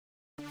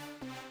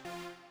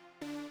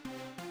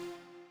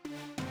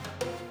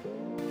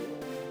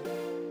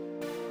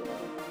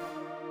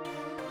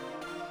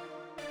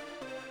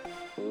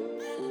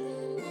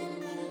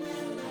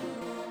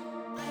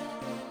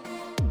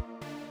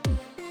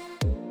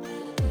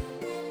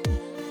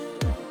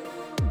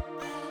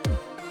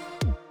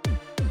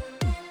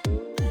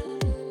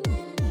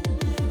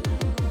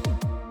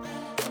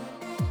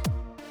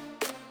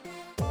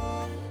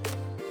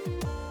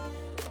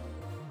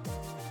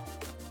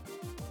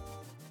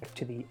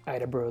to the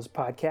Ida Bros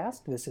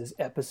podcast. This is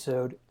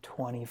episode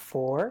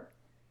 24.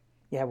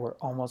 Yeah, we're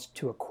almost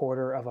to a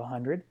quarter of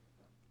 100.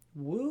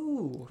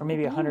 Woo! Or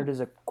maybe 100 is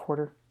a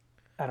quarter.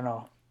 I don't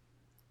know.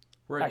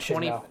 We're I at should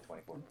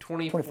 24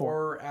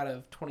 24 out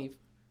of 20,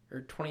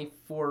 or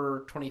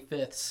 24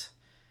 25ths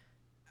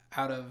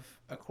out of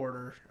a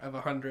quarter of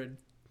 100.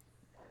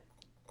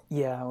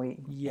 Yeah,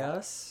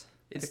 Yes.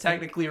 It's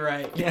technically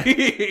right.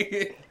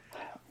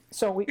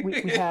 So we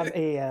have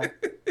a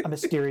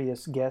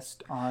mysterious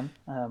guest on.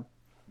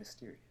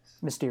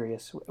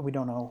 Mysterious. We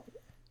don't know.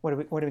 What are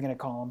we going to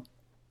call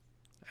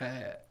him?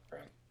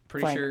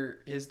 Pretty Frank. sure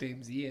his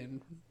name's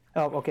Ian.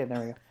 Oh, okay, there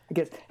we go. I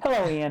guess.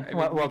 Hello, Ian. I mean,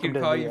 Welcome we can to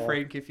call the, you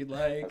Frank if you'd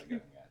like.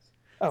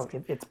 Oh, it's I was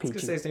gonna Peachy.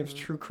 say his name's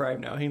True Crime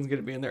now. He's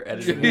gonna be in there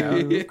editing it out.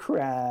 True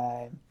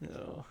crime.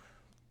 No.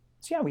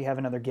 So yeah, we have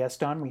another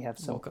guest on. We have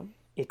some Welcome.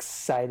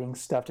 exciting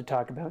stuff to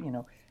talk about. You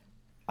know,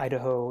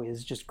 Idaho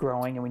is just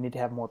growing, and we need to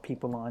have more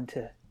people on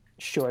to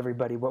show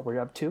everybody what we're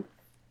up to.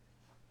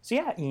 So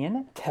yeah,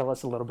 Ian, tell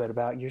us a little bit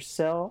about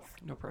yourself.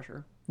 No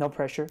pressure. No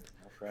pressure.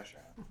 No pressure.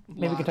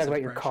 Maybe we can Lots talk of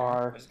about your pressure.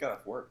 car. I just got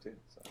off work too.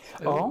 So.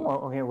 Oh,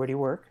 okay. Where do you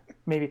work?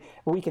 Maybe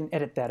well, we can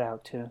edit that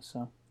out too.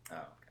 So, Oh,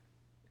 okay.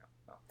 Yeah,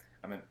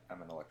 well,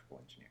 I'm an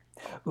electrical engineer.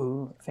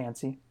 ooh,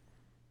 fancy.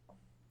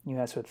 You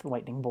mess with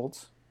lightning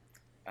bolts.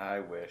 I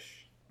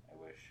wish.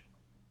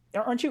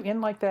 Aren't you in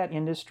like that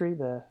industry,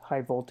 the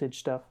high voltage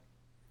stuff?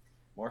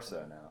 More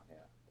so now. Yeah,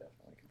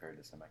 definitely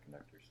compared to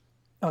semiconductors.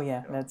 Oh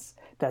yeah,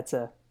 that's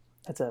a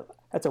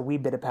wee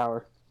bit of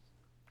power.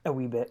 A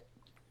wee bit.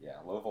 Yeah,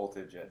 low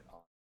voltage at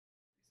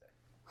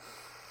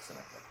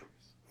semiconductors.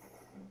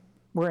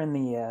 We're in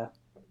the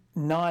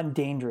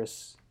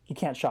non-dangerous. You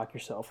can't shock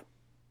yourself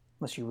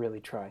unless you really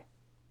try.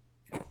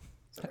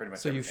 So pretty much.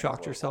 So you everything's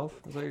shocked low yourself?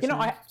 voltage. Is that what You you're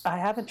know, saying? I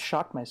haven't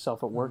shocked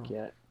myself at work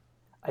yet.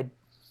 I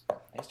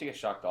used to get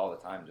shocked all the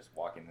time just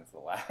walking into the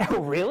lab.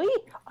 Oh really?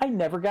 I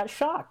never got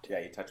shocked. Yeah,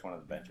 you touch one of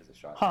the benches, it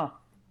shocks. Huh?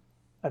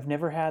 I've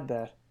never had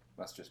that.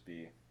 Must just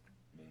be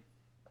me.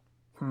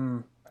 Hmm.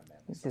 My man.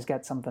 It's just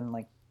got something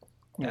like.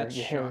 You know, That's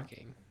your hair.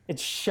 shocking.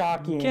 It's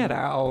shocking. Get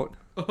out.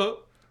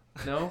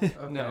 No? Okay.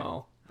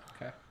 No.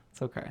 Okay.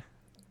 It's okay.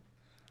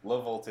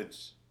 Low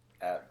voltage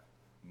at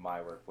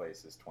my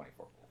workplace is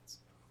 24 volts,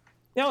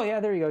 Oh yeah,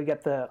 there you go. You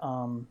got the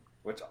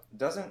which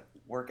doesn't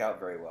work out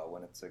very well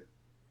when it's a,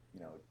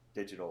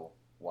 digital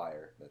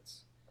wire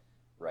that's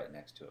right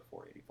next to a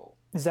 480 volt.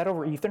 Is that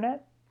over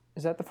Ethernet?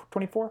 Is that the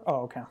 24? Oh,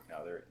 okay.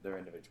 No, they're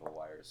individual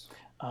wires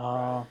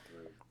Oh,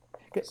 through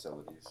Good.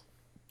 facilities.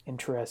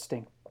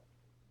 interesting.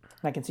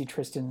 I can see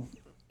Tristan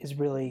is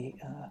really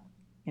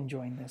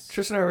enjoying this.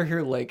 Tristan and I were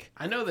here like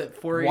I know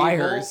that 480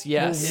 wires, volt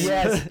yes.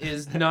 Yes.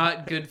 is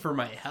not good for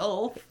my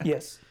health.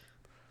 Yes.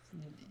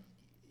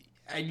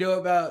 I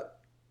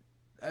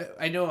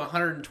know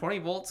 120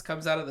 volts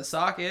comes out of the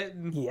socket,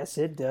 Yes,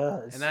 it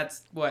does. and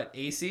that's what,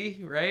 AC,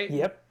 right?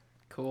 Yep.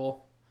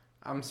 Cool.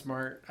 I'm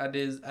smart. I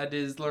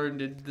did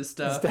learn the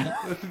stuff.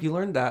 You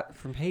learned that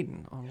from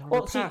Hayden on one of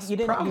Well, our see, past you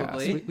didn't- podcasts.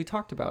 Probably. We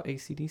talked about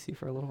AC/DC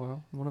for a little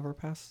while in one of our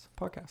past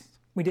podcasts.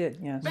 We did.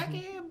 Yes. Back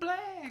in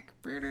black.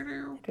 We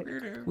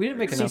didn't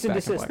make enough Cease and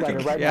back in desist black. letter,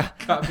 right? Yeah.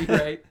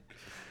 Copyright.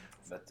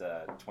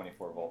 That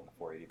 24 volt and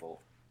 480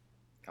 volt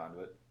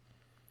conduit.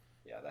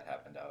 Yeah, that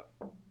happened out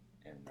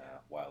in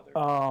Wilder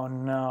Oh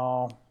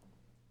no!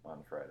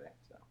 on Friday.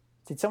 So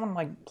Did someone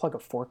like plug a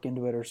fork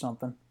into it or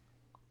something?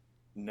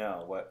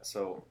 no, what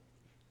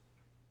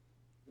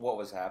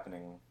was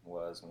happening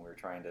was when we were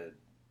trying to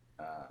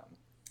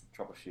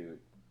troubleshoot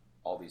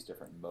all these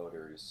different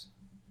motors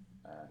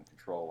and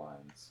control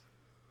lines.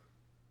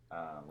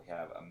 We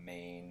have a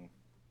main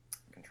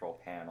control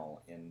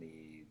panel in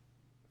the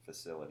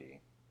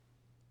facility,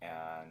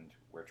 and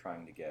we're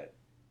trying to get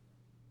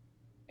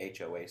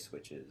HOA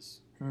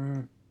switches,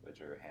 Mm.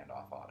 which are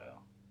hand-off auto.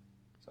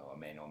 So a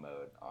manual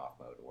mode, off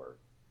mode, or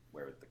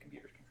where the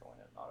computer's controlling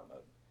it in auto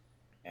mode.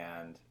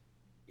 And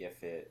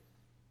if it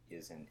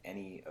is in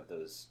any of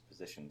those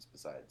positions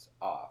besides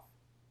off,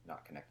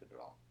 not connected at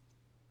all,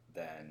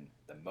 then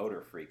the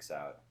motor freaks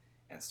out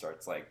and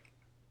starts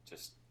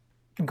just...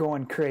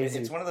 Going crazy.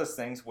 It's one of those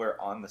things where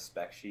on the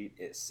spec sheet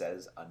it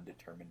says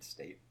undetermined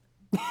state.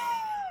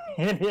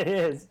 It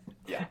is.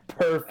 Yeah.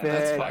 Perfect. And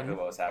that's exactly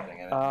what was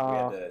happening. And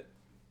Oh.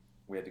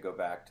 we had to go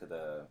back to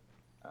the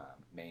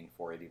main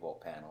 480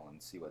 volt panel and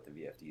see what the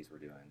VFDs were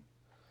doing.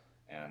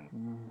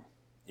 And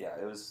yeah,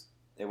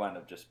 it wound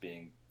up just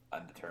being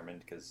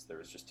undetermined because there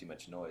was just too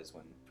much noise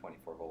when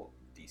 24 volt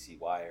DC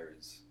wire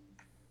is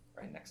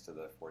right next to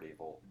the 40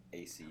 volt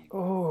AC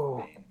Oh,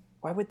 main.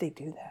 why would they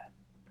do that?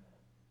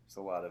 There's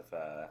a lot of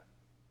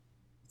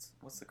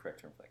what's the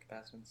correct term for that?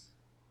 Capacitance?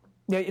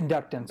 Yeah,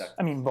 inductance. Inductance.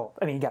 I mean, both.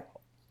 I mean, you got.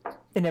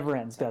 It never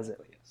ends, does it?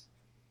 Technically, yes.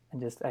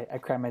 And just, I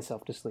cry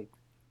myself to sleep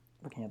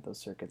looking at those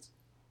circuits.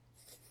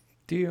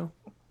 Do you?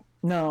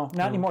 No,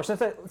 not anymore.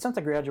 Since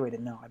I graduated,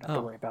 no, I don't have to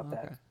Oh, worry about okay.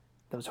 that.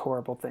 Those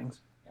horrible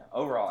things. Yeah.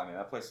 Overall, I mean,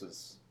 that place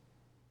was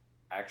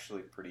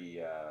actually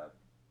pretty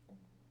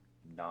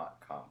not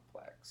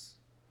complex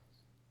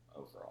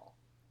overall.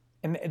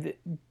 And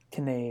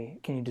can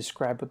you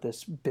describe what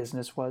this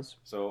business was?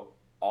 So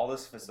all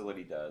this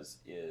facility does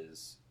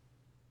is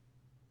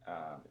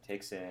it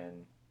takes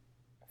in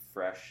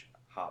fresh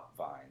hop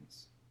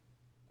vines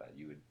that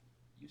you would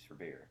use for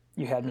beer.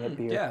 You had me at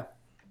beer. Yeah.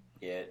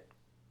 It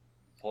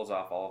pulls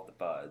off all of the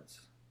buds,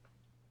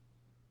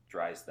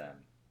 dries them,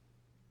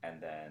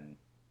 and then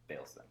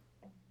bales them.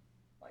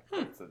 Like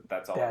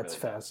that's all. That's it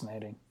really does.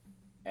 fascinating.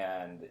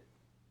 And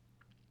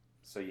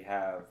so you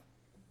have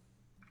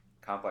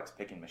complex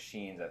picking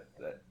machines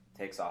that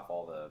takes off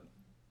all the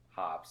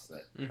hops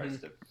that tries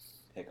to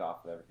pick off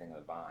everything on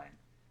the vine,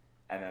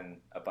 and then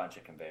a bunch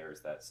of conveyors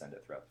that send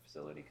it throughout the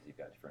facility because you've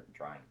got different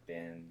drying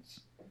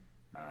bins,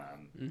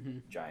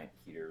 giant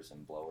heaters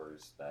and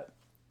blowers that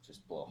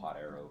just blow hot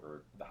air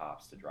over the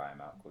hops to dry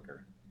them out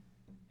quicker,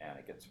 and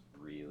it gets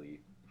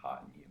really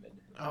hot and humid.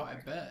 Oh, I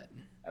bet.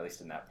 At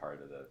least in that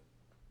part of the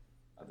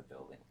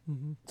building.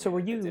 Mm-hmm. So were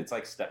you? It's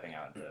like stepping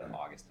out into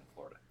August in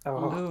Florida.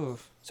 Oh,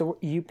 so were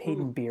you paid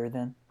in beer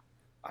then?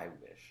 I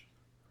wish.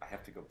 I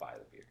have to go buy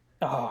the beer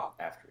Oh,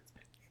 after it's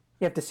made.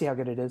 you have to see how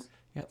good it is.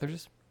 Yeah, they're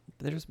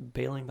just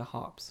bailing the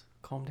hops.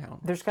 Calm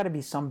down. There's got to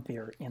be some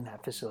beer in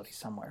that facility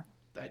somewhere.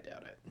 I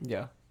doubt it.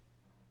 Yeah.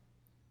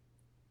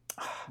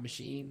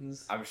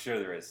 Machines. I'm sure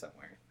there is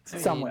somewhere.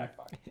 Somewhere.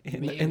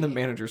 In the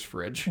manager's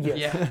fridge. Yes.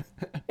 Yeah.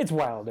 It's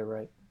Wilder,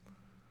 right?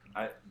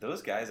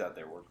 Those guys out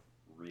there work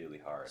really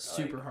hard.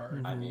 Super Like,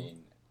 hard. I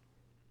mean,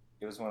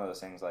 it was one of those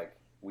things like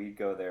we'd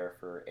go there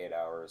for 8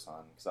 hours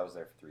because I was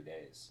there for 3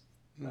 days,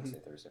 Wednesday,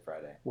 Thursday,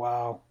 Friday.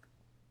 Wow.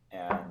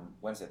 And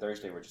Wednesday,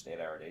 Thursday were just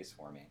 8-hour days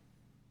for me,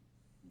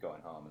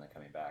 going home and then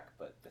coming back.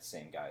 But the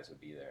same guys would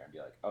be there and be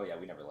like, "Oh yeah,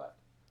 we never left."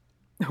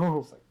 Oh,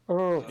 It's like,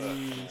 oh, ugh,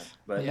 man.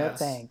 But Yeah. no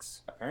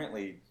thanks.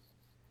 apparently,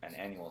 an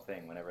annual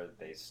thing. Whenever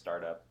they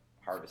start up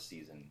harvest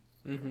season,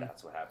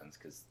 that's what happens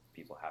because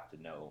people have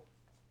to know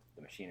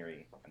the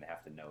machinery and they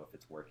have to know if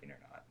it's working or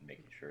not and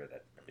making sure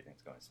that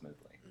everything's going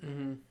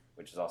smoothly.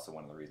 Which is also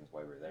one of the reasons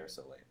why we were there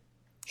so late.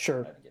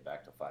 Sure. I had to get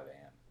back till 5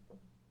 a.m.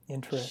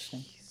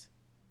 Interesting.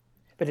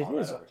 But it All that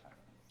is. overtime.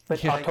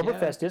 But Yeah.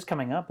 Oktoberfest is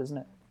coming up, isn't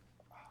it?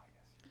 Oh,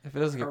 yes. If it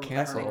doesn't get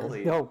canceled.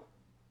 Apparently, Oh,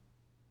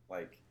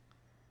 like,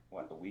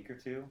 what, a week or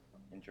two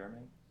in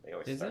Germany? They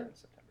always Is start it? in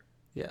September.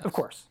 Yeah. of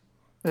course.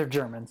 They're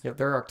Germans. Yeah,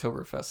 their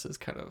Oktoberfest is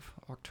kind of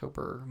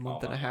October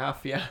month and a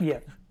half. Yeah. Yeah.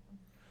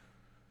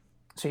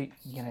 So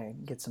you're going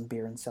to get some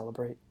beer and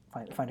celebrate.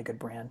 Find a good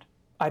brand.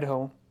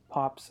 Idaho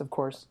hops, of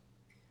course.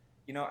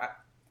 You know, out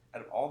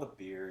of all the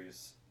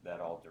beers that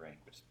I'll drink,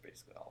 which is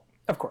basically all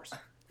Of course. of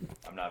them,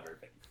 I'm not very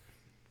picky.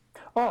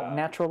 Oh,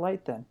 natural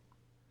light then.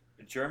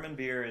 German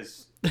beer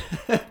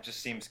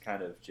just seems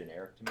kind of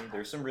generic to me.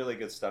 There's some really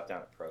good stuff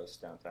down at Prost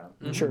downtown.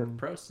 Sure.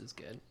 Prost is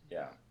good.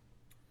 Yeah.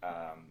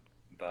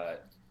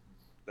 But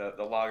the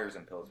lagers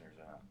and pilsners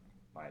are not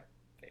my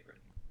favorite.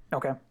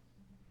 Okay.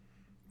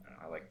 I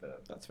don't know,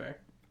 That's fair.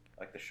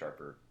 I like the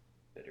sharper,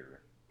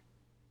 bitter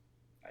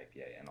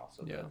IPA and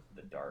also Yeah.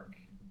 the dark,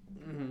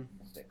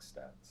 thick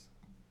stouts.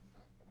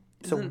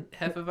 So- Isn't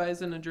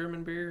Hefeweizen a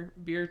German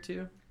beer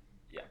too?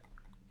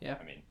 Yeah.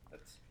 I mean,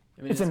 that's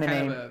I mean, It's in the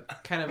name.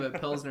 kind of a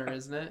pilsner,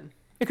 isn't it?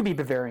 It could be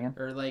Bavarian.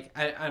 Or like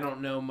I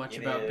don't know much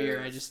It about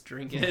beer. I is. just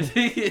drink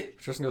it.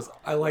 Tristan goes,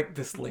 I like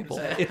this label.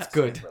 Yeah. It's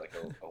good. for like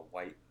a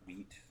white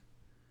wheat.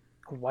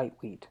 White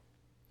wheat.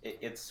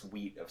 It's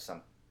wheat of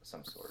some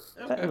sort.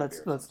 Okay.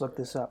 Let's look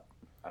this up.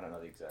 I don't know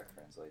the exact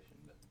translation,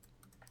 but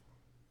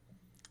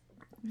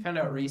I found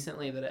out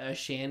recently that a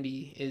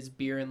shandy is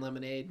beer and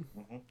lemonade.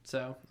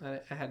 So I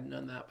hadn't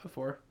known that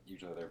before.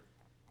 usually they're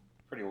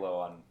pretty low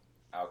on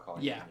alcohol.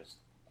 And Yeah. You can just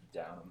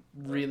down them.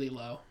 Really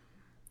low.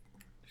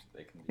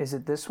 They can be Is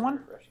it this one?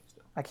 refreshing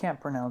still. I can't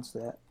pronounce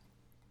that.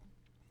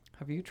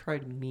 Have you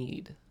tried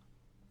mead?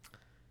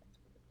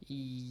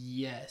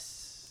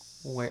 Yes.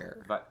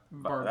 Where? But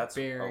that's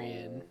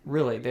Barbarian.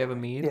 Really? They have a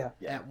mead? Yeah.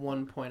 Yeah. At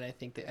one point, I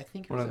think it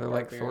One was of a their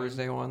like Barbarian.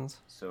 Thursday ones?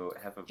 So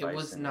Hefeweizen It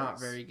was not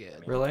is- very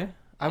good. Really?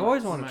 I've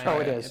always wanted to My try Oh,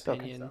 it it. is. Okay.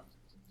 opinion.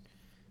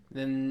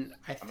 Then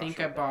I not think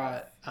sure I what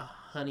bought a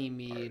honey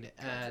mead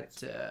Hard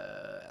to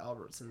at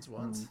Albertsons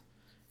once.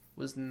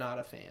 Was not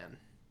a fan.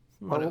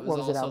 What- But it was what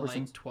was it, also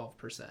Albertsons? like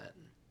 12%.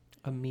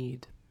 A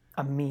mead.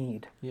 A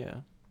mead. Yeah.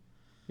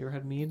 You ever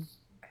had mead?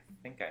 I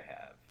think I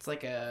have. It's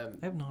like a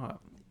I have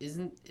not.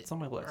 isn't It's on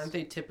my list. aren't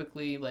they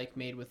typically like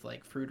made with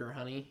like fruit or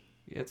honey?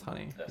 It's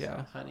honey. That's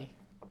Yeah. Honey.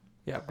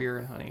 Yeah, beer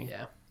and honey.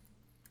 Yeah.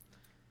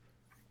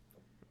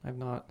 I've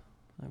not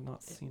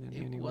seen it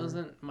It anywhere.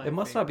 wasn't my It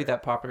must not be favorite.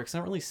 that popular because I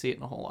don't really see it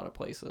in a whole lot of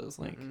places.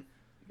 Like, Mhm.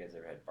 You guys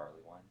ever had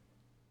barley wine?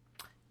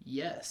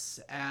 Yes,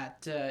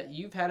 at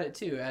you've had it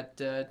too at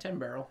 10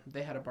 Barrel.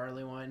 They had a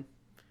barley wine,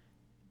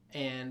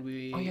 and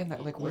we. oh yeah,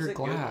 that like Was weird it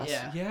good? glass.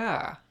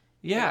 Yeah.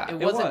 Yeah. It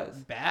was.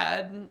 wasn't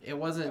bad. It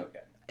wasn't.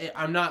 Okay.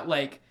 I'm not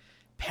like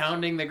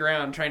pounding the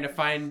ground trying to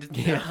find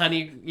Yeah.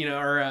 honey,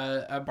 or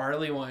a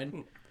barley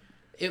wine.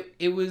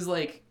 It was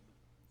like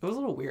It was a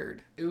little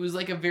weird. it was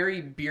like a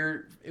very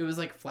beer. It was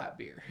like flat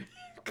beer,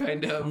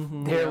 kind of.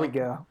 Mhm. There you we know?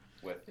 go.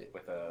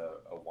 With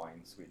a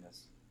wine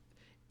sweetness.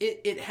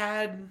 It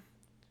had.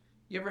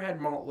 You ever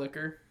had malt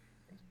liquor?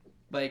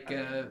 Like I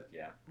mean,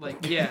 yeah.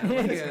 like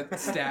a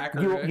stack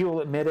or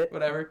You'll admit it.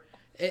 whatever.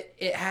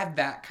 it had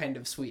that kind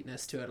of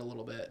sweetness to it a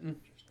little bit,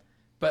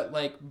 but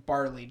like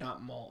barley,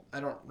 not malt. I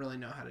don't really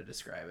know how to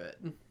describe it.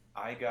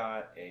 I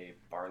got a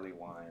barley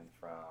wine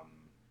from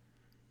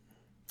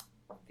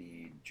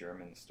the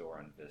German store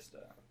on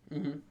Vista.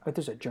 Mm-hmm. But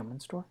there's a German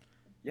store?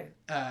 You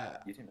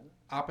didn't know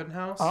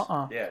Oppenhaus.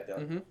 Uh-uh. that? Yeah,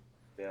 Mm-hmm.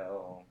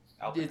 Del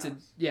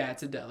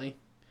It's a deli,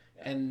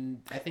 Yeah.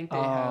 and I think they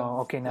Oh, have.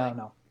 okay, now like,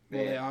 no.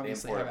 Well, they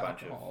obviously import have a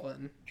bunch alcohol,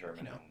 and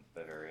German you know. and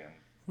Bavarian.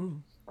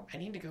 I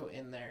need to go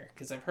in there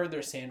because I've heard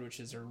their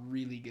sandwiches are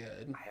really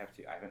good. I have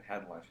to. I haven't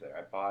had lunch there.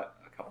 I bought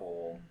a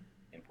couple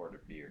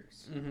imported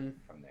beers Mm-hmm.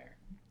 from there,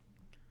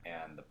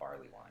 and the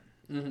barley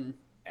wine, Mm-hmm.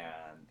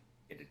 and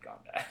it had gone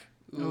bad.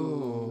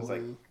 Ooh, It was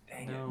like,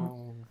 dang it.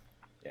 No.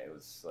 Yeah, it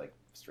was like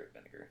straight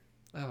vinegar.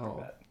 Oh.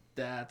 Bad.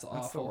 that's the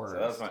awful. worst. So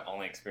that was my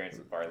only experience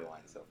with barley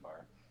wine so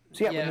far.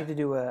 So yeah, Yeah. we need to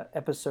do a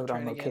episode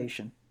Try on it again.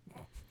 location.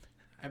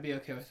 I'd be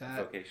okay with that.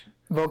 Vocation.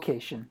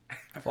 Vocation.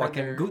 I've Like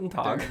in their- Guten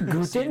Tag. their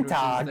Guten sandwiches,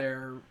 Tag.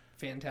 They're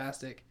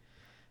fantastic.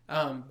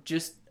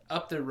 Just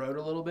up the road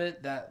a little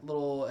bit, that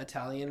little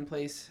Italian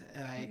place.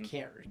 I Mhm.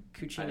 can't. I know which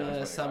one Cucina you're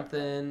talking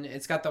something.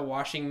 It's got the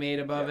washing maid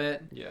above Yeah.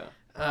 it. Yeah.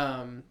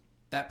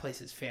 That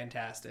place is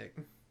fantastic.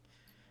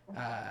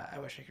 I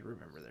wish I could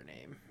remember their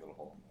name. Little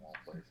hole in the wall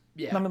place.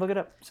 Yeah, Let me look it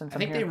up since I I'm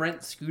think they here.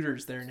 rent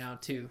scooters there now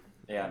too,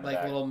 Yeah, in the like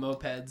back. little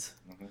mopeds.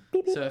 Mhm.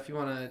 Beep, beep. So if you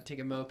want to take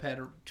a moped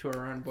tour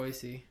around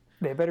Boise,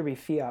 They better be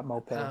Fiat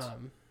mopeds.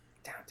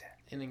 Downtown.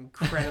 an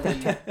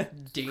incredibly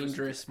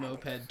dangerous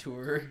moped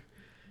tour.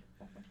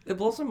 It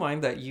blows my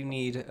mind that you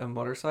need a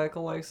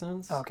motorcycle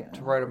license Okay.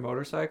 to ride a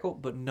motorcycle,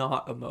 but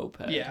not a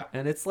moped. Yeah.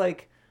 And it's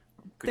like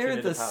they're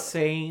Cucina the di Palo.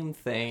 same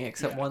thing,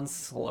 except Yeah. one's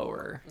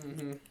slower.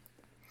 Mm-hmm.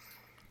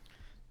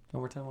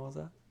 One more time, what was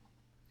that?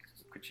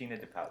 Cucina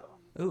di Palo.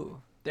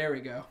 Ooh, There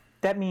we go.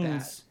 That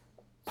means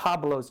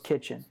Pablo's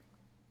Kitchen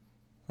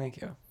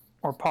thank you.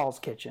 or Paul's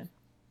Kitchen.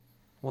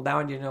 Well, now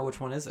I need to know which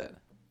one is it.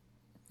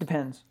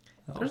 Depends.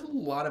 Oh. There's a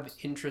lot of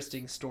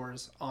interesting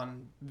stores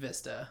on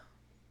Vista.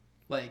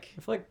 Like,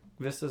 I feel like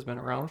Vista's been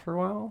around for a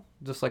while,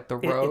 just like the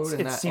It- road it's-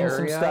 and it's that seen some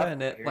area, stuff.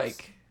 and it Here's-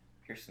 like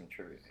Here's some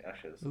trivia.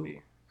 Actually, this will Ooh.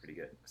 be pretty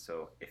good.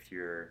 So if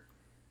you're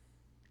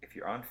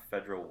on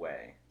Federal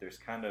Way, there's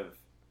kind of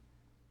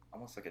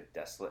almost like a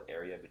desolate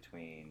area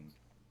between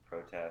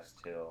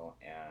Protest Hill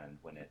and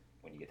when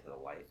you get to the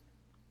light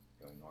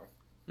going north.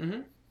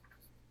 mm-hmm.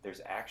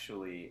 There's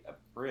actually a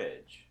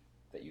bridge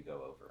that you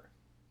go over,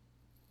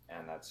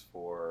 and that's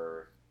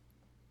for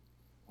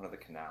one of the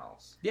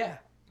canals. Yeah.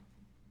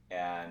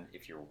 And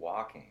if you're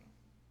walking,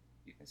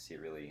 you can see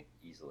it really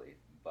easily.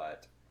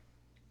 But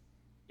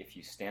if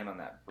you stand on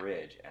that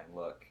bridge and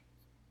look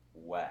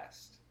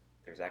west,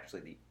 there's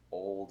actually the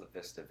old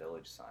Vista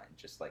Village sign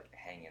just like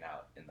hanging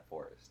out in the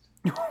forest.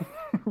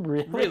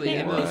 Really? Really?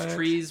 In those What?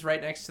 trees right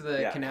next to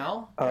the Yeah.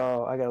 canal?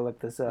 Oh, I gotta look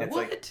this up. It's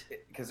What?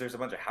 like because there's a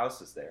bunch of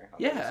houses there on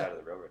the Yeah. other side of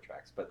the railroad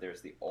tracks, but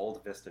there's the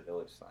old Vista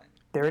Village sign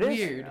There it is.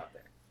 Weird. out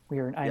there. I'm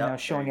Yep, now there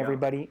showing you go.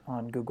 everybody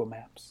on Google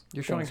Maps.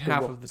 you're showing Thanks,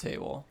 half Google. of the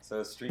table.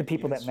 So street, The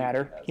people even that Street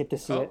matter View has get to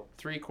see Oh, it.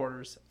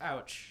 3/4.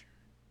 Ouch.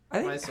 I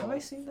think My have soul. I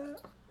seen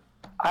that?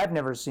 I've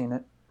never seen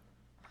it.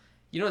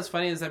 You know what's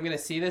funny is I'm going to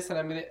see this and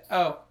I'm going to...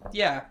 Oh,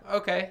 yeah.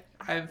 Okay.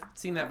 I've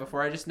seen that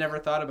before. I just never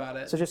thought about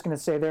it. So just gonna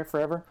stay there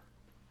forever?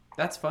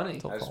 That's funny.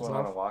 Until I just falls went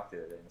on a off. walk the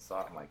other day and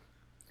saw it. I'm like,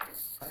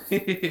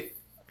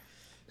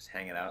 just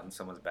hanging out in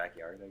someone's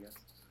backyard, I guess.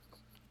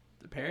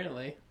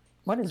 Apparently.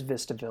 What is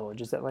Vista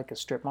Village? Is that like a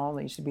strip mall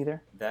that used to be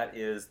there? That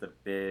is the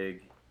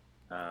big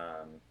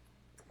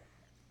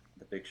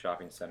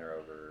shopping center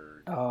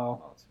over. Oh.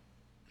 Well, it's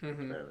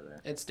hmm right over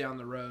there. It's down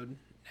the road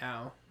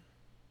now.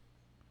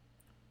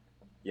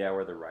 Yeah,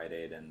 where the Rite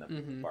Aid and the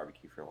Mhm.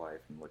 Barbecue for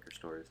Life and liquor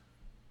stores.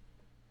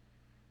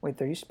 Wait,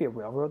 there used to be a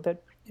railroad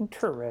that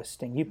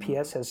interesting.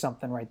 UPS has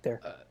something right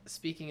there.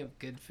 Speaking of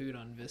good food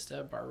on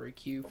Vista,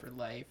 Barbecue for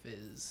Life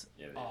is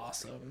Yeah, it is.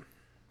 awesome.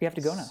 You have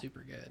to go now.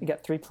 Super You good.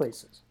 got 3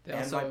 places. They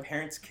And also, my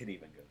parents could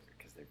even go there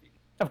because they're vegan.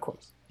 Of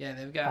course. yeah,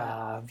 they've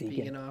got Vegan.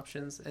 vegan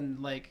options,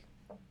 and like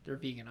their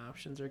vegan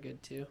options are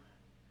good too.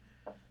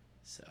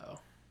 So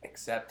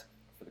Except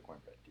for the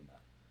cornbread. Do not.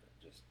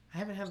 Just I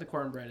haven't had the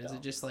cornbread. Is it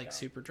Don't, just like don't.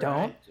 super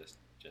dry? Don't?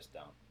 just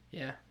don't.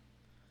 Yeah.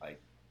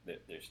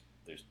 There's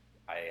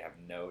I have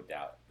no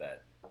doubt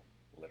that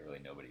literally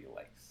nobody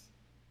likes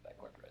that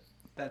cornbread.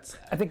 That's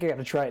I think I got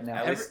to try it now.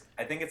 At Every- least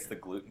I think it's the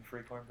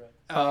gluten-free cornbread.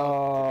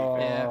 Oh.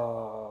 Yeah.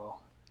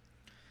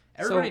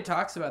 Everybody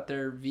talks about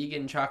their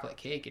vegan chocolate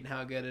cake and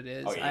how good it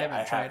is. Oh yeah, I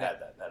haven't tried had it.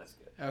 that. That is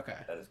good. Okay.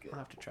 That is good. I'll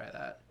have to try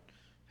that.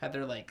 Had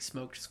their like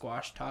smoked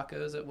squash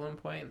tacos at one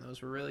point, and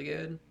those were really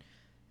good. It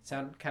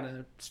sounded kind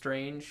of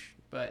strange,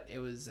 but it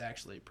was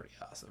actually pretty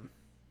awesome.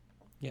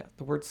 Yeah,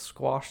 the word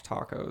squash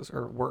tacos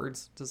or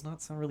words does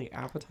not sound really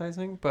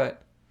appetizing,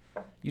 but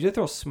you did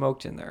throw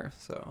smoked in there,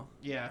 so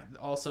Yeah.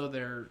 Also,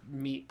 their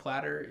meat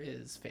platter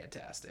is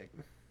fantastic.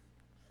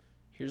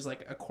 Here's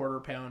like a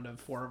 1/4 pound of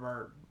 4 of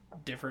our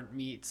different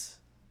meats,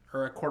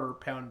 or a 1/4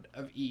 pound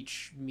of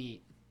each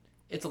meat.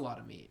 It's a lot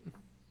of meat.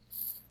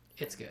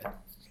 It's good.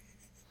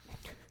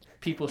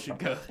 People should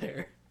go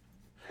there.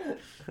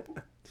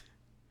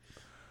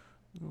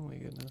 Oh my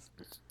goodness.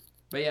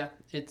 But yeah,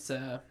 it's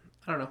I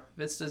don't know.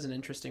 Vista's an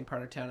interesting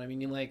part of town. I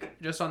mean, you like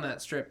just on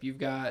that strip, you've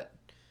got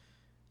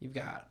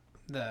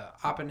the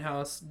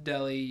Oppenhaus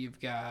Deli, you've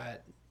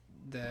got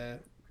the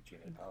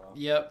Regina Pella.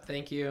 Yep,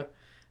 thank you.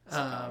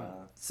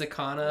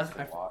 Sakana.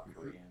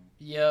 Korean.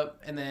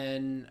 Yep, and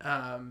then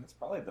It's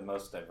probably the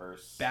most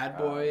diverse Bad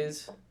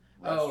Boys.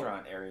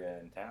 restaurant area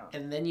in town.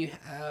 And then you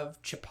have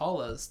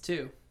Chapala's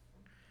too,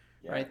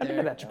 Yeah. right I think there.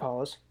 of that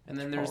Chapala's. And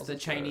then there's Chapala's the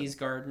is Chinese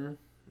Garden,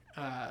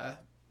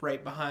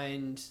 right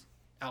behind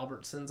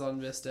Albertsons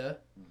on Vista,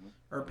 Mhm.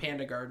 or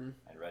Panda Garden.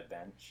 And Red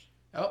Bench.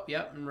 Oh,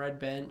 yep, and Red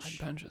Bench.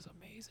 Red Bench is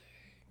amazing.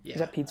 Yeah. Is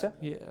that pizza?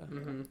 Yeah,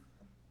 hmm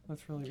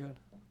that's really good.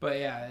 But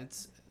yeah,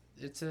 it's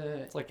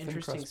a like thin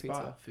interesting crust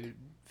spot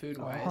food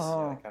wise,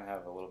 Oh. Yeah, they kind of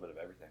have a little bit of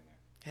everything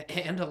there.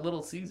 and a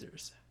Little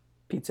Caesars.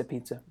 Pizza.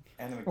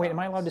 And the Wait, am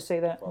I allowed to McDonald's. say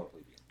that?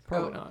 Probably.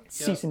 Probably Oh. not.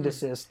 Cease and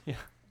desist.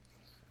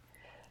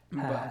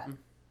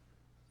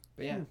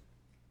 But yeah,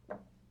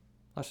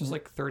 That's just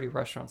like 30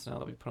 restaurants now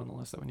that we put on the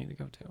list that we need to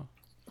go to.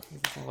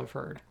 That's all I've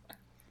heard.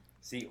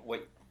 See,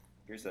 wait.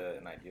 Here's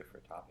an idea for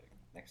a topic.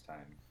 Next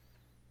time, you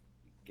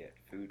get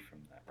food from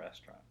that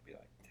restaurant. Be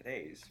like,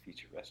 today's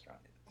featured restaurant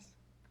is.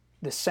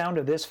 The sound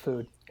of this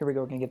food. Here we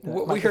go. Can get the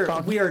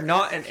We are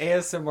not an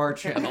ASMR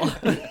channel.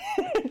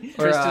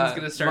 Tristan's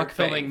gonna start mukbang.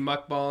 filming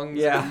mukbangs,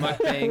 Yeah. and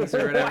mukbangs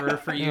or whatever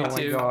for Oh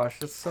YouTube. my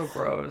gosh, it's so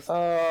gross. Oh,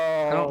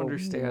 I don't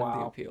understand the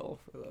wow. appeal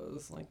for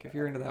those. Like, if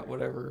you're into that,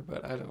 whatever.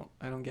 But I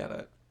don't get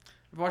it.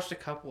 I've watched a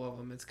couple of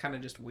them. It's kind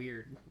of just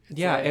weird. It's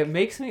Yeah, like, it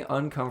makes me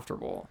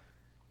uncomfortable.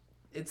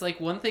 it's like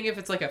one thing if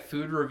it's like a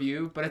food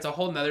review, but it's a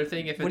whole nother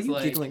thing if What are it's you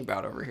like giggling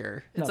about over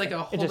here? it's like Nothing.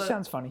 a whole It just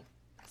sounds funny.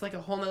 it's like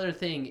a whole nother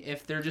thing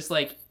if they're just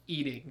like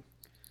eating,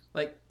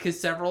 like because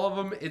several of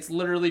them it's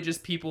literally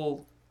just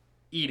people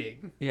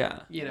eating.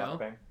 Yeah. You know?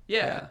 Mukbang.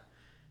 Yeah.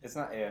 It's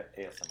not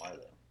ASMR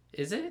though.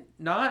 Is it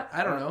not?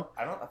 I don't know.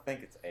 I don't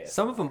think it's ASMR.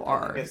 Some of them I think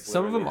are. it's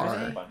Some of them literally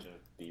just are. A bunch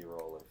of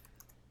B-roll of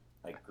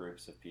like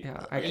groups of people.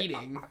 Yeah, I-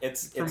 Eating.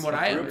 It's From what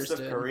I groups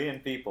understood. of Korean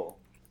people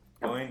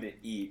going to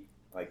eat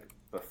like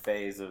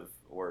buffets of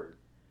or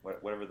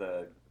whatever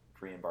the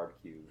Korean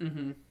barbecue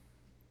Mm-hmm.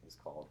 is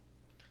called.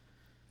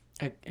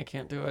 I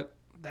can't do it.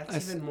 That's I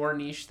s- even more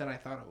niche than I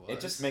thought it was.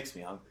 It just makes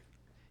me hungry.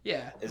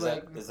 yeah. Is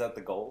like, that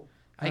the goal?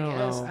 I I don't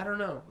guess know. I don't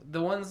know.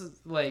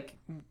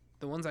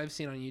 The ones I've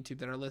seen on YouTube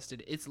that are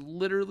listed, it's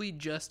literally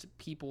just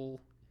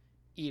people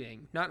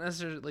eating, not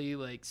necessarily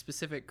like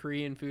specific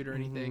Korean food or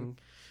anything.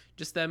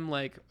 Just them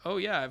like, oh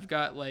yeah, I've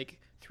got like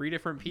 3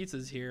 different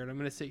pizzas here, and I'm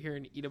gonna sit here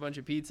and eat a bunch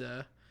of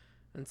pizza.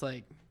 And it's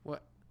like,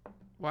 what?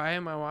 Why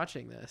am I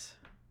watching this?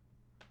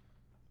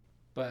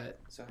 But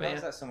So But how is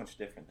yeah. that so much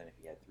different than if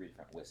you had 3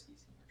 different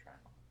whiskeys and you're trying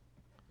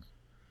them?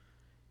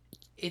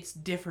 it's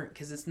different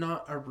because it's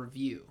not a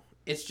review.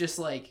 It's just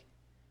like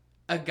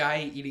a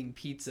guy eating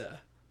pizza.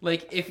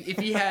 Like if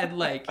he had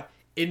like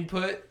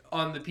input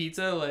on the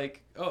pizza,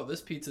 like, oh,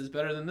 this pizza is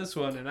better than this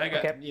one, and I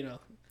got Okay.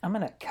 I'm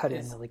gonna cut in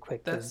It's- really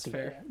quick. 'cause that's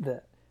fair.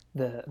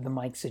 The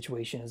mic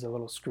situation is a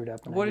little screwed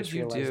up. And What I did just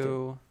you realized it.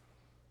 do?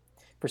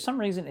 For some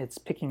reason, it's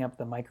picking up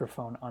the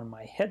microphone on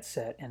my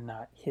headset and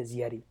not his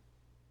Yeti.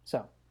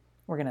 So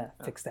we're gonna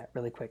fix that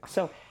really quick.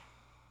 So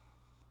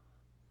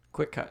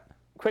Quick cut.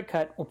 quick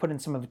cut. We'll put in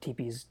some of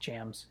TP's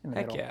jams in the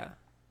Heck middle. yeah.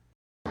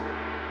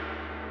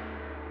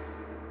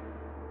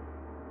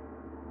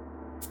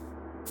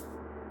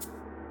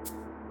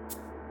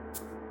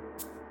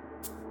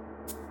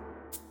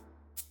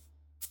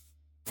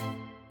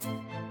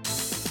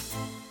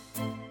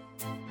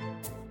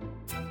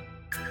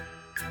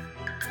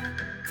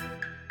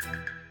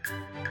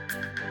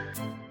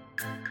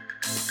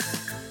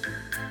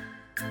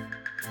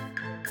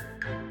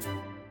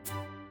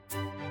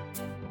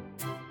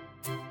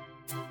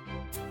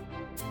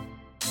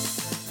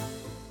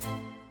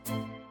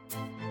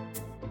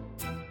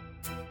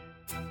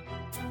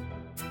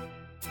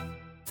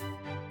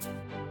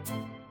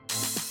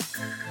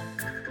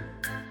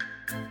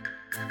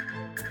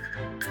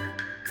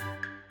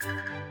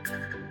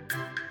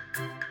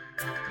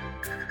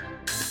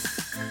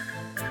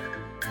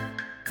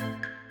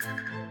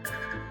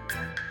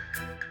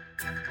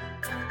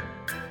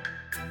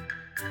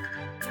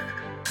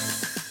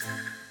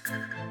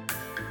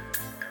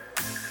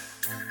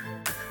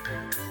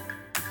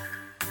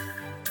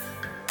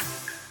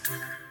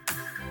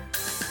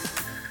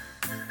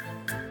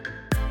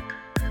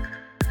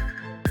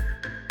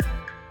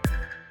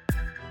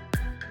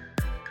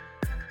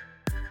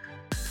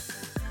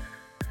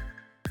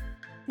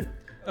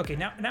 Okay,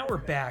 now we're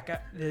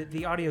back.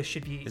 The audio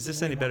should be. Is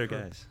this way any more better,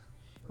 clear. guys?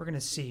 We're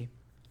gonna see.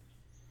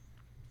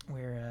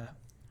 Where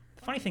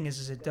the funny thing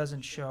is it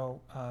doesn't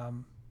show.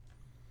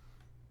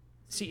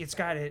 See, it's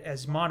got it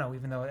as mono,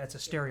 even though that's a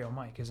stereo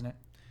mic, isn't it?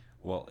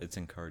 Well, it's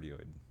in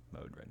cardioid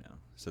mode right now,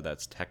 so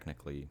that's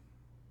technically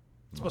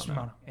It's supposed to be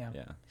mono. Yeah.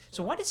 Yeah.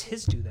 So why does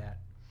his do that?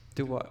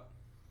 Do what?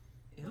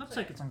 It looks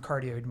like it's on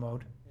cardioid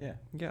mode. Yeah.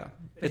 Yeah.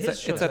 But It's his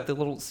at, shows it's at up. the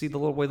little, see the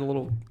little way the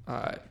little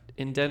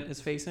indent is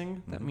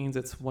facing? That means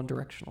it's one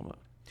directional mode.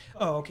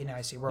 Oh, okay. Now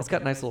I see. We're It's okay.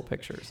 got nice little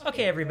pictures.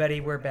 Okay,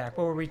 everybody, we're back.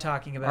 What were we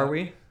talking about? Are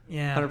we?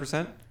 Yeah.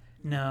 100%?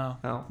 No.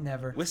 No.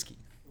 Never. Whiskey.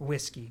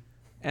 Whiskey.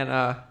 And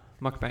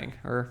mukbang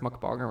or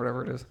mukbang or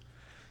whatever it is.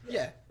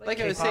 Yeah, like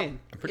I was K-pop? saying,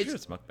 I'm pretty sure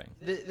it's mukbang.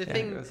 the Yeah,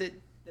 thing it is.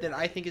 that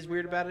I think is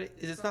weird about it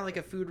is it's not like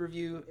a food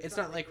review. It's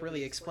not like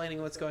really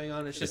explaining what's going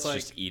on. It's just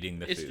like eating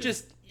the it's food.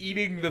 just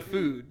eating the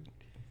food.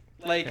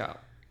 Like Yeah.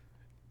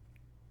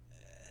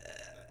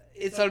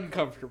 it's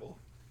uncomfortable.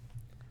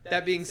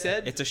 That being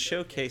said, It's a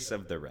showcase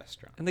of the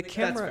restaurant. And the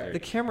fair.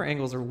 camera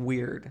angles are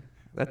weird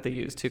that they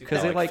use too,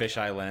 because they Like like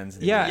fisheye lens.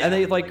 yeah, and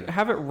they Yeah. like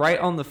have it right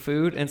on the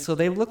food, and so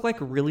they look like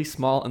really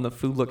small, and the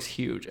food looks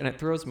huge, and it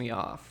throws me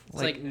off.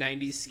 it's like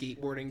 90s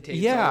skateboarding tapes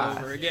Yeah. all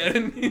over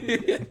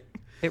again.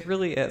 It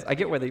really is. I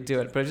get why they do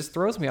it, but it just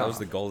throws me That off. was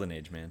the golden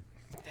age, man.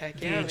 Heck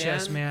yeah,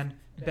 VHS, man.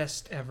 man.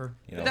 Best ever.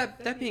 You know,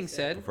 That being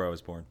said, before I was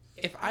born.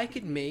 if I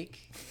could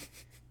make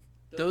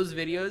those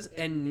videos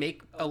and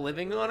make a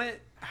living on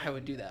it, I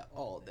would do that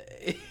all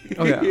day.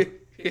 Oh,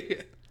 yeah.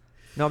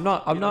 No,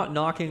 I'm not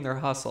knocking their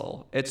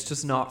hustle. It's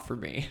just not for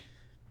me.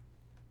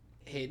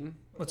 Hayden,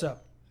 What's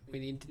up? we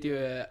need to do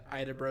a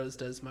Ida Bros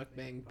Does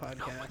Mukbang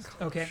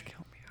podcast. Okay.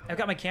 I've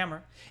got my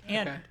camera.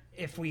 And Okay.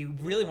 if we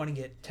really want to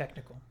get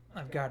technical,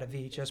 I've got a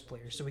VHS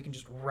player, so we can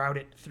just route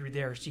it through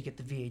there so you get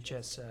the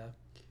VHS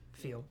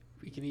feel.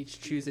 We can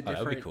each choose a Oh, that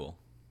different. would be cool.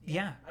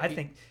 Yeah, I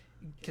think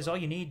because all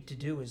you need to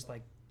do is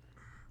like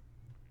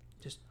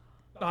just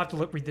I'll have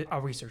to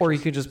I'll research. Or you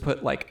this. could just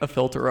put like a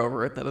filter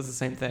over it that does the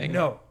same thing.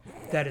 No,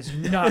 that is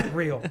not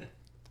real.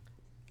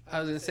 I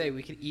was gonna say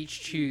we could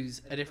each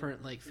choose a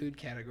different like food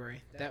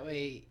category. That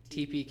way,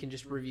 TP can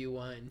just review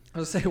wine. I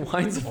was say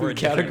wine's a Or food different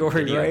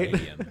category, video right?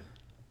 medium.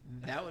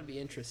 That would be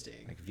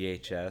interesting. Like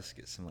VHS,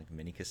 get some like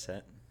mini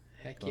cassette.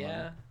 Heck Go on.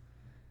 yeah.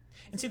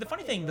 And see, the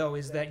funny thing though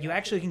is that you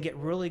actually can get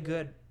really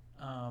good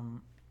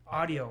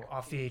audio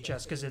off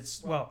VHS because it's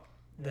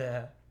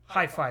the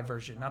hi-fi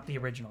version, not the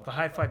original. The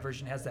hi-fi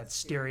version has that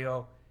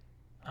stereo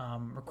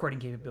recording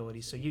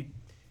capability. So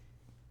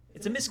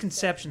it's a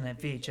misconception that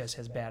VHS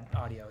has bad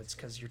audio. It's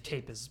because your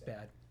tape is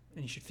bad,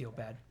 and you should feel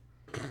bad.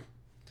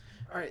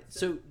 All right.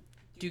 So,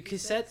 do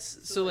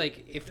cassettes? So,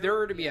 like, if there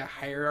were to be a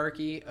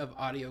hierarchy of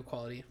audio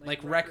quality, like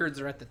records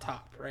are at the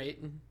top, right?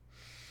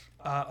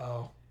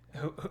 How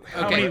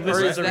Okay, many or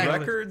listeners is are that- we gonna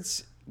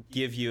Records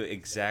give you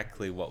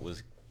exactly what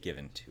was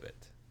given to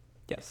it.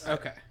 Yes.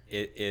 Okay.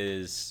 It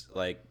is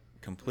like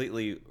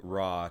completely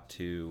raw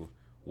to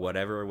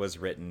whatever was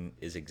written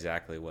is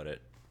exactly what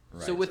it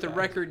writes So with the back.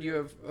 record,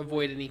 you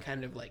avoid any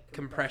kind of like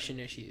compression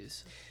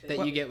issues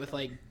that you get with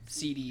like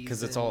CDs.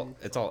 because it's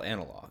all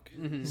analog,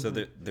 Mhm. so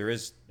there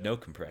is no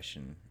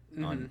compression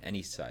on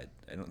any side.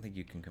 I don't think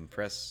you can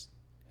compress.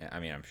 I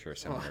mean, I'm sure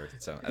somewhere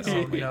at some Oh,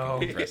 point you no.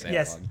 can compress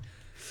Yes. analog.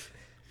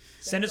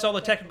 Send us all the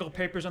technical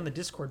papers on the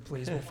Discord,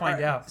 please. We'll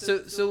find out.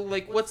 So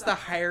like, what's the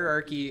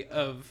hierarchy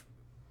of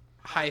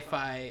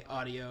hi-fi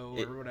audio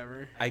or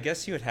whatever? I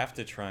guess you would have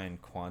to try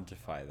and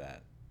quantify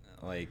that.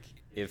 Like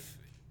if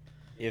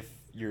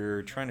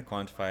you're trying to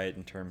quantify it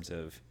in terms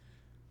of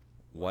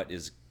what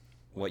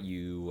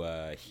you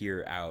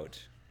hear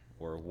out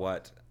or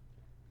what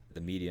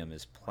the medium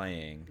is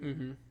playing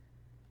Mm-hmm.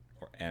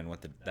 and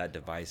what that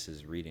device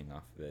is reading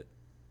off of it,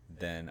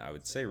 then I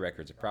would say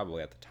records are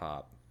probably at the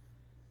top.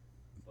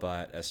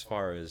 But as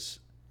far as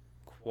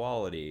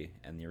quality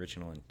and the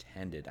original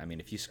intended, I mean,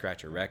 if you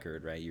scratch a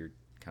record, right, you're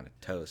kind of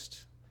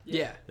toast,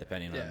 Yeah.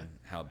 depending Yeah. on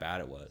how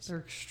bad it was. They're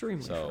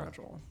extremely So-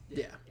 fragile.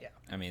 Yeah.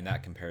 I mean,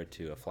 that compared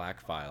to a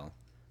FLAC file,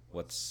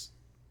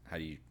 how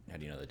do you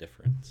know the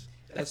difference?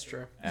 That's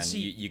true. And See-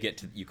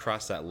 you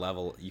cross that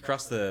level, you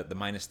cross the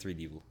minus 3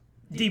 dB.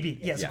 DB,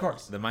 yes, yeah, of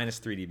course. the minus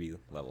 3 dB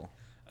level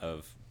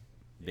of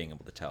being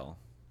able to tell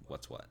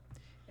what's what.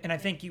 And I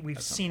think we've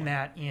At some seen point.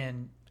 that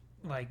in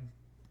like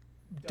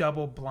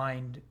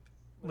double-blind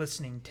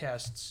listening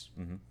tests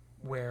Mhm.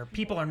 where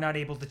people are not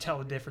able to tell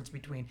the difference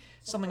between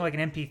something like an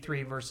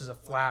MP3 versus a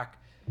FLAC.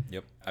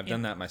 Yep, I've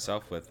done that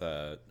myself with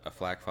a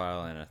FLAC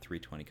file and a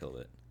 320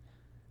 kilobit,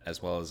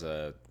 as well as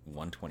a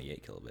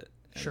 128 kilobit.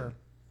 And Sure.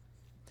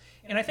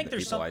 And I think the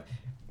there's people some.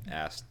 I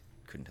asked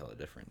couldn't tell the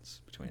difference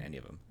between any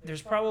of them.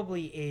 There's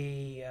probably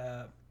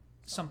a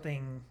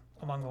something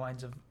along the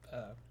lines of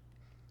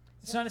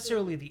it's not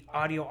necessarily the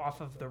audio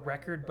off of the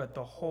record, but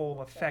the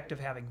whole effect of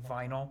having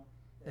vinyl,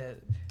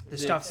 the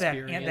stuff that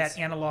experience.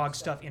 analog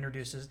stuff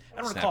introduces. I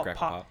don't want to Snap, call it crackle,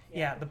 pop. pop.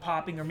 Yeah, the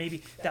popping or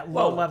maybe that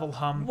Whoa. low-level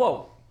hum.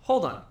 Whoa,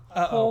 hold on.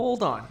 Uh-oh.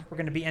 Hold on. We're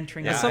going to be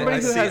entering. As the-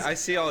 somebody who has- I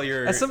see all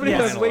your. As somebody who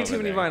Yes. has way vinyl too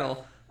over many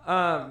there.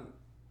 vinyl,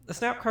 the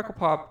Snap Crackle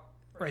Pop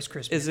Rice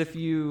Krispies. is if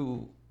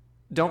you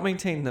don't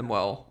maintain them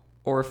well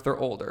or if they're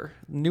older.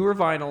 Newer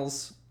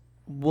vinyls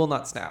will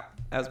not snap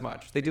as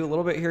much. They do a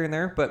little bit here and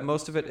there, but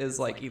most of it is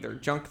like either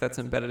junk that's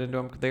embedded into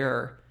them. They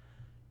are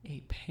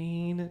a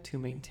pain to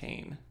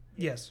maintain.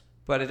 Yes.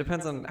 But it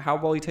depends on how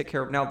well you take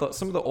care of. Now,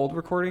 some of the old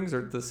recordings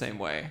are the same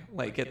way.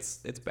 Like it's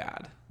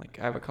bad. Like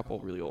I have a couple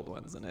really old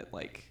ones, and it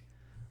like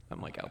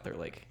I'm like out there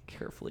like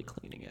carefully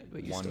cleaning it.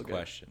 But you One still good.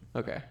 question.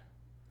 Okay.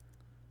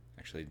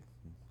 Actually,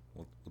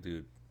 we'll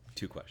do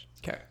 2 questions.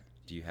 Okay.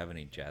 Do you have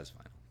any jazz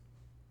vinyl?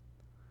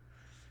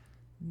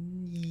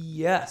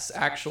 Yes,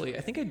 actually,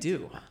 I think I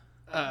do.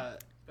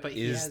 But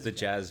he Is has the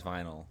jazz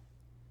vinyl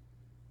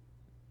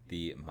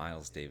the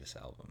Miles Davis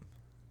album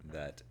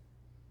that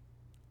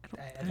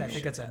I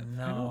think it's a I don't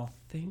no.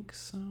 think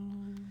so.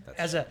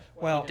 As a He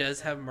well,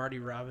 does have Marty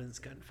Robbins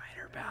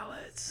gunfighter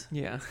ballads.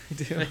 Yeah, I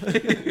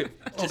do.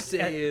 Just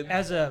saying.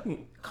 as a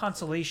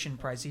consolation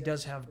prize, he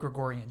does have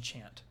Gregorian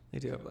chant, They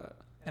do have that.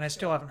 and I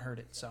still haven't heard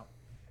it. So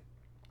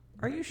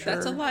Are you sure?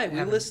 That's a lie.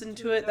 We listened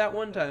to it that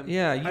one time.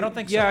 Yeah, you, I don't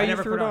think so. Yeah, I you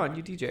never threw it put on. on.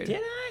 You DJ'd. did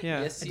I?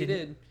 Yeah. Yes, I you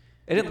didn't. did.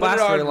 It didn't Put last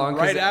it very on long.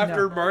 'cause Right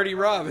after No. Marty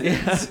Robbins.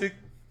 Yeah.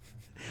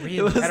 Really?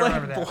 it was I don't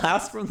like remember that.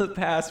 blast from the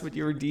past, but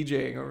you were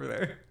DJing over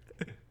there.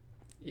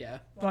 Yeah.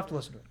 We'll have to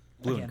listen to it.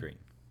 Blue Again. and Green?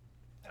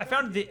 I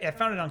found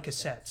it on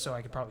cassette, so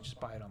I could probably just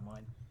buy it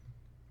online.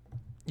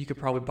 You could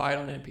probably buy it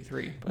on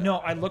MP3. But No,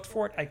 I looked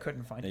for it. I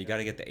couldn't find No, you it. got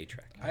to get the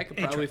 8-track. I could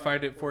Hey, probably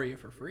find it for you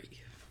for free.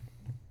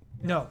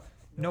 No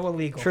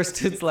illegal.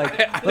 Tristan's like,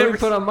 I let me never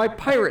put on my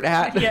pirate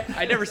hat. Yeah.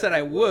 I never said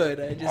I would.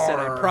 I just said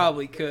I Arr.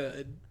 probably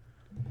could.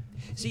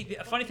 See,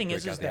 the funny thing Break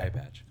is out the eye that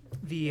patch.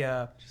 the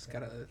Just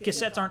gotta.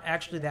 cassettes aren't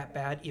actually that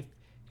bad,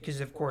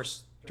 because of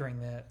course during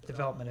the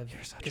development of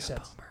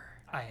cassettes,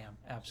 I am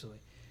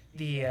absolutely.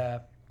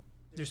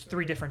 There's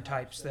 3 different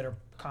types that are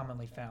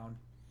commonly found,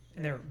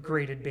 and they're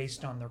graded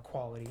based on their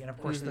quality. And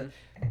of course, the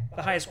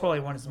highest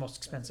quality one is the most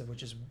expensive,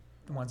 which is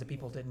the ones that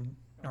people didn't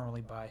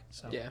normally buy.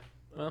 So Yeah.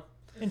 Well,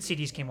 and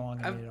CDs came along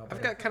and made it all I've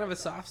better. got kind of a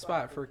soft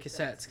spot for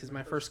cassettes because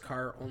my first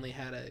car only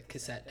had a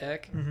cassette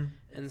deck,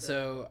 and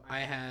so I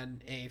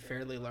had a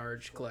fairly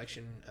large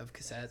collection of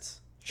cassettes.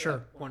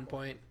 Sure. At one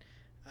point,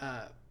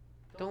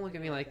 don't look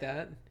at me like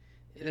that.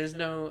 There's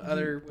no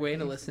other way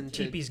to listen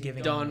to TP's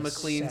giving Don him a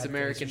McLean's sad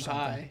American face or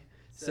something. Pie.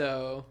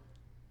 So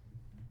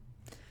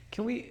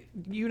Can we?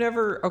 You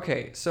never.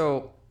 Okay,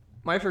 so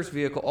my first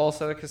vehicle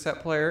also had a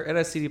cassette player. It had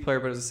a CD player,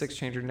 but it was a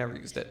 6-changer. Never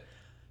used it.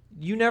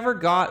 You never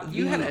got.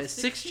 you the- had a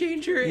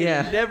 6-changer and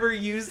Yeah. you never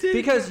used it?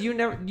 because you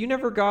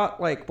never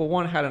got like, well,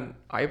 one had an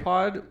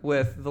iPod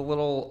with the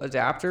little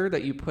adapter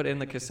that you put in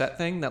the cassette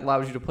thing that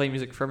allows you to play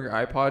music from your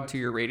iPod to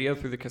your radio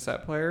through the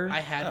cassette player.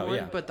 I had Oh, one,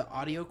 yeah. but the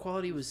audio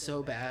quality was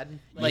so bad.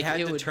 Like, you had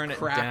it to would turn it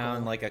crackle.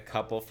 down like a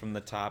couple from the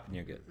top, and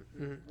you're good.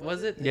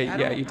 Was it? Yeah, I yeah,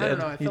 don't- you I don't did.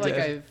 know. I You feel like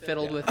did. I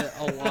fiddled with it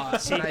a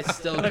lot, and I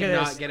still Look could at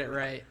not this. get it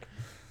right.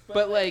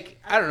 But like,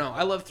 I don't know.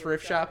 I love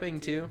thrift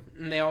shopping too,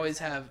 and they always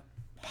have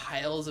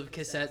piles of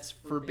cassettes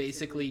for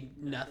basically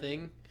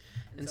nothing.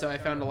 And so I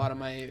found a lot of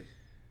my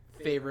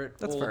favorite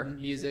That's old fair.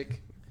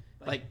 music,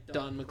 like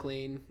Don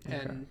McLean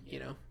and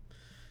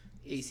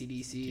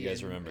AC/DC. Do you guys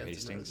and remember Guns N'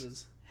 Hastings?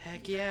 Roses.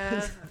 Heck yeah.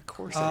 of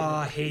course.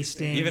 Ah,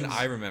 Hastings. Even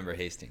I remember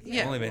Hastings.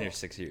 Yeah. I've only been here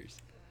 6 years.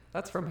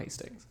 That's from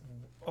Hastings.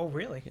 Oh,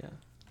 really? Yeah.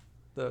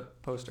 The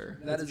poster.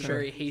 That It's is a kind of-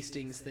 very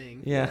Hastings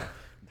thing. Yeah.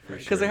 For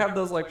Because they sure. have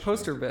those like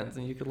poster bins,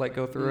 and you could like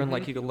go through and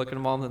like you could look at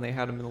them all, and then they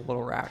had them in the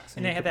little racks.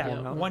 And you they had could that pull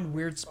 'em out. one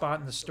weird spot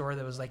in the store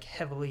that was like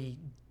heavily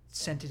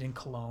scented in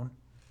cologne.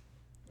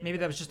 Maybe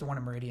that was just the one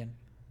in Meridian.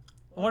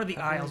 One of the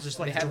aisles just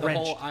They like had the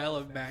drenched. whole aisle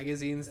of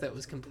magazines that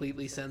was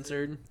completely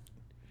censored.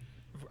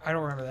 I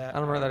don't remember that. I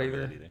don't remember that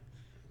either.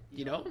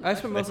 You know? I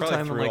spent They most of the probably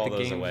time threw on all like the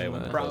those games. away and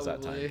when the the- close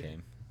out time Probably.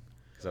 came,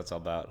 because that's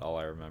about all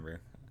I remember.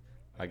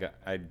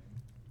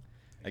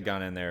 I'd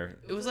gone in there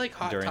It was like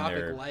Hot during Topic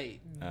their,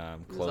 Light.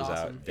 was closeout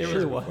awesome. It days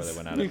really before was. they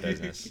went out of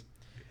business.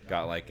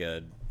 Got like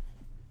a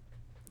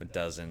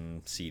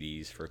dozen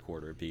CDs for a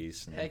quarter a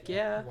piece. And Heck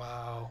yeah.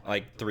 Wow.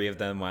 like 3 of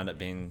them wound up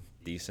being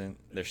decent.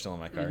 They're still in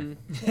my car. Mhm.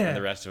 And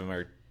the rest of them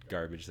are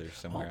garbage. They're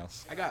somewhere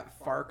else. I got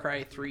Far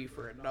Cry 3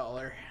 for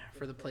 $1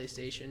 for the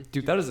PlayStation.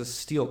 Dude, that is a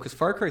steal because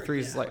Far Cry 3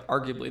 is like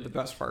arguably the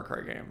best Far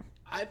Cry game.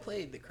 I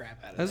played the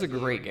crap out of That's a that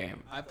great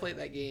game. I played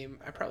that game.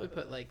 I probably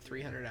put like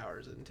 300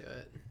 hours into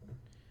it.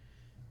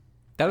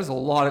 That is a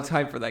lot of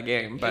time for that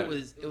game, but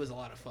It was a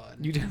lot of fun.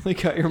 you definitely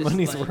got your Just,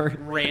 money's like, worth.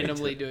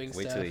 randomly doing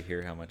Wait stuff. till you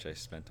hear how much I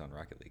spent on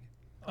Rocket League.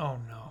 Oh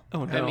no.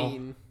 Oh no! I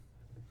mean,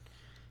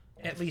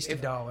 At least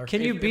 $1.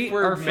 Can you if beat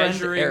we're our friend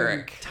measuring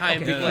Eric?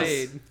 time Okay.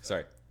 played,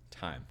 Sorry,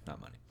 time, not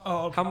money.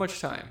 Oh, How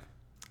much time?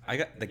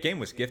 The game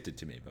was gifted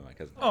to me by my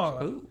cousin.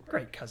 oh, Ooh.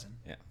 great cousin.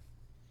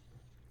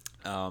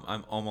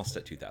 I'm almost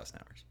at 2,000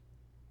 hours.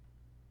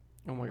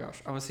 Oh my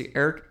gosh! I want to see.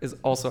 Eric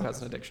also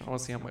has an addiction. I want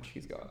to see how much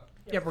he's got.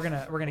 Yeah, we're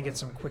gonna get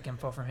some quick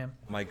info from him.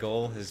 My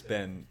goal has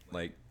been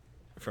like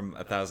from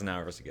 1,000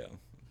 hours ago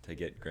to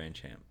get Grand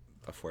Champ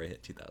before I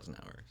hit 2,000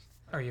 hours.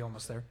 Are you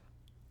almost there?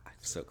 I'm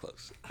so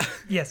close.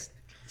 Yes.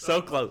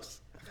 So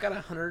close. I've got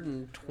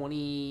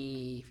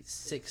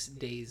 126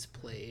 days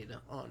played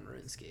on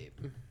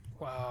RuneScape.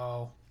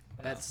 Wow.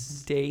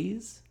 That's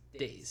Days?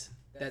 days.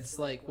 That's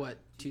like what,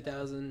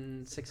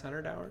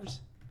 2,600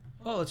 hours?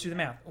 Well, let's do the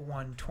math.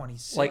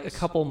 126. Like a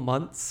couple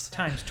months?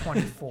 times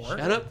 24.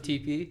 Shut up,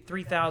 TP.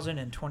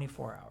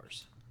 3,024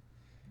 hours.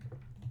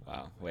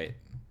 Wow. Wait.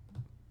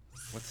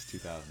 What's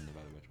 2,000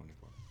 divided by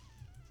 24?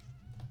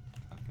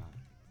 Oh God.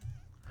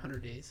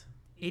 100 days.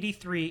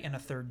 83 and a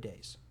third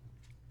days.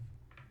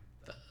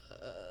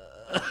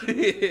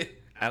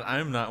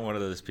 I'm not one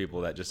of those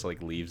people that just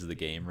like leaves the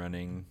game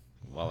running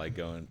while I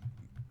go and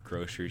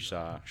grocery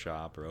shop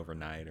or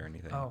overnight or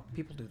anything. Oh,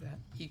 people do that.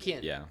 You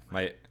can't. Yeah.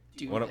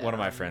 do One of my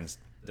that. friends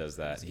does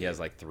that. He has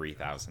like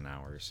 3,000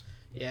 hours.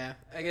 Yeah,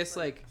 I guess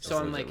like Just so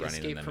on legit like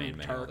running in Escape the from main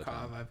menu all the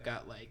time. Tarkov, I've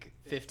got like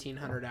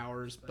 1,500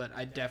 hours, but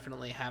I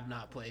definitely have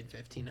not played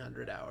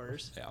 1,500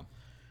 hours. Yeah.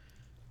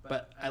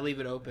 But I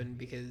leave it open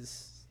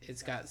because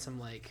it's got some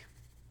like.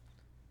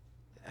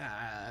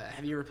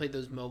 Have you ever played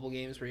those mobile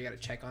games where you got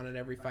to check on it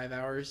every 5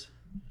 hours?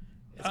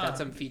 It's got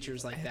some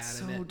features like It's that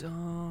so in it.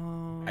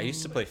 dumb. I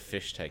used to play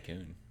Fish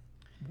Tycoon.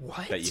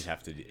 What? That you'd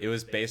have to do. It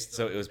was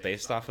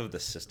based off of the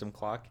system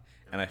clock,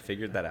 and I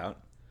figured that out.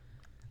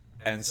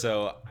 And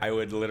so I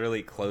would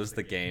literally close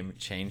the game,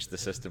 change the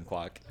system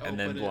clock, and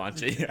then Open it.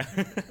 launch it.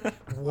 Yeah.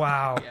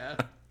 Wow. Yeah.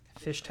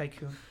 Fish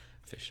Tycoon.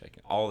 Fish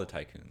Tycoon. All the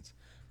tycoons.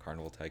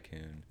 Carnival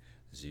Tycoon,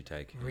 Zoo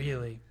Tycoon.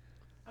 Really?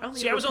 I don't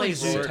See, I was only a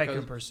Zoo Roller Tycoon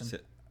Coaster. person. Si-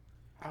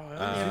 Oh, I only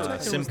ever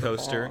played- Sim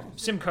Coaster.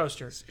 Sim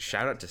Coaster.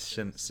 Shout out to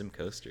Sim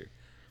Coaster.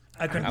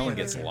 I couldn't. That one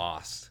play gets that.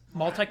 lost.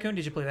 Mall Tycoon.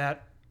 Did you play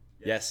that?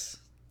 Yes.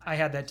 I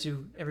had that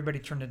too. Everybody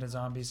turned into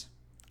zombies.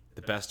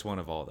 The best one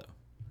of all, though.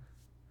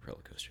 Roller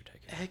Coaster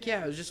Tycoon. Heck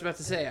yeah, I was just about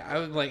to say. I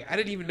was like, I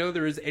didn't even know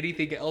there was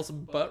anything else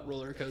but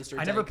Roller Coaster.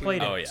 I never Tycoon.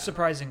 played it. Oh, yeah.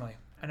 Surprisingly,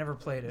 I never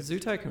played it. Zoo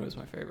Tycoon was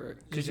my favorite.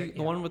 Because Zoo-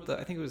 the one with the,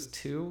 I think it was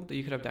 2, that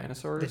you could have The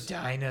dinosaurs.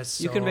 dinosaurs.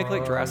 You can make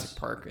like Jurassic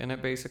Park in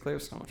it, basically. It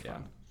was so much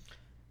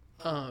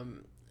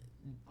fun.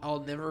 I'll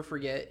never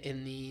forget I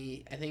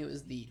think it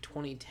was the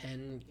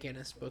 2010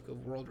 Guinness Book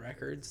of World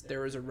Records.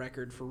 There was a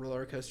record for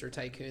Roller Coaster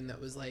Tycoon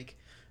that was like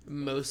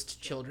most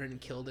children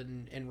killed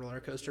in Roller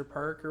Coaster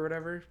Park or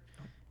whatever.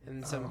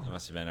 And some, That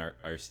must have been our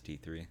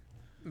RCT3.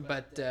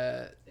 but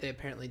they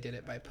apparently did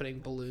it by putting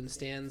balloon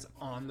stands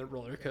on the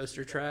roller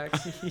coaster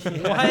tracks.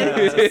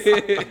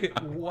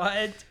 What?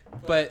 What?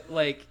 But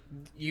like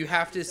you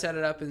have to set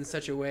it up in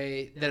such a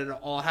way that it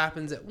all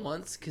happens at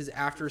once, because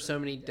after so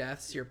many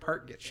deaths, your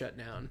park gets shut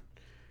down.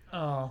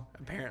 Oh,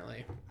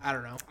 Apparently, I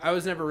don't know. I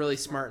was never really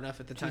smart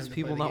enough at the time. These to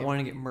people play the not game.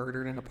 wanting to get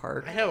murdered in a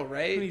park. I know,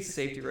 right? How many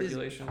safety It's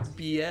regulations?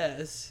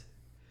 BS.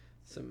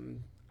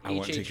 Some. I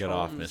want to H.H. get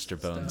off Holmes Mr.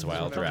 Bones' stuff.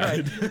 Wild right.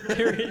 Ride.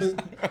 There is.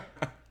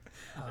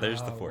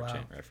 There's the Oh, 4 wow.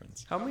 chain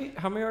reference. How many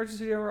hours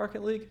did you have in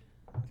Rocket League?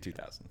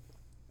 2,000.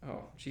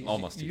 Oh, geez.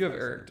 Almost You have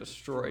 2,000. Eric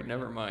destroyed.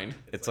 Never mind.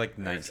 It's like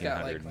It's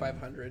got 1,900. like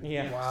 500.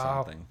 Yeah.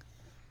 Wow. Something.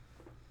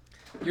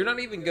 You're not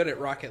even good at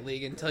Rocket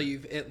League until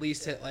you've at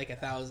least hit like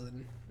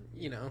 1,000.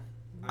 You know,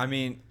 I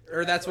mean,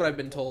 or that's what I've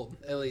been told.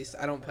 At least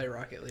I don't play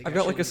Rocket League. I've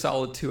got like a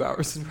solid 2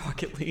 hours in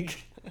Rocket League.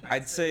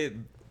 I'd say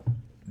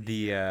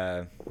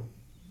the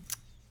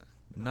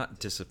not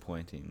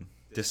disappointing,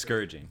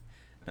 discouraging.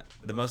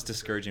 The most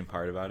discouraging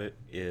part about it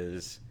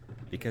is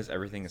because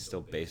everything is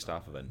still based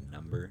off of a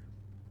number.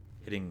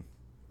 Hitting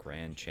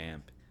Grand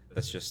Champ,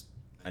 that's just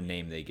a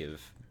name they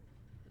give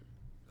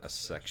a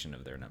section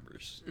of their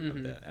numbers,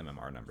 of the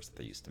MMR numbers that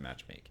they use to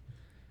match make.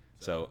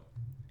 So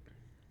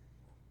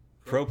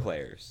pro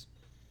players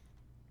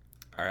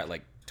are at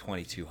like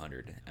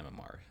 2,200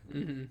 MMR.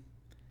 Mm-hmm.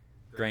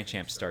 Grand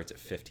Champ starts at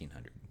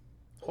 1,500.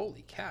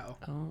 Holy cow!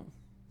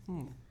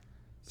 Oh.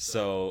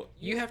 So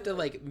You have to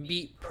like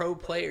beat pro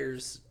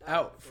players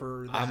out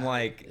for that. I'm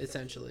like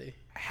essentially.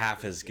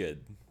 half as good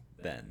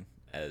then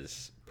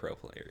as pro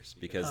players,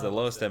 because Oh. the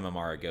lowest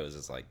MMR it goes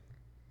is like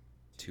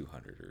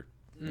 200 or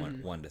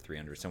 1 to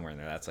 300, somewhere in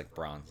there. That's like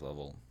bronze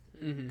level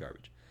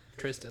garbage.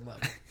 Tristan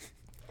level.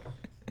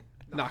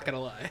 Not gonna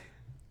lie.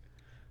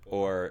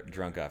 Or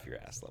drunk off your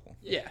ass level.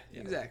 Yeah,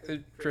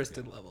 exactly.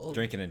 Tristan level.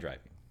 Drinking and driving.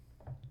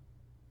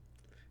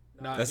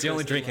 Not That's the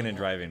only Tristan drinking and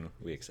level. driving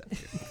we accept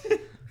here.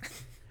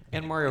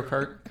 And Mario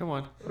Kart. Come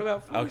on. What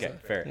about Forza? Okay,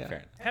 fair, Yeah.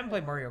 fair. I haven't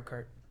played Mario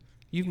Kart.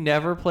 You've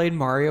never played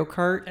Mario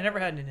Kart? I never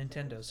had a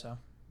Nintendo, so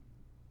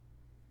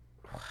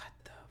What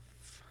the?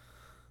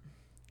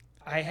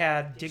 I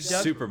had Dig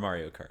Dug. Super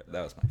Mario Kart.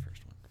 That was my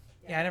first one.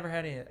 Yeah, I never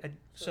had any.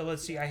 So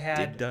let's see. I Dig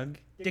had Dug?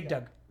 Dig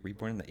Dug.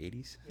 Reborn in the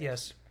 80s?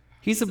 Yes.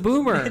 He's a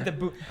boomer.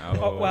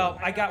 Oh, well,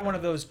 I got one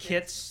of those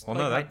kits. Well,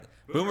 like no, my- that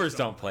boomers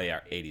don't play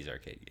our 80s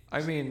arcade games.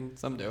 I mean,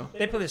 some do.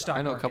 they play the stock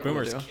I know a market. couple.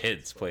 Boomers' do.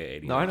 kids play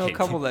 80s No, I know a arcade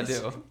couple that games.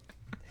 do.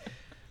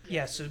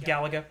 Yeah, so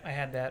Galaga, I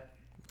had that.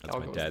 That's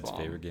my Galaga was dad's bomb.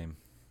 favorite game.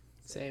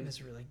 Same.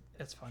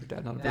 That's fun. Your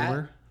dad not a That-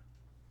 boomer?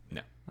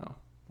 No. Oh.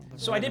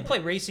 So I did play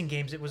racing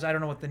games. It was, I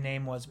don't know what the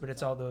name was, but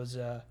it's all those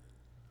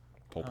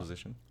Pole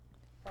position?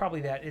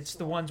 probably that. It's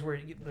the ones where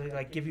they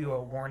like give you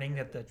a warning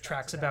that the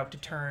track's about to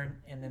turn,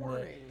 and then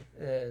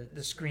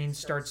the screen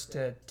starts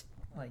to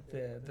like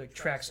the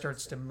track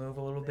starts to move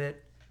a little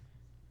bit.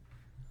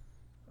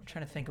 I'm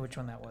trying to think of which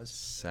one that was.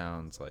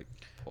 Sounds like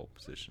pole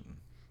position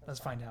Let's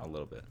find a out.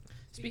 little bit.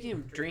 Speaking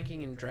of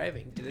drinking and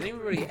driving, did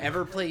anybody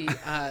ever play Weird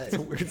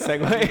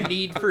segue.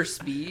 Need for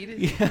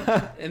Speed?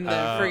 Yeah. And the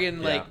Oh, friggin'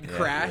 yeah, like yeah,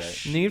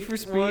 Crash? Need for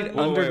Speed Whoa, Wait,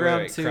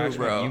 Underground wait, 2, Crash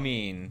bro. One. You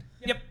mean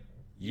Yep.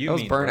 that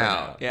was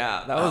Burnout.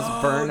 Yeah, that was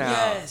Oh, Burnout.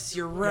 Yes,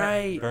 you're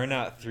right.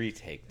 Burnout 3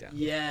 Takedown.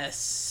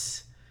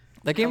 Yes.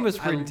 That game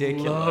was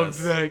ridiculous. I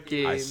love that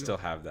game. I still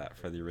have that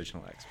for the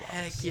original Xbox.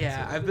 Heck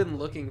yeah. I've been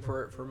looking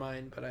for it for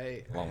mine, but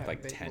I Along with haven't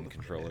like been 10 able to find it.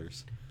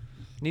 controllers.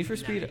 Need for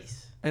Speed,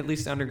 Nice. at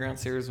least Underground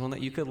series, one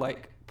that you could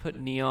like put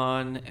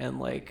neon and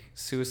like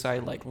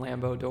suicide like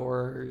Lambo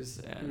doors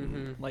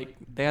and like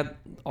they had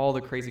all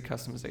the crazy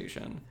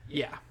customization.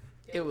 Yeah,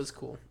 it was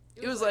cool.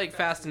 It was like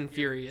Fast and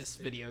Furious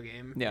video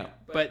game. Yeah.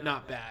 But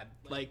not bad,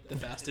 like the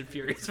Fast and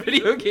Furious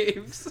video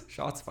games.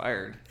 Shots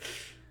fired.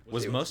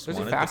 Was Most Was it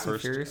Wanted the Fast and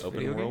first Furious open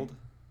video game? world?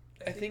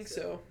 I think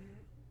so.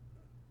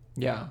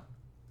 Yeah.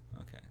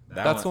 Okay.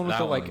 That's the one with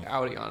the that like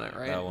Audi on it,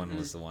 right? That one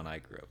was the one I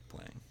grew up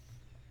playing.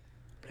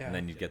 Yeah. And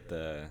then you get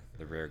the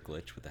rare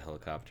glitch with the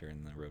helicopter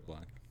and the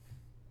roadblock.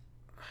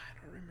 I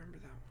don't remember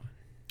that one.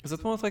 Is that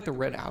the one with like the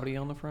red Audi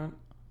on the front?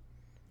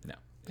 No.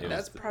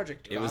 That's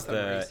Project Gotham It was the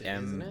Racing,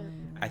 isn't it?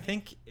 I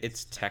think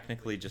it's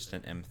technically just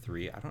an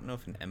M3. I don't know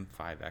if an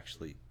M5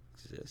 actually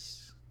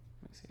exists.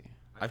 Let me see.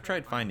 I've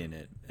tried finding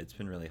it. It's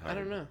been really hard. I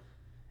don't know.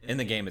 In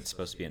the game, it's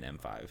supposed to be an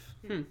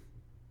M5.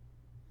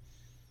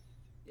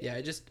 Yeah,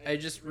 I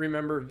just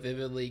remember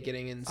vividly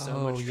getting in so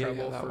Oh, much yeah,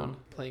 trouble that for one.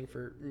 playing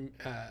for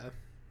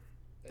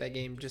that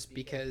game just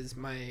because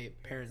my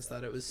parents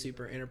thought it was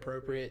super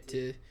inappropriate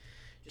to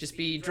just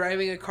be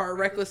driving a car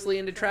recklessly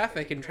into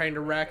traffic and trying to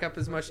rack up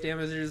as much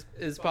damage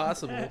as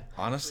possible.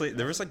 Honestly,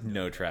 there was like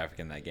no traffic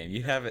in that game. You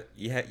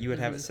would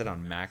have it set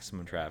on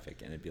maximum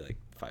traffic, and it'd be like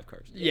 5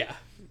 cars. Yeah,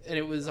 and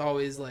it was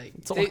always like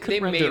It's all they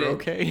made render, it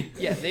okay?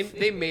 Yeah,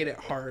 they made it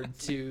hard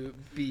to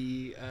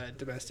be a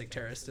domestic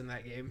terrorist in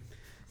that game.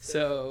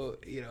 So,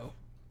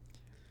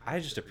 I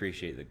just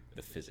appreciate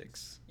the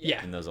physics.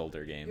 Yeah. In those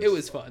older games, it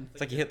was fun. It's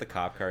like you hit the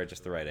cop car at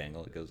just the right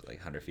angle. It goes like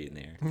 100 feet in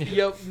the air.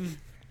 Yep.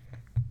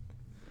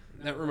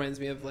 That reminds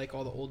me of like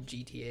all the old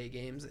GTA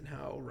games and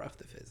how rough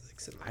the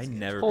physics. In those I games.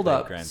 never Hold played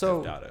up. Grand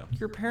So Theft Auto.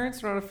 your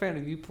parents are not a fan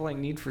of you playing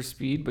Need for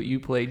Speed, but you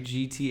played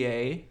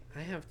GTA. I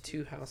have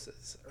 2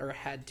 houses, or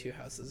had 2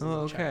 houses. As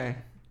Oh, a child. okay.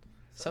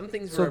 Some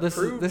things So were this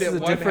approved is at a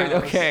one different.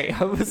 house. Okay,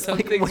 I was Some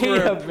like, things wait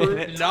were a approved,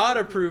 minute. not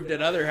approved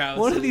at other houses.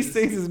 One of these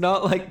things is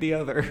not like the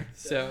other.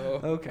 So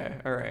Okay,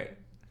 all right.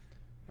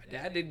 my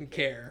dad didn't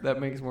care. That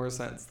makes more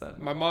sense then.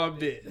 My mom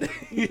did.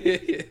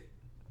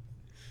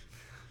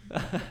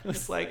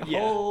 It's like, Yeah.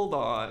 hold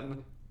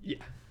on.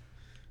 Yeah.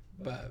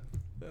 But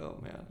Oh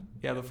man.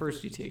 Yeah, the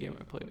first GTA game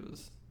I played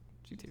was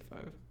GTA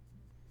 5.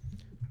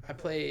 I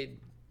played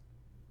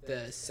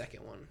the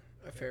second one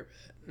a fair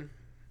bit.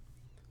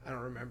 I don't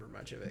remember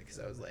much of it because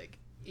I was like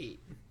 8,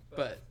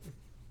 but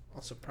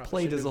also probably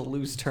Played should've is a been-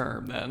 loose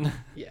term then.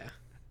 yeah,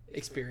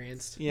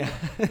 experienced. Yeah.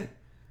 I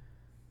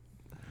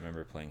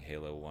remember playing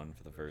Halo 1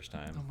 for the first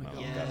time. Oh my my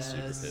God. mom got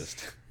super Yes.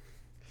 pissed.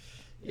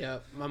 Yeah,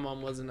 my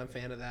mom wasn't a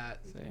fan of that,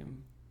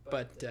 Same.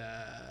 but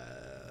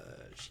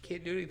she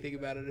can't do anything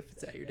about it if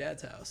it's at your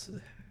dad's house.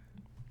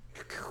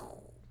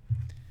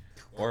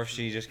 Or if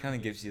she just kind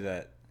of gives you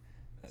that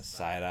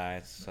side eye.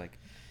 It's like,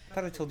 I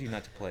thought I told you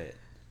not to play it.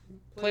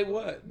 Play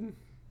what?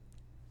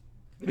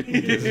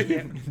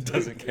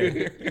 Doesn't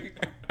care.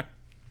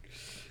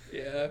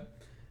 Yeah,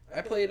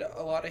 I played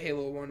a lot of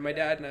Halo 1. My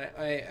dad and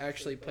I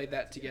actually played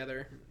that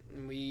together,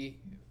 and we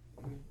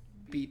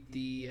beat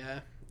the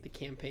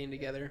campaign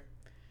together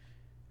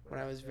when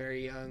I was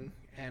very young,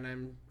 and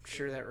I'm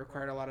sure that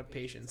required a lot of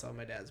patience on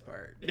my dad's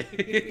part.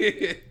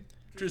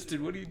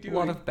 Tristan, what are you A doing?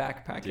 lot of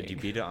backpacking. Did you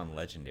beat it on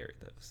Legendary?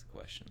 That was the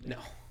question. No.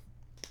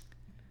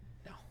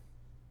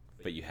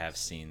 But you have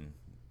seen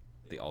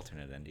the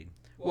alternate ending.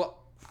 Well,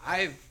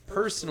 I've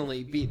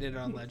personally beaten it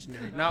on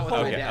Legendary, not with my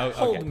Okay, dad. okay.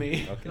 Hold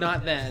me. Okay.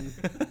 Not then.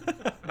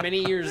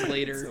 Many years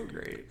later. So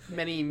great.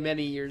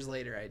 Many years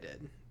later, I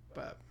did.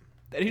 But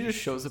Then he just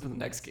shows up in the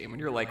next game, and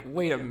you're like,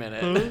 wait a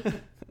minute.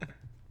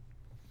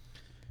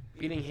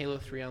 beating Halo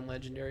 3 on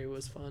Legendary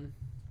was fun.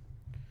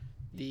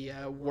 The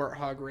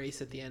Warthog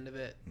race at the end of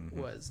it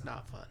was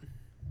not fun. on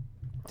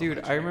Dude,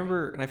 I Legendary.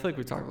 remember, and I feel like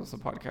we talked about this on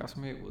the podcast.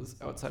 Maybe it was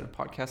outside of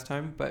podcast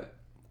time, but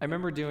I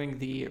remember doing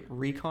the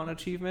recon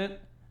achievement,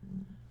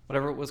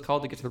 whatever it was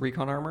called, to get to the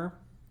recon armor.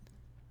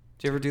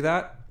 Did you ever do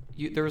that?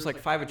 There was like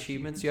 5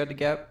 achievements you had to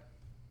get,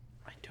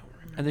 I don't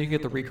remember. and then you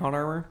get the recon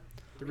armor.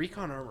 The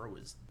recon armor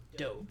was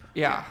dope.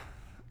 Yeah.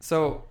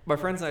 So my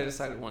friends and I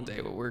decided one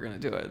day what we were gonna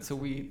do it. So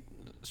we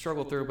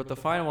struggled through, but the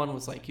final one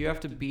was like you have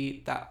to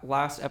beat that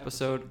last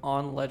episode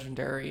on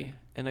Legendary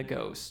in a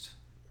ghost,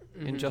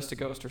 in just a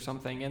ghost or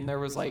something. And there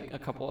was like a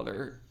couple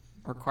other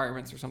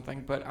requirements or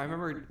something. But I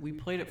remember we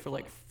played it for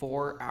like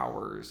 4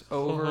 hours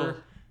over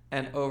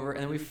and over,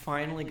 and then we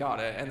finally got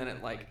it. And then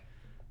it like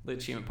the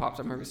achievement pops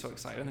up. I remember so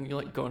excited. And then you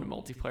like go into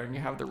multiplayer and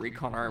you have the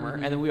recon armor,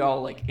 and then we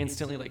all like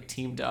instantly like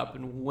teamed up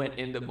and went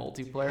into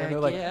multiplayer. Heck and they're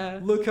like, yeah.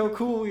 look how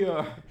cool we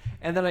are.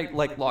 And then I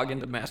like log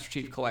into Master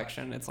Chief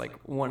Collection. It's like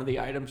one of the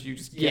items you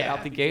just get Yeah.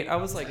 out the gate. I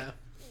was like, Yeah.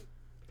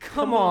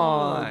 come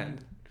on.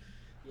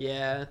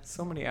 Yeah.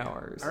 So many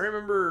hours. I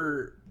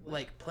remember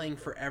like playing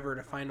forever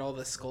to find all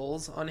the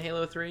skulls on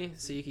Halo 3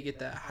 so you could get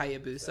the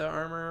Hayabusa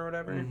armor or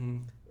whatever,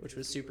 which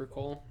was super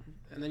cool.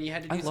 And then you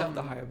had to do I love something.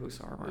 the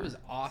Hayabusa armor. It was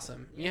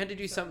awesome. You had to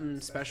do something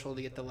special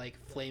to get the like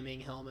flaming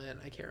helmet.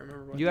 I can't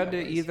remember what You had that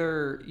to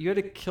was. you had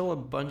to kill a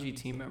Bungie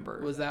team member.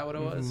 Was that what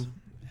it was?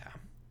 Yeah.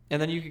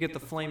 And then you could get the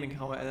flaming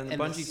helmet, and then the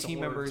And the Bungie team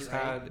swords, members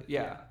right? had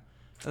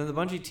And then the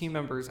Bungie team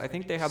members, I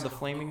think they had the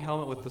flaming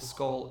helmet with the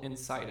skull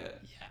inside it.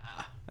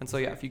 Yeah. And so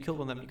yeah, if you killed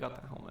one of them, you got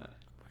that helmet.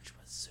 Which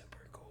was super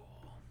cool.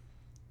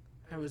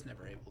 I was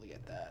never able to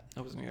get that.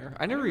 That was near.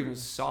 I never even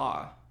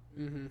saw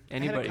Mm-hmm.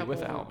 anybody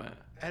with a helmet.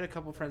 I had a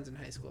couple friends in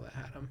high school that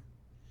had them,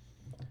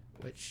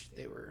 which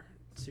they were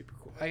super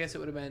cool. I guess it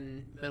would have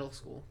been middle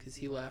school because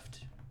he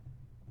left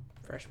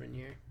freshman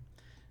year.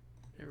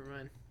 Never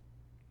mind.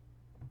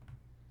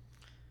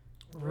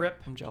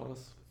 Rip. I'm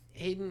jealous.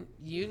 Hayden,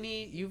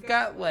 you've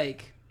got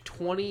like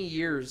 20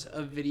 years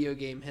of video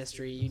game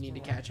history you need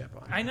to catch up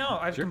on. I know.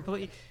 I've Sure.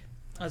 completely.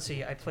 Let's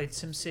see. I played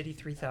SimCity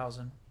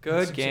 3000.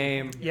 Good SimCity.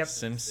 game. Yep.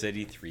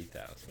 SimCity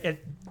 3000.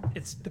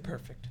 It's the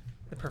perfect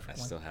I one.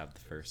 still have the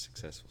first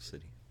successful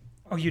city.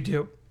 Oh, you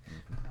do.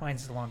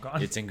 Mine's long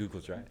gone. It's in Google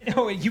Drive.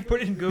 Oh, you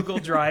put it in Google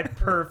Drive.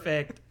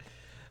 Perfect.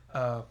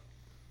 Good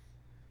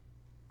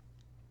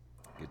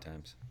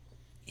times.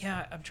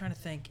 Yeah, I'm trying to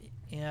think.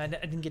 Yeah, I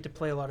didn't get to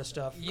play a lot of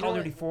stuff. You Call know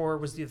of Duty 4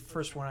 was the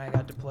first one I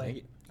got to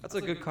play. That's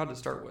a good COD to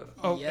start with.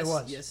 Oh, yes, it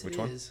was. Yes, Which it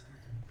one? is.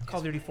 Call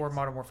of Duty 4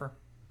 Modern Warfare.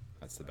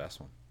 That's the best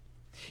one.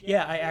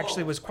 Yeah, I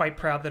actually was quite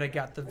proud that I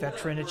got the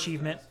veteran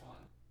achievement.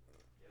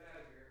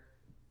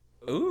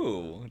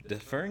 Ooh,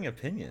 deferring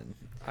opinion.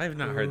 I have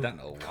not heard that in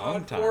a long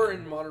COD time. 4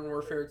 and Modern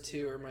Warfare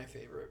 2 are my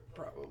favorite,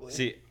 probably.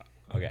 See,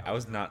 okay, I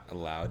was not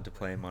allowed to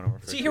play Modern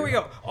Warfare. See, 2. here we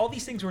go. All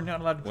these things we're not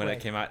allowed to play. When it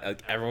came out,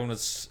 like, everyone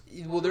was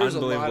Well, there's a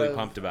lot unbelievably of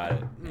pumped about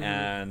it,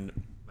 and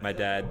my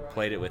dad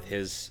played it with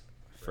his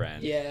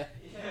friend. Yeah.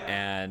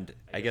 And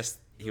I guess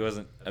he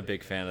wasn't a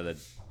big fan of the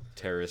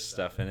terrorist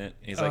stuff in it.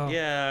 He's Oh. like,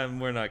 yeah,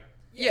 we're not.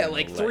 Yeah, gonna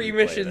like let 3 you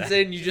play missions that."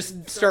 in, you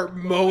just start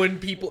mowing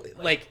people,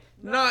 like,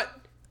 not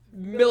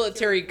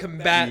military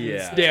combatants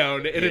Yeah.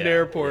 down in an Yeah,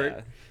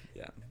 airport.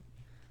 Yeah.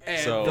 And,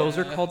 So- Those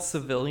are called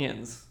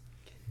civilians.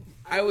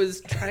 I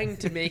was trying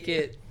to make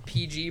it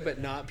PG, but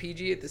not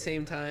PG at the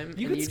same time.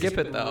 You and could skip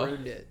just it, though.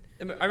 ruined it.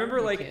 I remember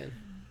You like, can.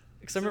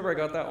 because I remember I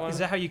got that one. Is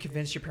that how you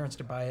convinced your parents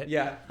to buy it?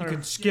 Yeah, You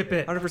can skip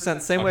it.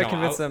 100%. Same Oh, way I come on,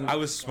 convinced them. I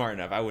was smart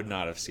enough. I would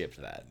not have skipped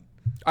that.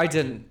 I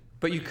didn't,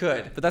 but you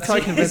could. But that's how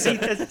I convinced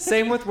them.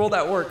 Same with World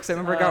at War, because I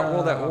remember I got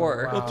World at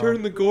War. Wow. I'll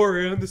turn the gore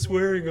and the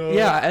swearing off.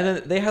 Yeah, and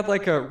then they had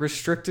like a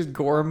restricted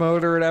gore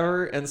mode or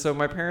whatever, and so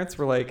my parents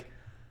were like,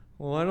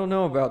 "Well, I don't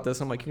know about this."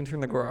 I'm like, "You can turn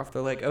the gore off."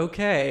 They're like,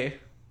 "Okay."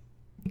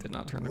 Did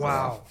not turn the gore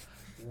off.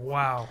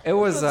 Wow. It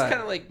was That's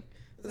kind of like,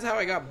 that's how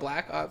I got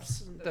Black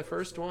Ops, the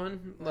first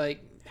one.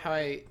 Like, how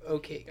I,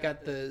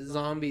 got the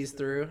zombies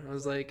through. I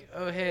was like,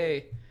 oh,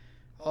 hey,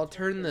 I'll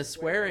turn the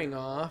swearing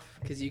off,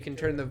 because you can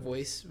turn the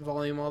voice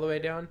volume all the way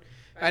down.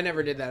 I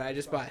never did that. I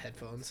just bought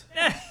headphones.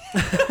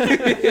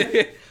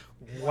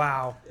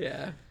 Wow.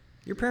 Yeah.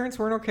 your parents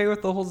weren't okay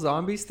with the whole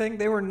zombies thing.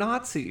 They were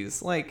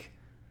Nazis. Like,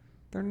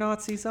 they're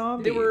Nazi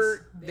zombies.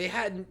 They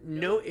had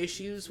no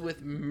issues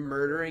with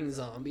murdering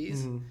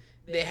zombies.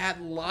 They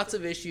had lots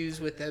of issues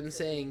with them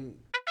saying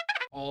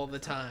all the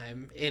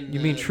time. You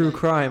mean true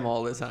crime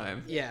all the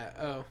time? Yeah.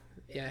 Oh,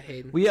 yeah,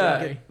 Hayden. We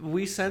Sorry.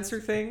 we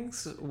censor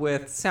things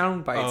with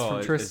sound bites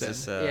from Tristan.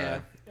 Is this,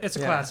 Yeah. It's a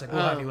Yeah. classic.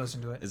 We'll have you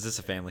listen to it. is this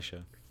a family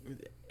show?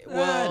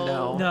 Well,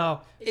 no.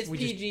 No. It's we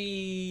just-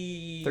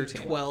 PG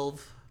 13.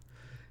 12.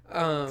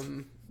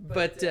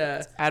 But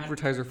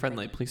Advertiser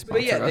friendly, please sponsor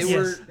but yeah, us.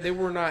 Yes. they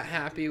were not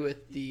happy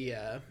with the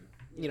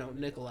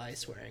Nikolai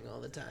swearing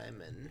all the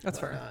time and That's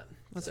fair. whatnot.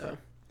 That's so fair.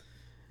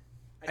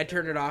 I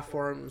turned it off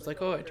for him. I was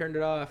like, oh, I turned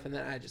it off, and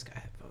then I just got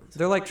headphones.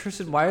 They're like,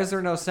 Tristan, why is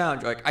there no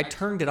sound? You're like, I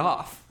turned it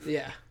off.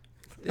 Yeah,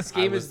 this I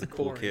game was is the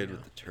cool boring kid now.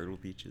 with the turtle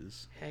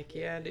beaches. Heck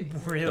yeah, dude.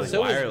 Really?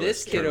 So was Wireless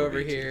this kid turtle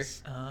over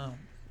beaches. Oh.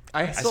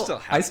 I still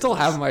still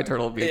have have my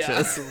turtle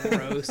beaches. Yeah,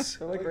 gross.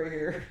 They're like right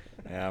here.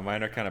 Yeah,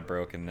 mine are kind of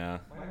broken now.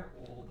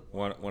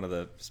 One of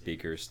the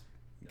speakers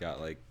got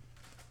like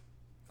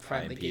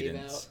high Finally gave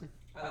impedance.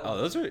 out. Oh,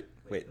 those are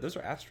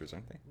Astros,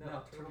 aren't they?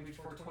 No, Turtle Beach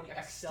 420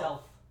 X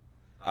Stealth.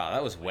 Oh,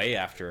 that was way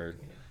after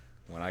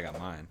when I got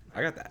mine.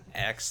 I got the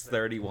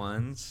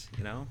X31s,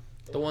 you know?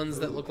 The ones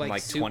that look like,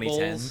 Like soup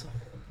 2010. bowls.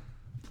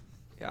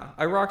 Yeah,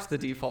 I rocked the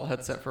default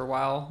headset for a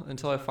while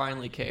until I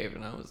finally caved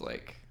and I was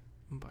like,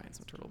 I'm buying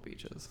some Turtle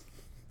Beaches.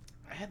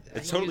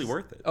 It's totally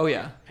worth it. Oh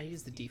yeah, I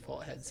use the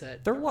default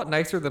headset. they're a lot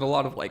nicer than a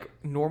lot of like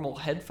normal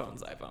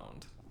headphones I've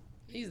owned.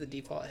 I used the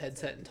default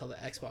headset until the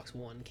Xbox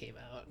One came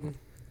out.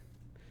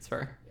 It's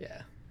fair.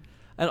 Yeah.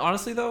 And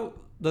honestly though,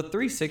 the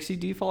 360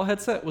 default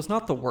headset was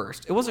not the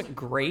worst. It wasn't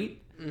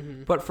great,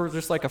 but for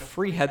just like a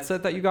free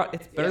headset that you got,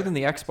 it's better Yeah. than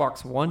the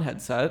Xbox One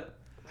headset.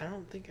 I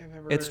don't think I've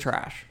ever. It's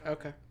trash.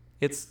 Okay.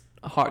 It's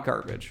hot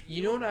garbage.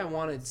 You know what I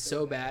wanted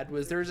so bad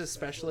was there was a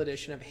special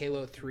edition of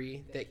Halo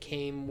 3 that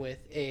came with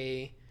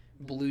a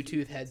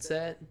Bluetooth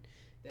headset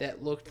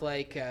that looked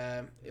like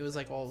it was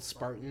like all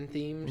Spartan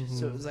themed,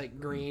 so it was like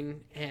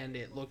green and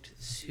it looked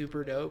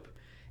super dope.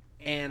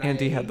 And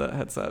Andy had the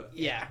headset.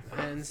 Yeah,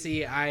 and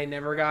see, I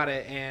never got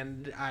it,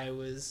 and I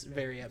was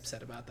very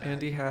upset about that.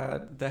 Andy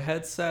had the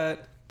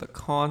headset, the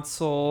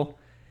console,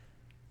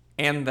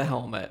 and the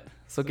helmet.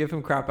 So give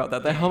him crap about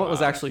that. The helmet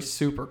was actually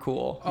super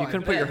cool. Oh, You I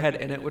couldn't put your bet.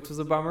 head in it, which was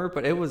a bummer,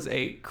 but it was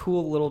a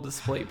cool little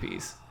display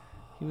piece.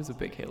 He was a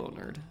big Halo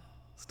nerd.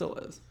 Still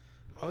is.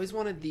 always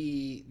wanted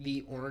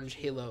the orange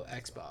Halo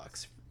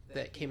Xbox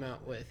that came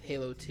out with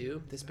Halo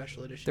 2, the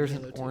special edition. There's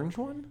Halo an 2. orange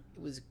one?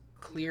 It was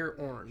clear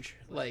orange.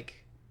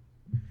 Like,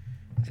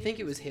 I think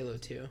it was Halo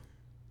 2.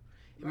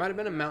 It might have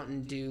been a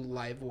Mountain Dew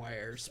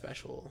Livewire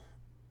special.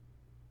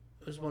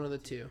 It was one of the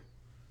two.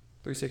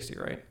 360,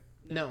 right?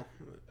 No.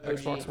 OG.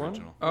 Xbox One?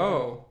 Original.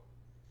 Oh.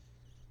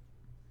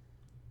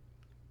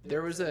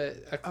 There was a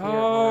clear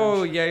Oh,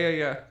 orange.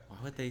 yeah. Why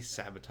would they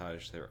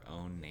sabotage their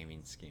own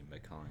naming scheme by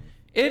calling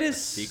It is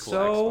sequel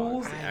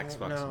so Xbox the I don't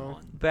Xbox know.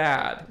 One?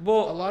 bad. A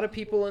Well, lot of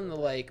people in the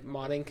like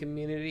modding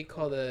community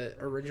call the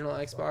original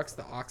Xbox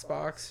the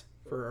Oxbox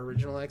for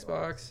original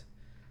Xbox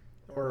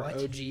or What?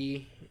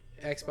 OG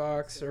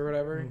Xbox or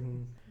whatever.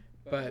 Mhm.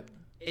 But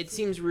it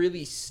seems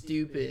really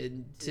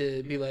stupid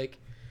to be like,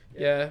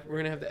 yeah, we're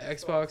gonna have the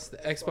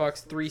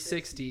Xbox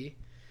 360,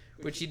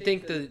 which you'd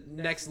think the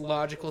next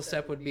logical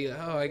step would be,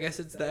 oh, I guess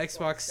it's the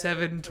Xbox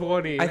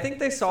 720. I think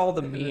they saw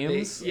the And then they-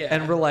 memes yeah.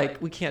 and were like,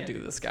 we can't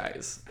do this,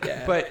 guys.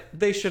 Yeah. But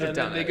they should have and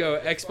done then it. they go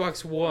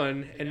Xbox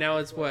One, and now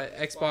it's what,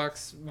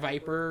 Xbox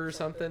Viper or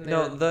something?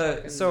 No, They're the-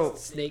 talking so,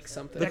 Snake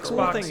something. The cool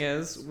Xbox thing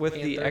is with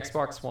the Panther.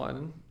 Xbox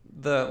One,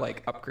 the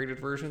like upgraded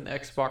version, the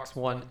Xbox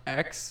One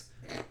X,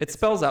 it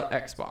spells out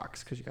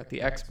Xbox because you got the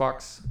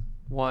Xbox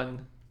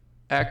One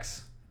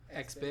X,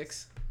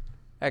 Xbox.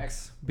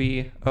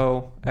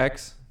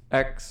 XBOX,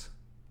 X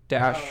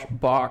dash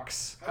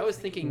box. I was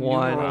thinking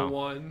One. numeral Wow.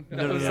 one. I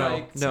No, was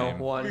like, no, Same.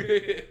 one.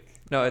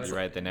 No, it's You're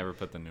right. They never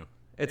put the new.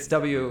 it's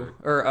W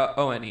or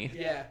ONE.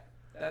 yeah,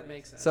 that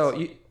makes sense.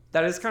 So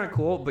that is kind of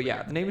cool, but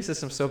yeah, the naming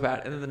system's so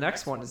bad. And then the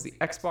next one is the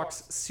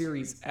Xbox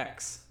Series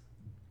X,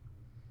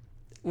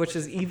 which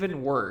is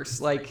even worse.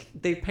 Like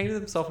they painted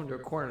themselves into a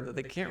corner that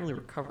they can't really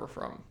recover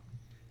from,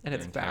 and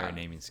it's Their entire bad.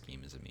 naming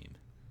scheme is a meme.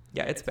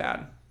 Yeah, it's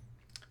bad.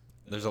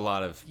 There's a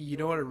lot of you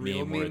know what a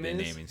real meme worthy meme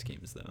is? naming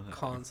schemes though.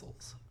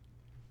 Consoles.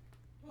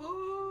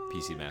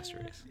 PC Master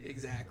Race.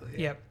 Exactly.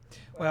 Yep.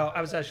 Well,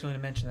 I was actually going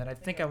to mention that. I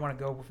think I want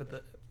to go for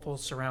the full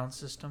surround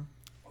system.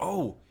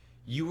 Oh,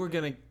 you were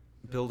gonna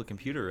build a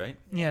computer, right?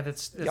 Yeah,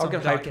 that's I'll on the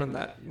get hyped docket. when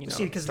that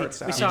See, 'cause starts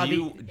we out. saw Did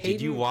you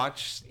Hayden-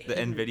 watch the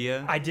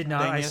Nvidia? I did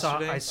not. thing I saw.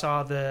 yesterday? I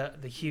saw the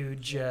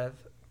huge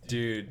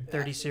Dude,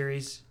 30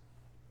 series.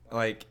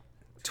 like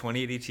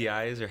 2080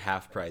 Ti's are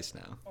half price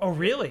now. Oh,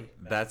 really?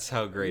 That's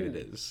how great it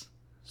is.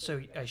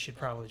 So I should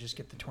probably just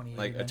get the 2080.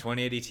 Like a then.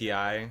 2080 Ti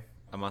a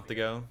month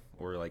ago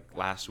or like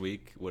last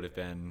week would have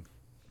been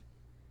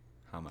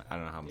how much? I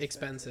don't know how much.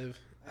 Expensive.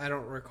 I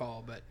don't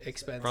recall, but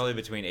expensive. Probably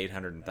between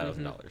 $800 and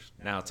 $1,000.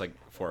 Now it's like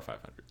 $400 or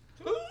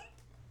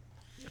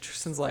 $500.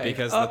 Tristan's like,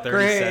 Because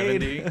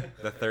upgrade.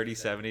 the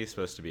 3070 is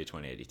supposed to be a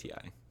 2080 Ti,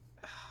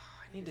 I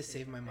need to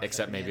save my money.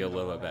 except maybe a again.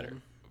 little bit better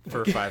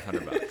for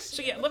 $500.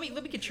 So yeah, let me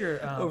get your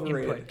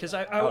Overrated. input because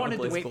I Out in wanted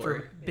to Blaze wait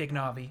Glory. for Big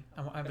Navi.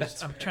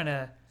 I'm trying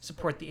to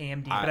support the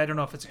AMD, but I don't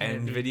know if it's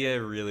going to be.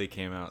 Nvidia really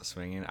came out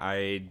swinging.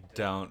 I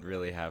don't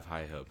really have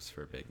high hopes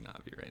for Big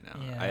Navi right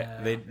now.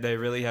 Yeah. They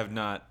really have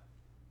not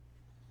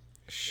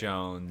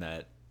shown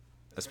that,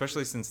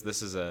 especially since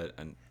this is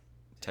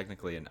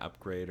technically an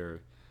upgrade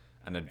or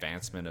an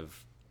advancement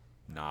of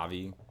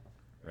Navi,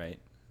 right?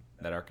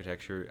 That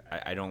architecture.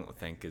 I don't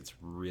think it's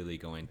really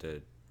going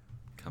to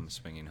come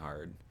swinging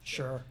hard.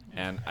 Sure.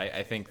 And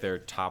I think their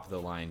top of the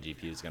line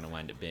GPU is going to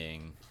wind up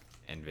being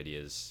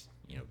Nvidia's,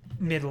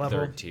 Mid-level.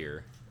 third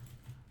tier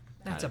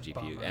That's kind a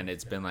of GPU, bummer. and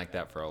it's been like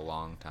that for a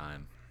long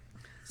time.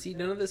 See,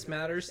 none of this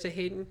matters to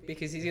Hayden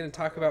because he's going to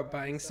talk about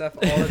buying stuff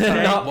all the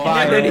time. Not Well,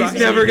 buying. and then he's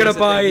never going to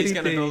buy He's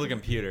going to anything. build a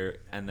computer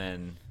and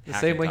then The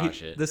same way Hackintosh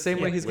he, it, the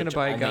same way he's gonna which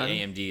buy a only gun.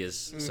 AMD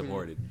is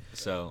supported.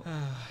 So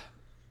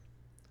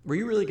Were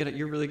you really gonna?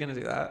 You're really gonna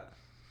do that?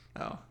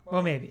 Oh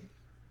Well, maybe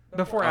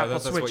before Apple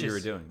that's switches. what you were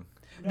doing.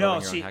 No,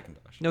 Building see, your own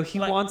Hackintosh. no, he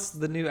Like- wants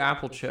the new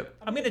Apple chip.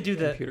 I'm going to do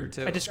the Computer,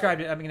 too. I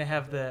described it. I'm going to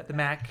have the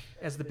Mac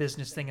as the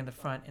business thing in the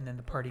front, and then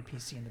the party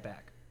PC in the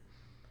back.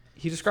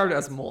 He described it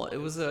as mullet. It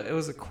was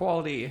a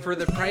quality. For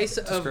the price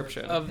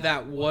Description. of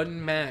that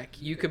one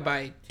Mac, you could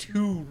buy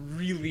two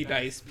really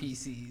nice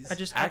PCs. I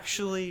just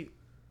Actually,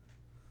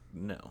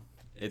 no,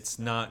 it's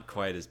not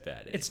quite as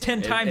bad. It's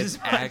 10 times it's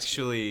as much.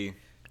 Actually,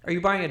 Are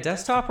you buying a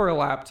desktop or a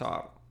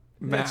laptop?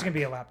 Mac. It's going to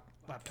be a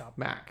laptop.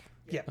 Mac.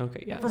 Yeah.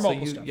 Okay, yeah. For so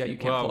mobile you, stuff. yeah, you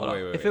can't Well, pull it up.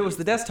 wait, If wait. it was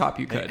the desktop,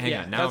 you could. hang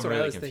Yeah, on. Now that's I'm what I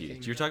really was confused.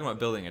 thinking. You're talking about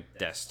building a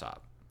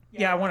desktop.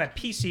 Yeah, I want a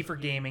PC for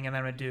gaming, and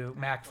then I'm going to do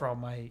Mac for all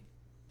my.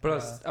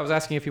 But I was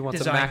asking if he wants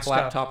a design Mac stuff.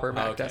 laptop or a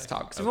Mac Okay. desktop.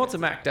 Because if he Okay. wants a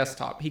Mac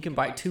desktop, he can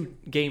buy two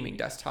gaming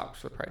desktops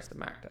for the price of the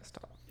Mac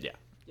desktop. Yeah,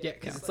 Yeah,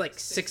 because it's like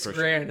 $6 For sure.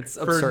 grand It's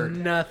for absurd.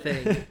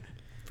 nothing.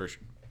 for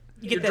sure.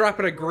 You're that-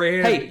 dropping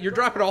 $1,000. Hey. You're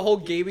dropping a whole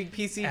gaming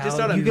PC just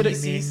on a you get a-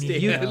 PC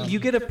stand. You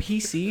get a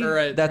PC Or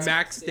a that's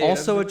Mac stand.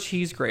 also a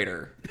cheese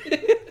grater.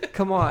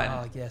 Come on.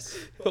 Oh, yes.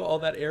 all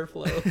that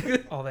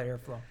airflow. All that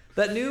airflow.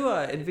 That new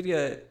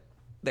NVIDIA,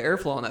 the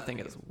airflow on that thing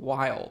is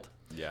wild.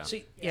 Yeah. See,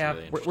 It's yeah,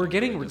 really We're interesting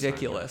getting the way design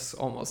ridiculous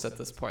almost at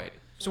this point.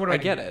 So what do I I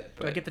get do? it,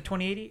 Do I but- get the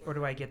 2080 or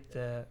do I get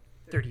the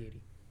 3080?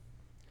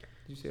 Did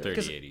you see works. that?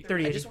 3080.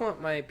 3080. I just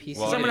want my PC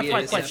Well, to I'm gonna be fly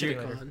a Flight Decepticon.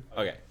 Simulator.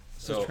 Okay,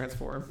 Just so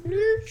transform.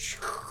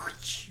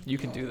 You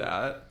can do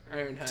that.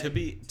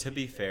 Ironhide. To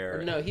be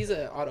fair, No, he's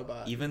an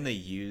Autobot. even the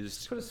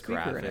used Put a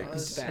speaker in it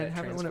graphics Bad and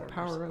have it when it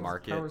Transformers.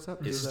 market powers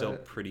up. is do still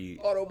that. pretty.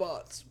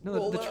 Autobots. No,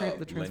 roll the out.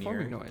 transforming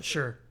Linear. noise.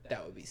 Sure.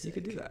 That would be sick. You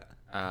could do that.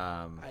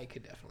 I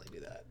could definitely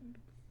do that.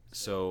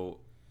 So,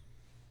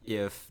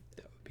 if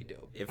That would be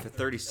dope. a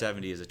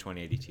 3070 is a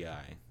 2080 Ti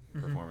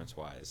performance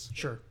wise,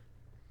 Sure.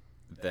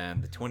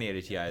 then the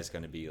 2080 Ti is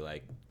going to be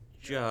like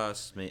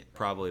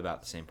probably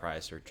about the same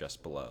price or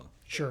just below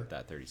Sure.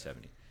 that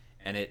 3070.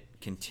 And it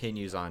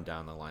continues on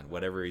down the line.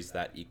 Whatever is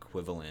that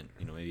equivalent,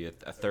 maybe a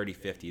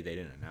 3050, they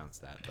didn't announce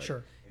that. But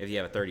Sure. if you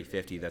have a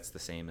 3050, that's the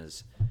same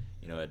as,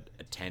 a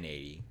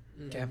 1080,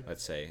 Okay.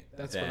 let's say.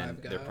 That's what then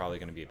I've they're got. probably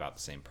going to be about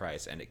the same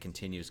price. And it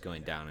continues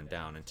going down and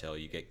down until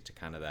you get to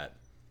kind of that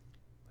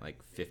like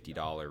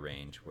 $50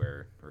 range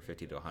or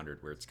 50 to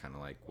 100 where it's kind of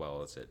like,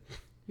 well, is it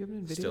You have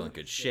an NVIDIA? still in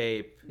good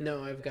shape?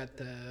 No, I've got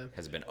the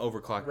Has it been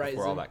overclocked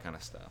before? All Ryzen. that kind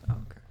of stuff.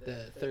 Oh, okay.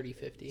 the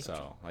 3050.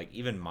 So, like,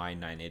 even my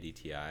 980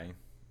 Ti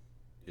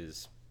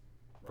is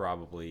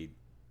probably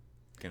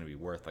going to be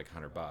worth like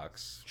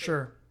 $100.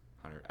 Sure.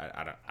 100.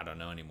 I don't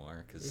know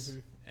anymore because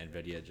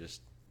Nvidia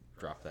just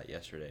dropped that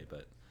yesterday.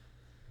 But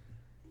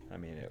I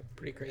mean,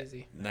 Pretty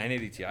crazy.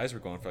 980 Ti's were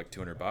going for like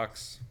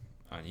 $200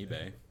 on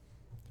eBay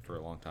for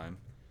a long time.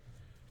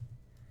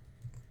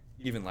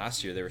 Even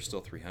last year, they were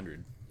still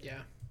 300. Yeah.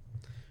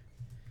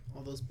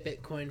 All those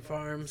Bitcoin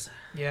farms.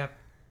 Yeah.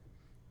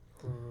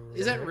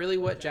 Is that really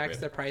what jacks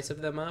the price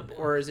of them up,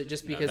 or is it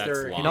just because That's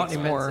they're long Not ago.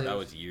 anymore. That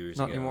was years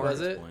Not ago. anymore. at Was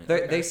this it? point.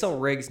 They sell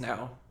rigs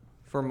now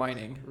for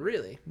mining.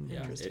 really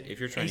Yeah, interesting? if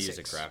you're trying to use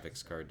a ASICs.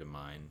 graphics card to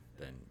mine,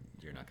 then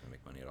you're not going to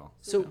make money at all.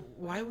 So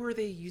why were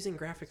they using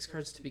graphics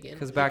cards to begin?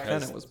 Because with? back then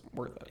Because- it was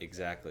worth it.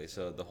 Exactly.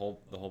 So the whole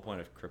point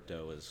of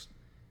crypto is,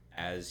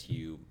 as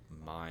you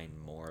mine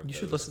more of You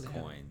should those listen to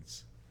him.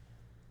 coins,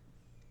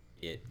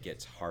 it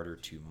gets harder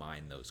to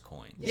mine those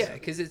coins. Yeah,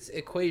 because it's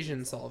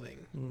equation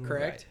solving,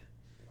 correct?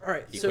 All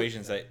right. So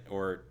Equations that,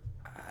 or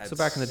So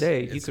back in the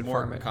day, you it's could more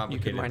farm it. You could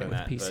complicated mine it than with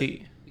that,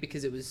 PC.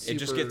 because it was but super, it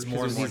just gets more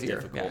and was more easier.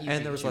 difficult. Yeah,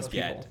 and there was to less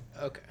get people.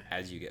 okay.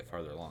 as you get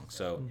farther along.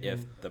 So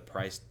if the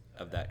price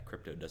of that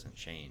crypto doesn't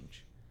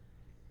change,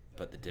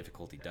 but the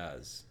difficulty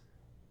does,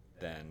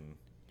 then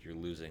you're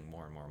losing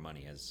more and more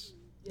money as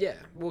Yeah,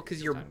 well,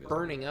 because you're time goes on.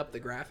 burning up the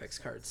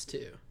graphics cards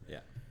too. yeah.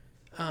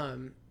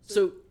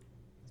 So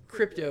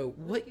crypto,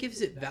 what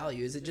gives it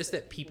value? Is it just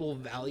that people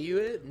value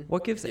it?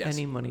 What gives Yes.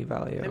 any money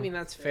value? I mean,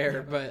 that's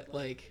fair, but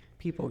like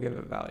people give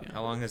it value.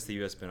 How long has the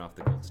U.S. been off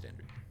the gold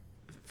standard?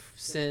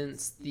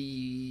 since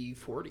the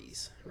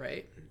 40s,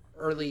 right?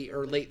 Early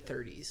or late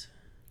 30s.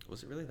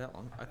 Was it really that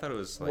long? I thought it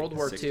was like World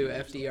War 60 II, or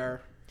something. FDR.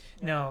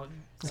 No.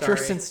 Sorry.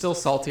 Tristan's still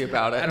salty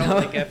about it. I don't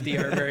like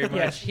FDR very much.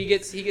 Yeah. He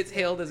gets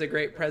hailed as a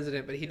great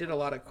president, but he did a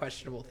lot of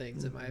questionable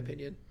things, in my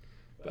opinion.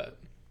 But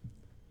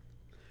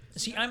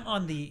See, I'm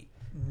on the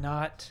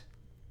not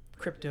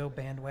crypto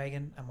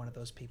bandwagon. I'm one of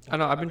those people. I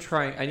know. I've been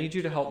trying. I need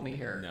you to help me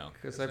here. No.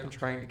 Because I've been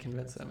trying to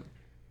convince him.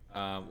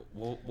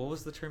 What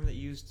was the term that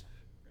you used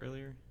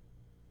earlier?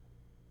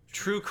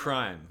 True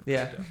crime.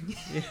 Yeah.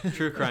 Crypto.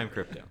 True crime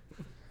crypto.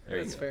 There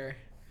you that's go. fair.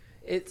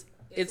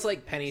 It's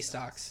like penny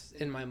stocks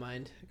in my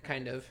mind,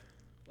 kind of.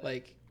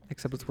 Like,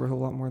 Except it's worth a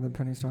lot more than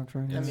penny stocks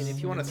right now. I mean,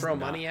 if you want to throw not.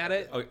 money at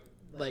it, Oh,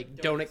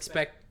 like, don't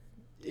expect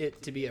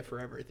it to be a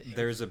forever thing.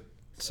 there's a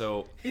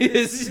so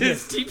His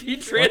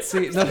TP Let's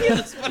see.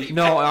 transfer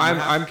No,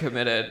 I'm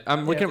committed.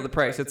 I'm looking at the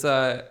price. It's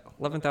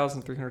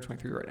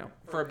 11,323 right now.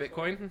 for a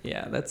Bitcoin.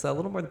 Yeah, that's a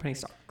little more than penny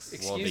stocks.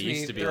 well they Excuse me,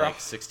 used to be they're like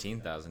off-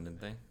 16,000,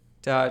 didn't they?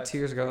 2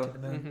 years ago.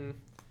 Mm-hmm.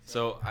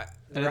 So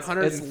And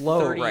They're it's low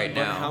 130 right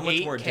but now. how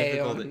much more 8K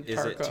difficult on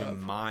is it to Tarkov.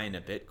 mine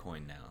a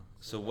Bitcoin now?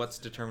 So what's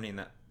determining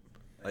that?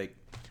 Like,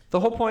 The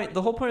whole point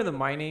of the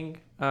mining,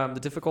 the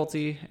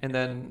difficulty, and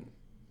then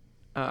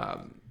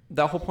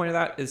the whole point of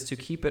that is to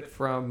keep it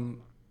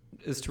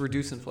is to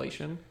reduce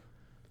inflation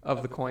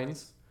of the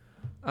coins.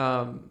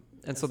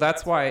 And so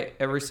that's why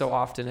every so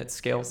often it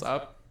scales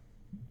up.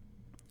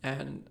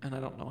 And I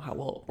don't know how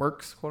well it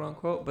works, quote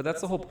unquote, but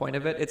that's the whole point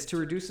of it. It's to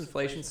reduce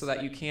inflation so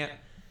that you can't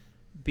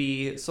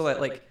so that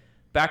like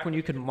back when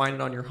you could mine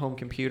it on your home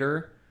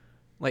computer,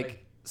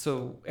 like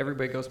so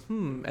everybody goes,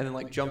 and then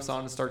like jumps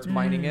on and starts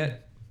mining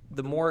it.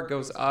 The more it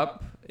goes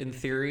up, in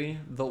theory,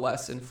 the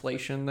less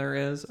inflation there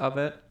is of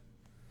it.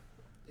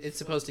 It's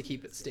supposed to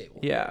keep it stable.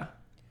 Yeah.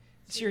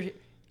 So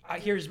I'm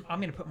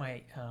going to put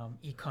my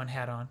econ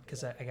hat on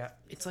because I got,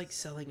 It's like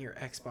selling your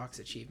Xbox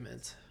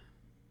achievements.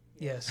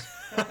 yes.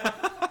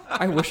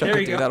 I wish I There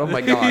could you do go. that. Oh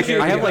my gosh.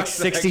 There I you have go. like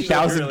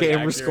 60,000 Really gamer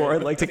accurate. score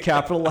I'd like to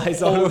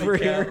capitalize on Holy over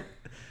cow. here.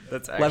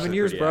 that's 11 actually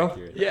years, pretty bro.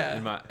 accurate, Yeah.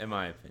 in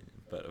my opinion.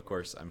 But of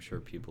course, I'm sure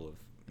people have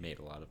made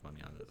a lot of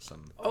money on it.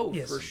 Oh,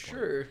 Yes. for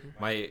sure.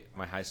 My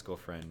high school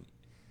friend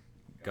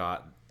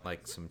got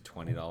like some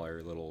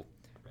 $20 little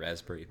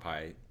Raspberry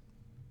Pi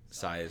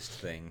sized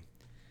thing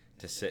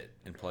to sit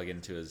and plug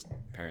into his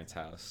parents'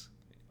 house,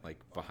 like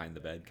behind the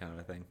bed kind of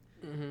a thing,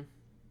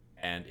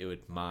 and it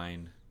would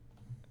mine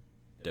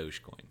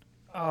Dogecoin.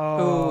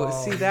 Oh,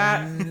 see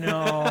that?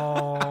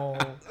 No.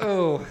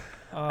 Oh.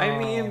 I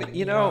mean,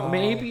 you know,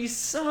 maybe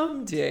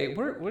someday.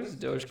 What is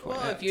Dogecoin?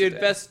 Well, at if you today?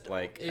 invest,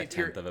 Like a if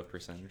you're, 10th of a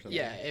percent or something.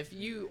 yeah, if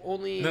you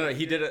only, No,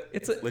 he did it.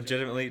 It's It's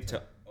legitimately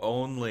to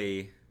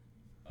only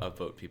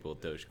upvote people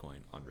with Dogecoin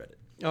on Reddit.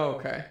 Oh,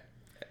 okay.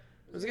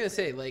 I was gonna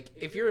say, like,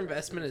 if your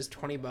investment is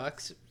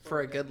 $20 for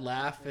a good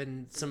laugh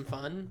and some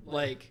fun,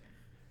 like,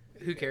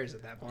 who cares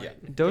at that point? Yeah.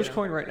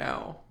 Dogecoin right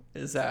now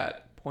is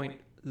at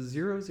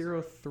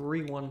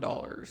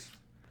 $0.0031.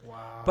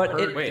 Wow. But Per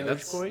it, Wait,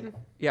 that's- Dogecoin?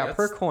 yeah, that's-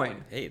 per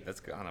coin. Hey, that's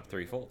gone up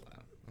threefold.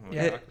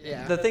 Yeah.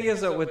 The thing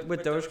is that with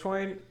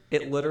Dogecoin,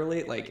 it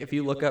literally, like, if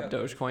you look up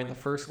Dogecoin, the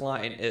first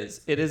line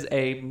is, it is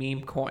a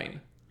meme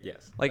coin.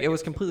 Yes. Like, it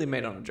was completely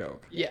made on a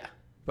joke. Yeah.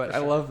 But I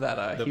love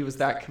that The- he was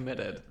that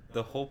committed.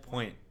 The whole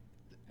point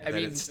I that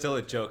mean, it's still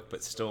a joke,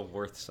 but still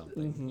worth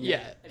something.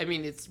 yeah. I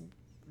mean, it's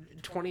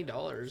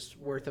 $20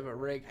 worth of a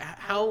rig.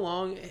 How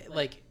long?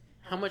 Like,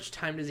 how much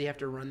time does he have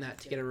to run that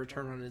to get a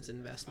return on his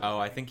investment? Oh,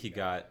 I think he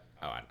got.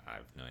 Oh, I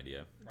have no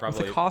idea. With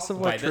Probably the cost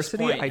of by this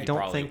electricity, point, I he don't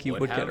probably think you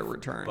would get a have,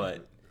 return.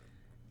 But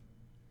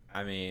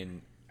I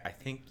mean, I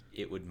think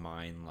it would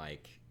mine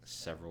like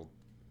several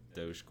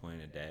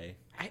Dogecoin a day,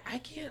 I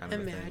can't kind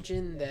of a thing.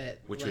 imagine that.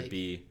 which like, would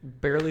be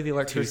Barely the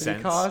electricity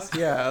cents. cost.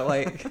 Yeah,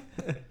 like,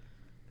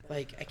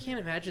 Like, I can't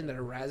imagine that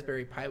a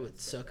Raspberry Pi would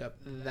soak up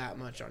that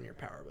much on your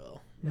power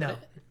bill. No.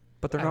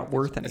 but they're I don't not think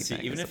worth so. anything.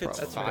 see, even is if the it's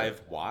problem.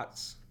 5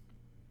 watts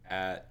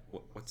at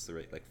what's the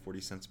rate? Like 40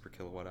 cents per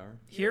kilowatt hour.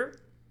 Here,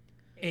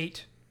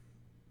 8.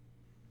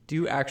 Do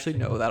you actually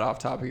know that off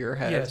the top of your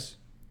head? Yes,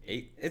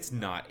 8. It's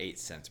not 8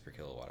 cents per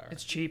kilowatt hour.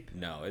 it's cheap.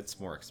 No, it's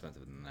more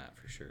expensive than that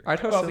for sure.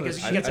 I'd host Well, some of because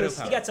this- you I got don't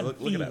some, know. you got some Look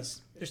it up.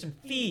 fees. There's some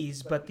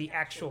fees, but the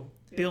actual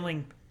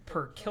billing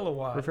per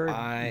kilowatt. We're very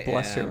I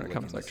blessed here am when it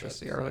comes to looking this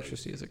up electricity. Our because I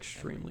electricity is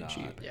extremely not-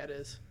 cheap. Yeah, it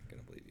is.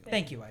 Gonna believe you.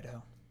 Thank you,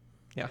 Idaho.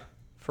 Yeah,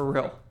 for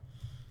real.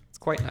 It's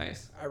quite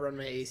nice. I run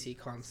my AC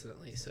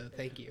constantly, so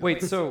thank you.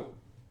 Wait, so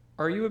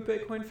are you a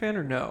Bitcoin fan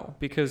or no?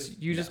 Because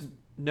you just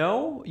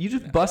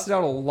busted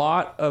out a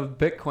lot of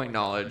Bitcoin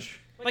knowledge.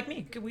 Like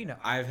me, we know.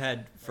 I've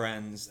had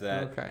friends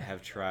that Okay.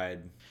 have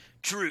tried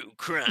True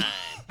crime.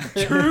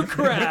 True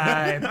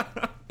crime.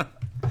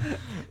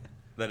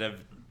 that have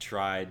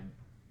tried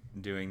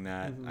doing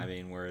that. Mm-hmm. I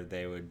mean, where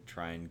they would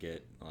try and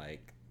get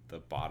like the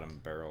bottom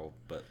barrel,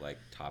 but like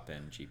top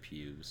end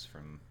GPUs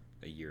from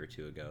a year or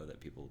two ago that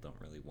people don't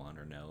really want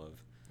or know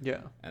of,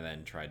 Yeah. and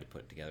then tried to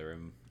put together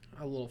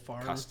A little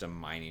farm. a custom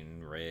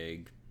mining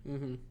rig,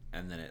 Mm-hmm.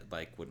 and then it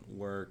like wouldn't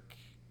work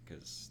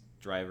because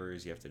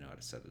drivers, you have to know how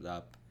to set it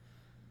up.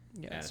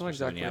 Yeah, And it's not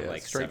especially when exactly you have a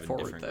like 7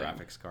 straightforward different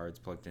thing. graphics cards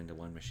plugged into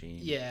one machine.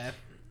 Yeah.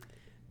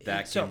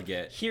 That So, can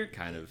get here-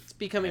 kind of. It's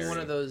becoming one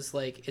hairy. of those,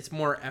 like, it's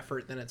more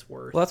effort than it's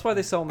worth. Well, that's why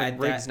they sell them in At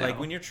rigs that, now. like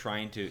when you're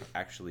trying to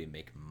actually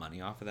make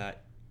money off of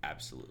that,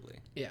 absolutely.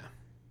 Yeah.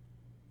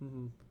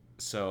 Mhm.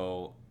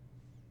 So,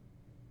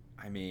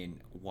 I mean,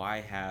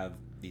 why have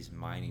these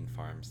mining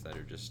farms that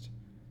are just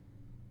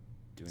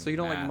doing? So you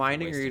don't math like and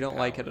mining, or you wasting don't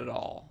like it power? at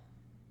all?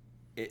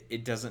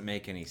 It doesn't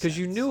make any sense. Because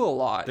you knew a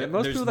lot, and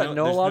most There's people that no-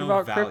 know a there's lot no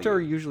about crypto value.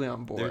 are usually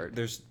on There- board.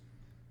 there's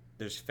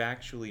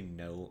factually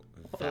no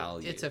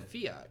value. It's a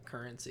fiat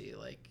currency,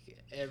 like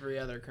every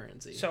other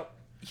currency. So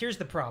here's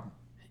the problem.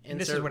 And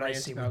this is Insert what I rant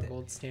see about with it.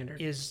 gold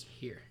standard Is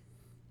here.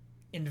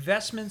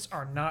 investments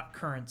are not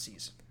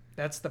currencies.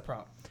 That's the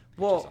problem.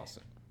 well,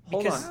 awesome.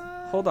 Because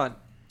hold on.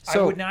 I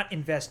So would not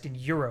invest in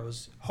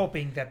euros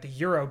hoping that the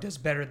euro does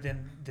better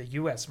than the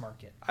U.S.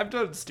 market. I've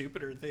done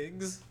stupider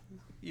things,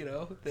 you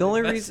know. than The only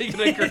investing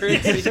reason- in a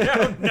currency.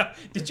 No.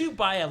 Did you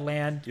buy a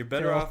land? You're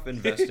better Phil? off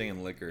investing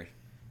in liquor.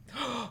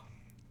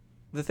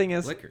 the thing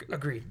is, Liquor.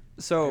 Agreed.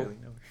 so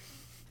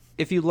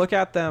if you look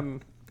at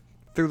them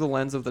through the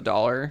lens of the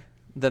dollar,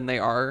 then they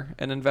are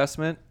an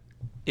investment.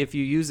 If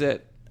you use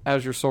it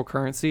as your sole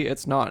currency,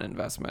 it's not an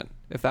investment.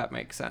 If that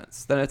makes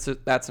sense, then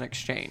that's an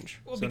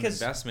exchange. Well, So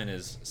because an investment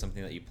is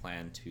something that you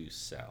plan to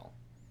sell.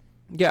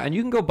 Yeah, and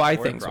you can go buy Or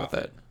a things with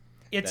profit. it.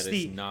 it's That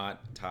the is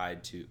not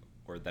tied to,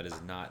 or that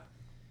is not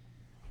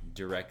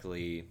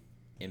directly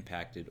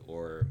impacted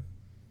or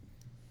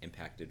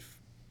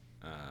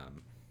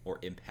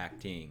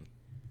impacting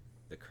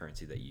the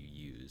currency that you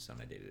use on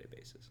a day-to-day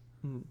basis.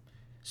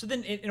 so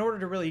then in order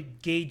to really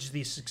gauge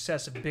the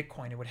success of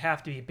Bitcoin, it would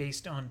have to be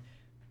based on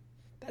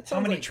That how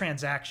sounds many like-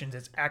 transactions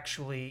it's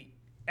actually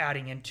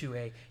adding into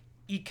a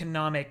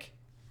economic.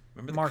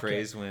 Remember the Market.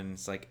 craze when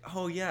it's like,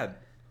 oh yeah,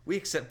 we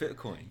accept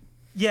Bitcoin.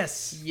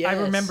 Yes, I Yes.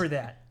 remember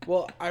that.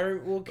 Well, because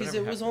Whatever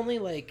it was happened? only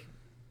like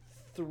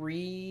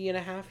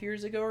 3.5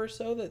 years ago or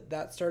so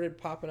that started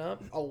popping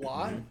up a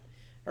lot.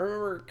 I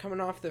remember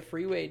coming off the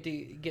freeway to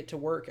get to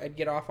work. I'd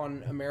get off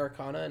on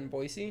Americana in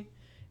Boise,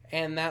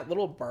 and that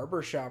little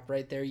barber shop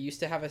right there used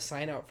to have a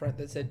sign out front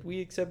that said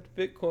 "We accept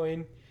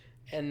Bitcoin,"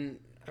 and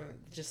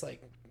just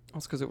like,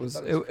 That's because it was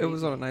thought it was it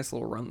was on a crazy. nice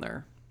little run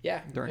there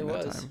yeah, during it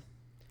that was.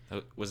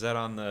 time. Was that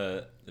on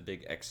the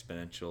big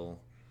exponential?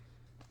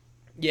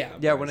 Yeah,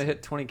 Yeah, when it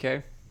hit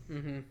 20K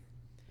mm-hmm.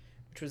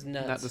 Which was in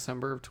that nuts.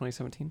 December of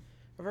 2017.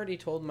 I've already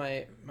told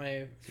my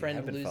friend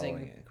I've been following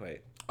losing. it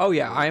quite. Oh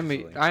yeah, Really I am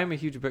slowly. a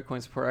huge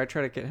Bitcoin supporter. I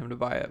try to get him to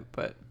buy it,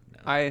 but No.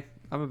 I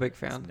I'm a big It's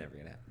fan. never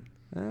gonna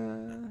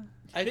happen.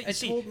 I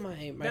See, told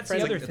my that's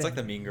friend. the other It's like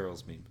thing. the Mean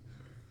Girls meme.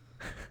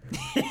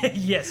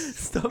 Yes.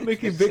 Stop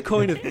making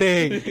Bitcoin a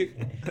thing.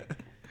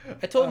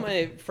 I told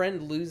my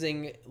friend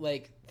losing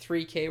like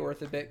 3K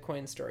worth of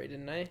Bitcoin story,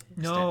 didn't I?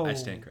 No. I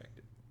stand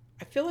corrected.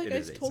 I feel like It I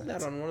is 8 told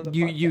that cents. on one of the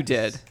You podcasts.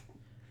 did.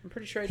 I'm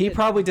pretty sure I He did.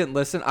 probably didn't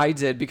listen. I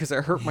did because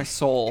it hurt my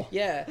soul.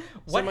 Yeah. So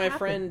What my happened?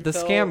 friend The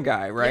fell- scam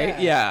guy, right?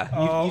 Yeah. Yeah.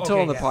 Oh, You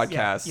told on the okay,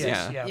 podcast. yes,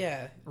 Yeah. yes,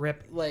 Yeah.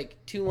 Rip.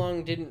 Like too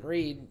long didn't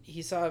read.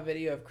 He saw a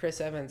video of Chris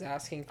Evans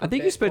asking for I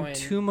think Bitcoin, you spend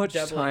too much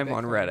doubling time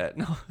on Bitcoin. Reddit.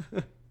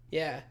 No.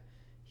 Yeah.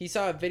 He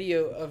saw a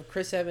video of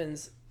Chris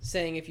Evans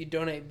saying if you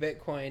donate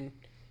Bitcoin,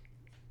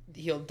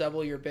 he'll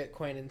double your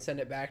Bitcoin and send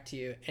it back to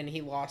you. And he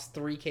lost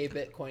 3K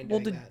Bitcoin Well,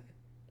 doing did- that.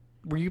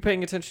 Were you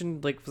paying attention?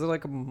 Like, was it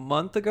like a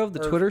month ago? The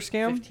Or Twitter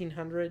scam,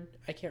 1,500?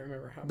 I can't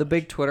remember how the much.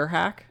 big Twitter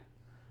hack,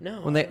 No.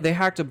 when they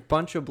hacked a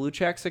bunch of blue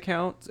checks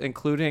accounts,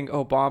 including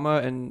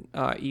Obama and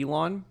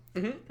Elon,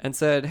 Mhm. and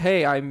said,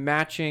 "Hey, I'm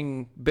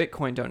matching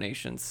Bitcoin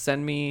donations.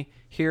 Send me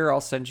here.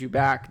 I'll send you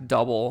back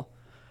double,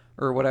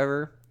 or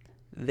whatever."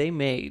 They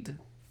made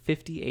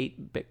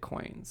 58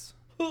 Bitcoins,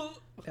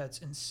 That's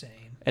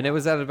insane. and it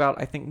was at about,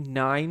 I think,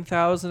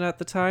 9,000 at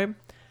the time.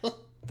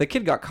 The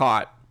kid got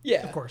caught.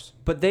 Yeah. Of course.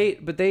 But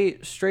they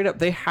straight up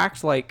they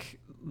hacked like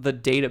the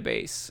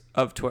database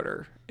of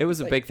Twitter. It was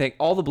a Like- big thing.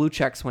 All the blue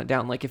checks went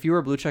down. Like if you were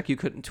a blue check, you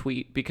couldn't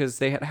tweet because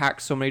they had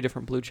hacked so many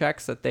different blue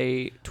checks that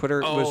Twitter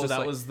was Oh, just that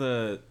like, was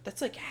the.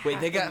 That's like Wait,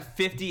 half they a- got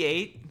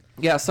 58.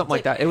 yeah, something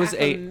like like that. It was half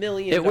a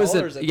million it was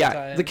dollars at the yeah.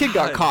 time. The kid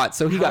got God, caught,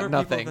 so he how got are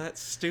nothing. People that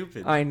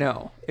stupid. I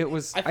know it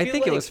was. I I, feel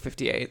think it like- was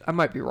 58. I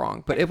might be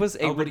wrong, but it was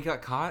a. Oh, but he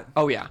got caught.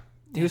 Oh yeah,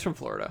 he was from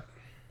Florida.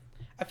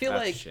 I feel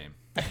That's like a shame.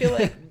 I feel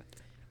like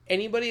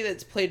anybody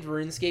that's played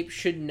RuneScape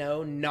should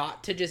know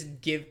not to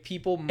just give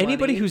people money.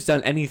 Anybody who's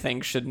done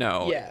anything should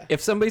know. Yeah. If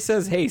somebody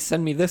says, "Hey,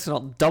 send me this and I'll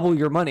double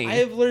your money," I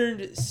have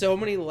learned so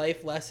many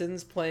life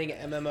lessons playing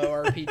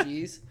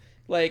MMORPGs.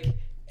 Like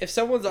if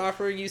someone's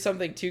offering you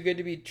something too good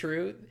to be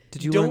true,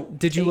 did you don't learn?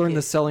 Did you take learn it.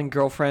 the selling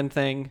girlfriend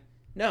thing?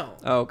 No,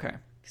 Oh, okay.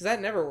 because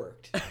that never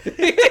worked.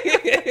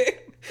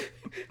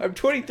 I'm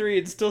 23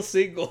 and still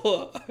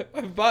single.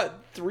 I've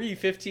bought 3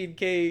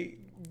 15K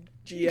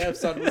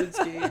GFs on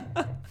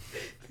RuneScape.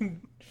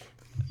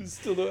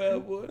 Still don't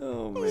have one.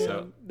 Oh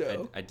So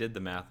No. I did the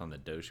math on the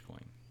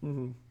Dogecoin.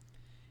 Mhm.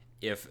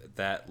 If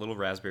that little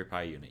Raspberry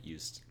Pi unit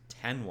used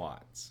 10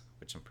 watts,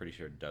 which I'm pretty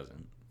sure it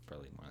doesn't,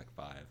 probably more like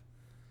 5,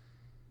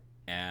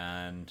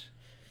 and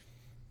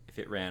if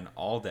it ran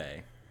all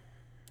day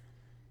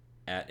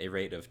at a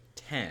rate of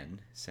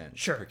 10 cents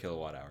Sure. per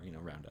kilowatt hour,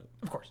 round up,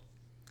 Of course.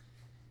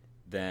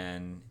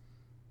 then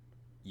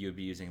you would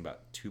be using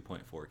about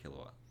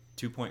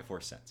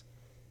 2.4 cents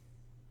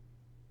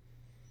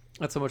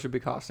That's how much it'd be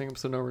costing him,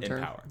 so no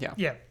return. power. Yeah.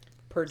 Yeah.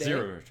 Per day.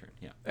 Zero return.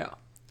 Yeah. Yeah.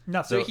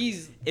 Nothing. So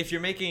he's If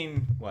you're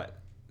making what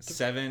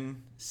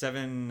seven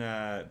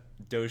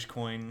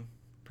Dogecoin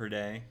per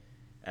day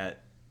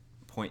at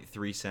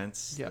 0.3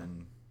 cents, Yeah.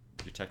 then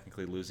you're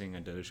technically losing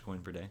a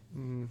Dogecoin per day.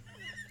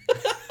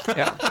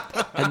 Yeah.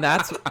 And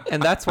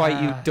that's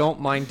why you don't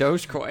mind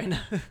Dogecoin.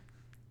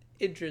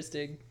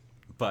 interesting.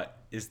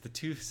 But is the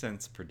 2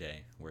 cents per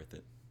day worth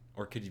it,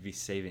 or could you be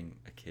saving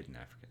a kid in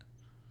Africa?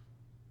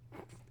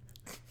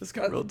 This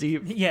got real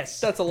deep. Yes.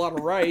 That's a lot of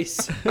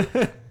rice.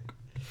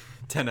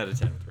 10 out of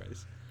 10 with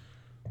rice.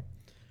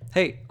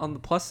 Hey, on the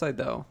plus side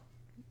though,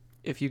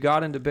 if you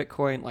got into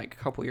Bitcoin like a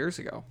couple years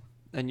ago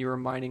and you were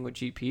mining with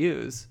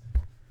GPUs,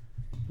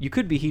 you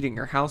could be heating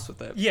your house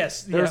with it.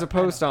 Yes. There was yeah, a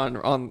post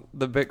on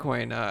the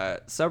Bitcoin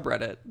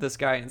subreddit. This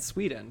guy in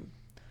Sweden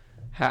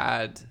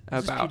had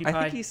this about, I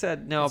PewDiePie? think he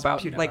said no, It's about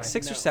PewDiePie. like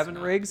 6 No, or it's 7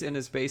 not. rigs in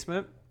his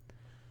basement,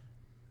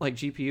 like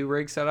GPU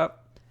rig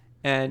setup,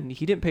 and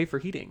he didn't pay for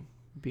heating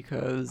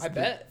because I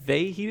bet.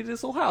 they heated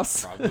his whole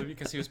house. Probably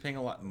because he was paying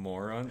a lot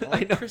more on know.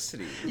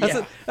 electricity.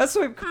 Yeah. That's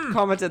what I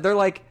commented. They're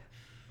like,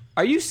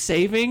 "Are you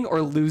saving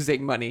or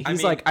losing money?" I He's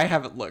mean, like, "I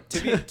haven't looked."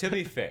 To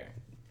be fair,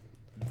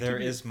 there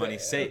be is money fair.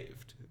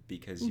 saved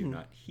because you're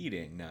not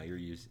heating. Now you're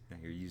using.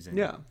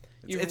 Yeah.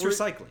 It's You've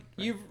recycling. right?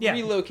 You've Yeah.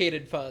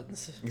 relocated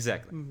funds.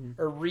 Exactly.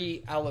 Or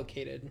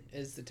reallocated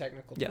is the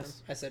technical term.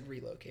 Yes. I said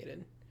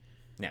relocated.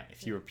 Now,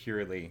 if you were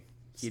purely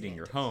heating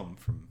your home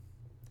from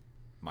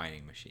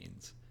mining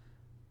machines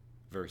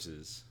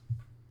versus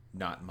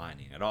not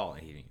mining at all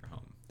and heating your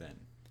home, then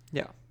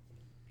Yeah.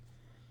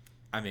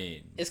 I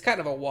mean, It's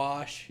kind of a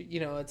wash.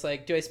 It's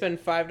like, do I spend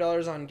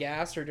 $5 on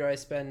gas or do I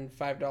spend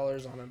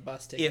 $5 on a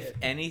bus ticket? if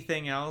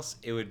anything else,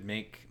 it would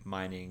make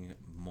mining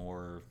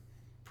more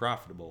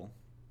profitable.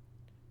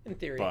 in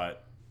theory.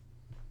 But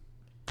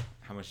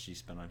how much do you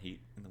spend on heat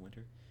in the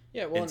winter?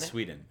 Yeah, well, in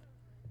Sweden,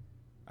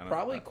 I don't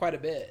probably quite a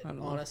bit, I don't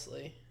know.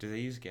 honestly. Do they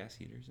use gas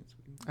heaters in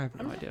Sweden, I have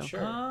no I'm not idea.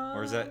 sure.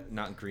 or is that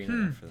not green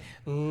enough for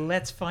them?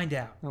 Let's find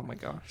out. Oh my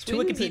gosh. To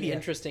Sweden's an Wikipedia.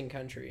 interesting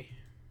country.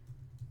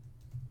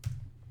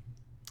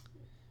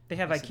 They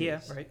have Yes, it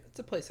IKEA, is. right? It's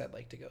a place I'd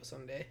like to go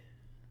someday.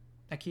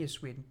 IKEA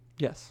Sweden.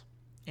 Yes.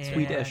 And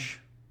Swedish.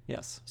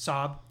 Yes.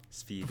 Saab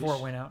Swedish. before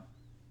it went out.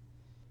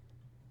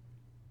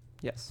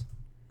 Yes.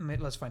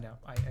 Let's find out.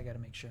 I got to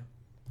make sure.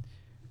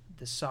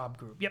 The Saab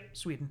Group. Yep,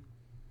 Sweden.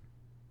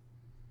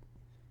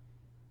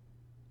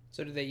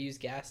 So do they use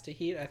gas to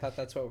heat? I thought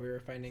that's what we were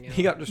finding out.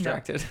 He got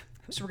distracted.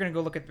 So we're gonna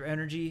go look at their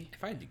energy.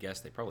 If I had to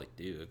guess, they probably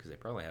do because they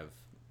probably have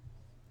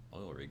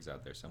oil rigs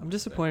out there somewhere. I'm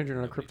disappointed you're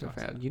not a nobody crypto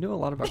talks fan. about. You know a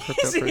lot about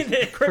crypto. See,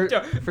 the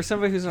crypto. For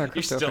somebody who's not a You're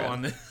crypto still fan.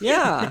 on this.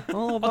 Yeah.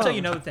 I'll I'll tell you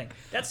another thing.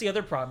 That's the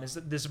other problem is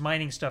that this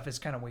mining stuff is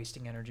kind of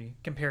wasting energy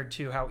compared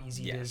to how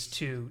easy it is Yes.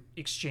 to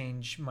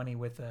exchange money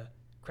with a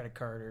credit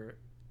card or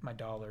my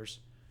dollars.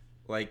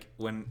 Like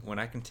when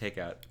I can take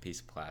out a piece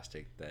of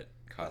plastic that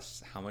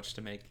costs how much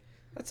to make,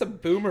 That's some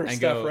boomer And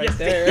stuff go- right Yes.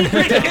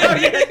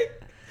 there.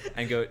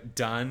 and go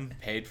done,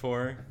 paid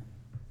for.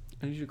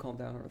 I need you to calm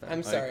down over there.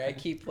 I'm sorry. I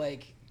keep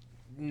like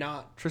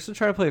not Tristan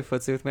tried to play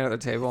footsie with me at the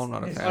table. I'm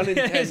not a it's fan.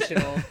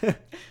 unintentional.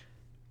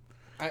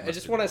 I Must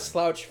just be want to boring.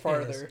 slouch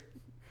farther,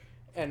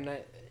 and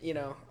I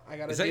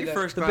gotta Is that do your that.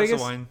 first The glass biggest-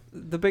 of wine?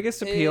 The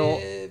biggest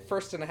appeal.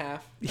 First and a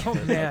half. Oh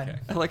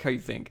man. I like how you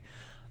think.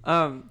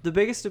 The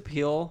biggest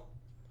appeal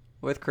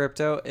with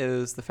crypto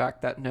is the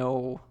fact that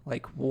no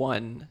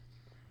one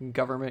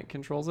government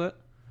controls it.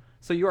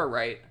 So you are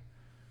right.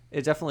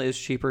 It definitely is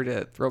cheaper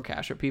to throw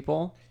cash at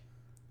people.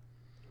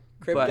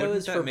 Crypto But- is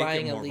Wouldn't that for make it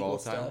buying more illegal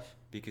volatile? stuff.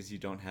 Because you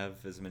don't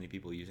have as many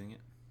people using it.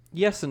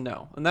 Yes and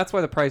no, and that's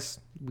why the price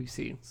we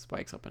see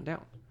spikes up and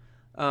down.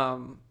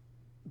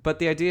 But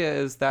the idea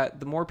is that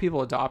the more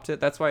people adopt it,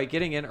 that's why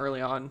getting in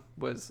early on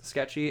was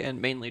sketchy,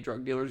 and mainly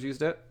drug dealers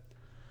used it.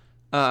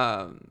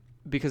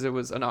 Because it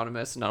was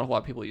anonymous and not a whole lot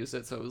of people used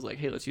it, so it was like,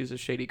 hey, let's use this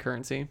shady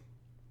currency.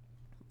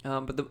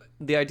 But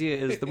the idea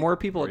is the more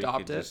people Or you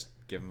adopt could it, just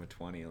give them a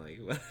 20, like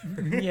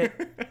whatever. Yeah.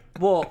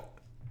 well,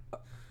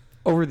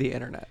 over the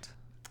internet.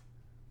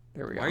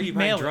 There we go. Why are you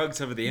Mail buying it.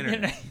 drugs over the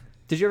internet?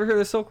 Did you ever hear of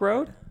the Silk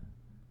Road?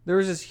 There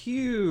was this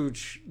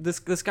huge this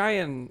guy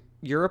in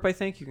Europe, I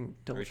think. You can Are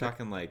double we check.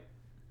 talking like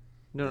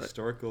No, no,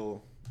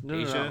 historical no,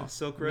 Asia no.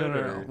 Silk No, Road? no,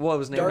 or... no. Well, it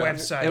was named Dark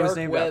after, website. it was Dark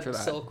named web, after that.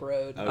 Silk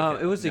Road.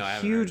 Okay. It was No, I a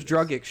haven't heard huge of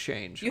drug this.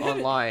 exchange You haven't-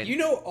 online. You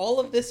know all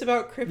of this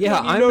about crypto? Yeah,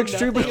 and you I'm know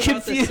extremely nothing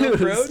about the Silk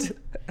confused. Road?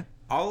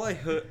 All I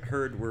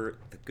heard were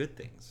the good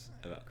things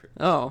about crypto.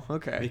 Oh,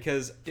 okay.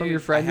 Because From your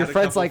I friend. had Your a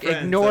friend's couple like, friends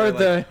that ignore were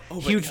the like, "Oh,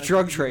 but huge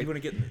drug trade. You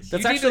want to get this?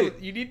 That's you actually need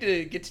to, you need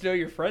to get to know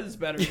your friends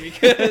better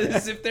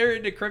because if they're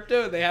into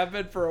crypto, they have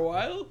been for a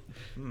while.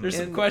 There's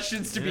some And-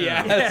 questions to be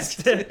Yeah.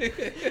 asked.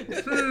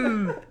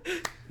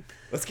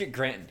 Let's get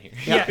Grant in here.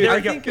 Yeah, there I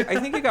we go.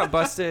 think it got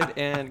busted,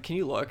 and can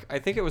you look? I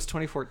think it was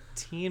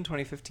 2014,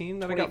 2015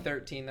 that I got.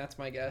 2013, that's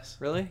my guess.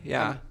 Really?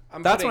 Yeah.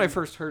 I'm That's when I putting-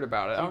 first heard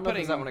about it. I I'm don't know if it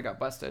was that putting- when it got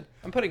busted.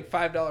 I'm putting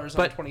 $5 on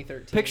But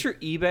 2013. Picture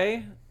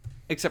eBay,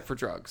 except for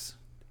drugs.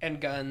 and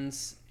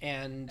guns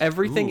and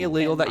Everything Ooh.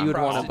 illegal that you would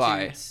want to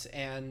buy. prostitutes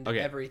and Okay.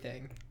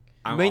 everything.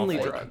 I'm Mainly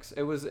all for it. drugs.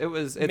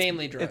 It's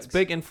Mainly Its drugs.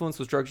 big influence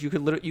was drugs. You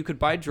could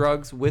buy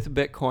drugs with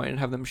Bitcoin and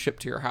have them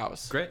shipped to your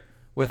house. Great.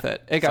 With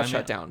it. It got Sign me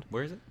shut up. down.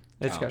 Where is it?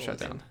 It just Oh, got shut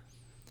okay. down.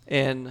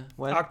 In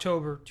when?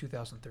 October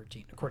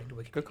 2013, according to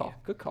Wikipedia. Good call.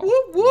 Good call.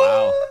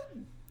 Wow.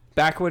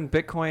 Back when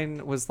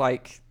Bitcoin was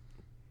like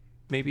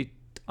maybe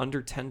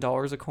under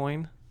 $10 a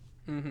coin,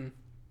 Mm-hmm.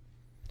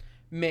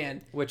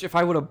 Man, which if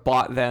I would have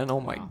bought then,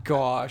 oh my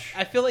gosh.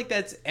 I feel like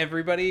that's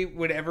everybody.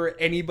 Whenever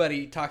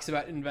anybody talks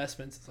about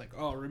investments, it's like,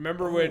 oh,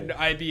 remember when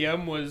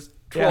IBM was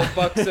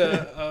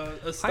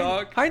 $12 a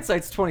stock?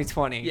 Hindsight's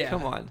 2020. Yeah.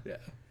 Come on. Yeah.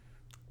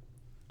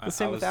 The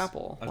same with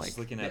Apple. I was Like, just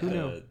looking at who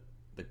knew?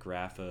 the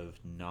graph of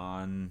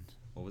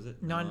what was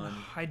it?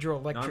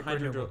 Non-hydroelectric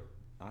renewable.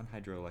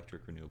 Non-hydroelectric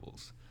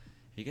renewables.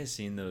 Have you guys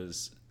seen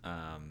those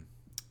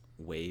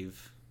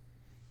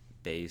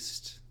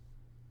wave-based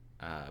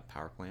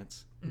power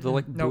plants? The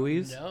like Nope.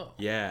 buoys? No,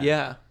 Yeah.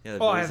 Yeah. Yeah, the Oh,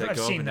 buoys I've that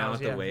go seen up and down those,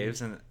 with yeah. the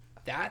waves, and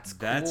that's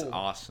that's cool.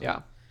 awesome.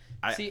 Yeah.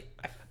 See,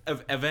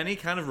 Of any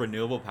kind of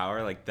renewable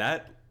power, like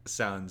that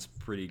sounds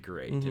pretty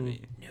great to Mhm.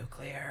 me.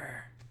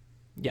 nuclear.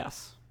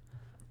 Yes.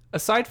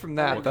 Aside from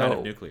that, What though, kind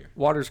of nuclear?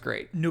 water's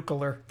great.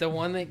 Nuclear. The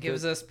one that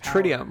gives us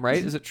power. Tritium,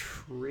 right? Is it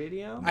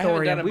tritium? I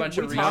haven't done a We- bunch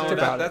we of talked research.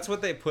 about it. That's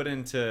what they put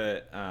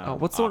into. Oh,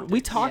 what's the one? We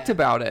optics. talked Yeah.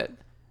 about it.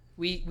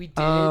 We did.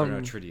 No, Um,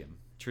 tritium.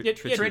 Yeah,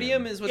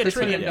 Tritium is what Yeah, they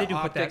put tritium, into they do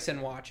put optics that.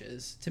 and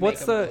watches to What's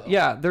make the? them glow.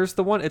 Yeah, there's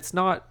the one. It's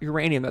not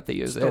uranium that they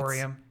use. It's-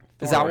 Thorium.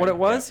 Is that what it Thorium,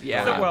 was?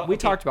 yeah. Yeah. Well, we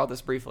okay. talked about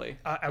this briefly.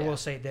 I will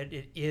say that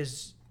it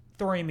is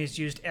thorium is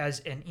used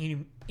as an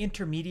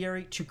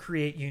intermediary to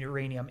create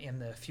uranium in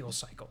the fuel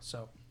cycle.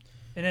 So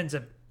it ends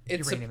up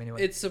uranium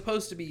anyway. It's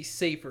supposed to be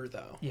safer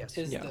though. Yes.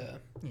 Is Yeah. the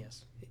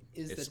Yes.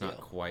 is It's the not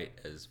deal. quite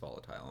as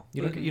volatile.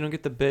 You don't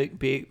get the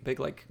big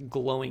like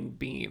glowing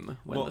beam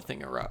when Well, the thing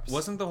erupts.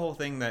 Wasn't the whole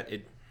thing that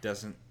it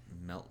doesn't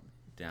melt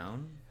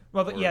down?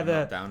 Well, Or yeah,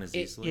 melt down as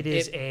easily? it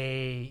is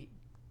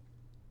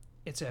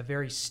it's a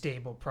very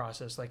stable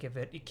process. Like if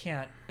it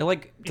can't. It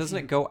like doesn't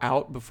it go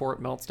out before it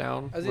melts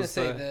down? I was gonna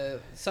say the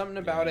something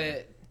about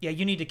it. Yeah,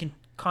 you need to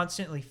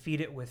constantly feed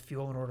it with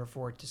fuel in order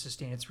for it to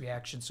sustain its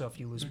reaction. So if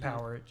you lose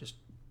power, it just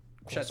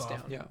cools Shuts off.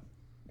 down. Yeah.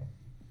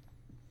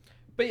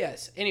 But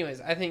yes,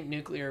 anyways, I think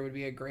nuclear would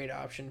be a great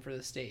option for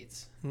the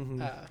states. Mhm.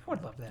 I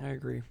would love that. I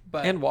agree.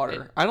 But And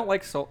water. it- I don't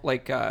like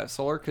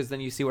solar because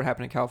then you see what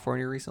happened in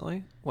California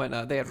recently when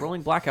they had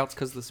rolling blackouts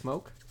because of the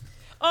smoke.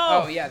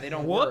 Oh yeah, they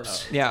don't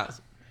Whoops. Yeah.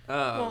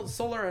 Well,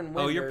 solar and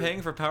wind. Oh, you're are-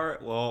 paying for power?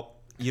 Well,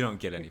 you don't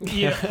get anything.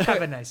 Yeah.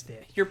 Have a nice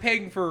day. You're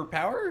paying for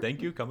power.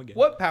 Thank you. Come again.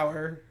 What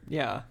power?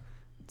 Yeah.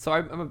 So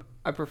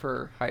I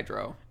prefer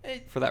hydro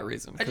for that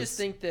reason. I just 'cause-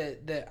 think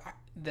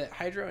that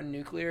hydro and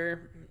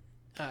nuclear,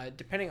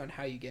 depending on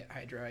how you get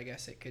hydro, I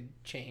guess it could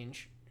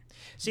change.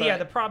 So yeah,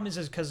 the problem is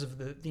because of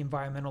the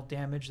environmental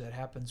damage that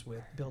happens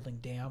with building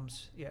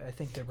dams. Yeah, I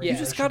think the you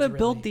just gotta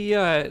build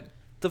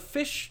the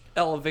fish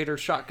elevator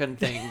shotgun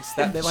things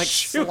that they like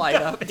Shoot slide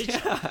the up. fish.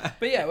 Yeah.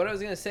 But yeah, what I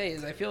was gonna say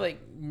is I feel like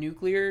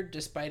nuclear,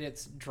 despite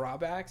its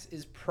drawbacks,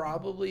 is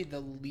probably the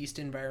least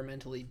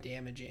environmentally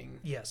damaging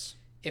Yes.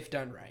 if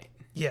done right,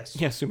 Yes.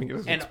 Yeah, assuming it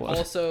was and explode.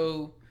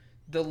 also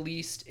the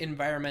least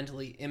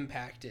environmentally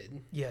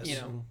impacted. Yes. You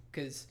know,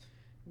 because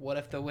what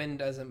if the wind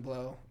doesn't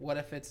blow? What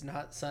if it's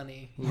not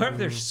sunny? What if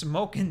there's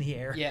smoke in the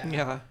air? Yeah.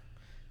 Yeah.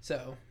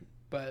 So,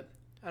 but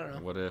I don't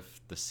know. What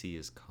if the sea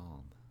is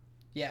calm?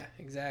 Yeah,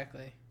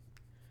 exactly.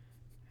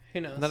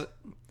 Who knows?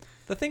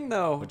 The thing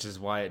though, Which is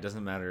why it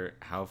doesn't matter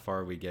how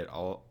far we get.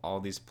 All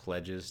these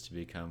pledges to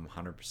become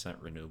 100%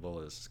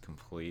 renewable is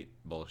complete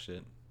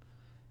bullshit.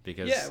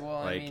 Because Yeah, well,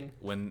 I like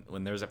mean-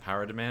 when there's a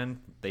power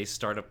demand, they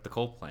start up the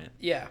coal plant.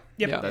 Yeah.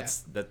 Yep. Yeah.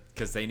 That's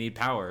because they need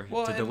power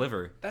Well, to and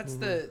deliver. That's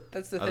the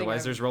thing. Otherwise,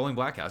 I've- there's rolling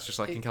blackouts, just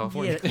like in It-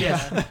 California.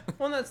 Yeah.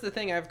 Well, that's the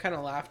thing I've kind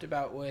of laughed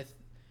about with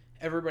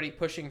everybody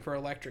pushing for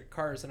electric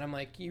cars, and I'm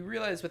like, you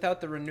realize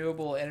without the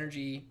renewable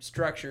energy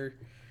structure,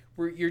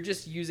 you're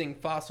just using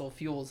fossil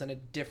fuels in a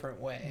different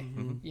way.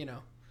 You know,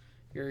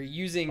 you're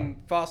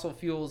using fossil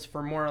fuels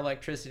for more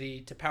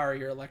electricity to power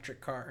your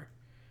electric car.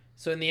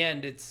 So in the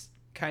end, it's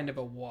kind of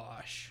a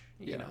wash.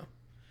 You know,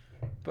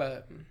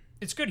 but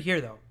It's good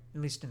here though.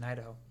 At least in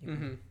Idaho, you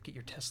can Mhm. get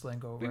your Tesla and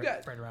go We've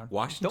right, got- right around.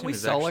 Washington Don't we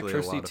is sell actually a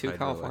electricity lot of to hydroelectric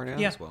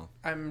California? as well.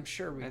 I'm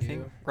sure we I do.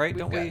 think, right? We've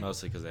Don't got- we?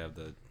 Mostly because they have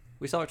the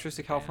We sell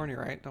electricity to California,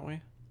 right? Don't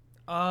we?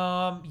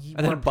 And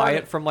And then buy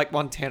it from like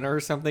Montana or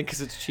something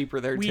because it's cheaper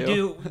there We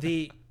too.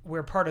 do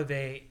we're part of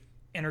a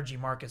energy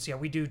markets. Yeah,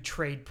 we do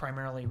trade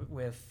primarily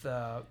with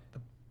the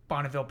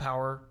Bonneville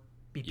Power,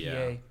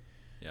 BPA.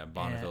 yeah.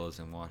 Bonneville is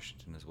in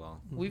Washington as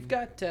well. We've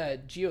got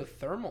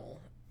geothermal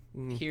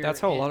here. That's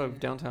how a lot in-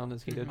 of downtown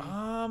is heated.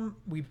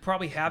 We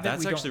probably have it.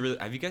 That's we actually really.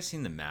 Have you guys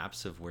seen the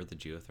maps of where the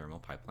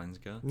geothermal pipelines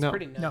go? No.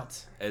 Pretty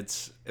nuts.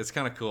 It's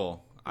kind of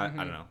cool. I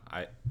don't know.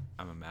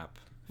 I'm a map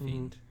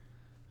fiend.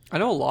 I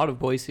know a lot of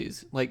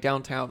Boise's, like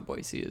downtown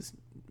Boise is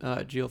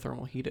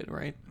geothermal heated,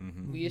 right?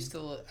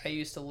 I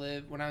used to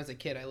live when I was a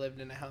kid. I lived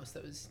in a house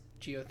that was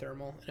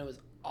geothermal, and it was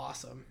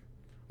awesome.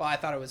 Well, I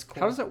thought it was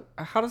cool.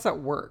 How does that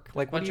work?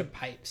 Like a what bunch do you, of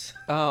pipes,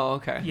 Oh,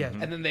 okay. Yeah.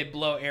 and then they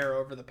blow air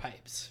over the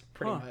pipes.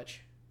 Pretty Huh.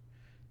 much,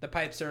 the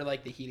pipes are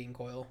like the heating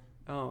coil.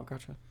 Oh,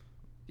 gotcha.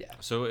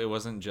 So it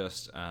wasn't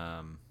just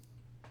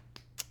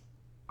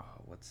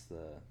what's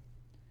the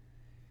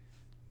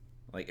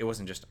like? It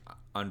wasn't just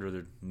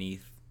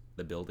underneath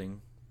the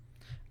building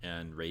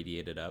and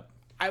radiated up.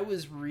 I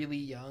was really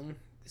young,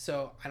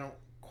 so I don't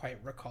quite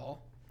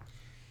recall.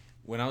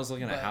 When I was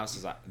looking at But-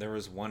 houses, there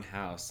was one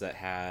house that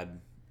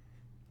had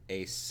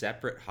a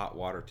separate hot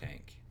water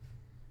tank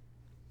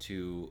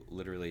to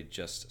literally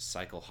just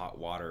cycle hot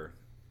water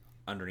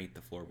underneath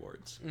the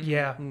floorboards.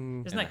 Yeah.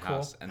 in Isn't that the cool?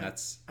 house. And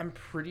that's I'm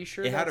pretty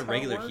sure it had a that's how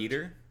regular worked.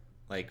 heater,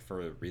 like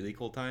for really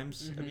cold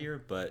times of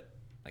year, but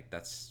like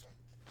that's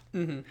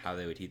how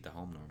they would heat the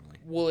home normally.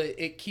 Well,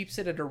 it keeps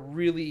it at a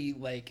really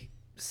like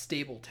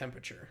stable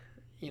temperature,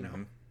 you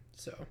know.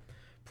 So,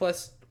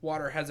 plus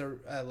water has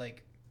a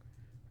like,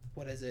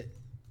 what is it?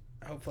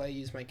 Hopefully, I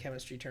use my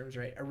chemistry terms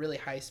right. A really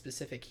high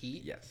specific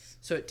heat. Yes.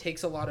 So it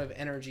takes a lot of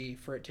energy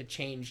for it to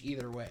change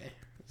either way.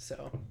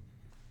 So,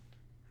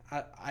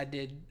 I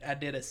did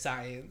a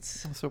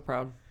science, I'm so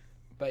proud.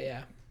 but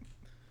yeah,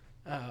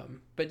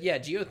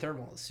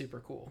 geothermal is super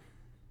cool.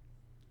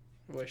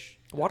 Wish,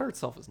 Water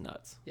itself is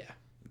nuts. yeah.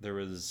 There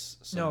was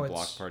some No,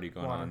 block it's party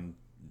going water. on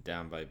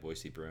down by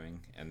Boise Brewing,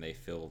 and they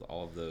filled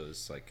all of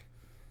those like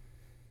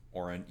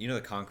orange,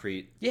 the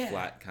concrete Yeah.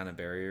 flat kind of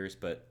barriers,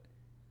 but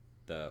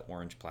the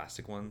orange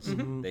plastic ones.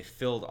 They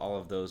filled all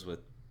of those with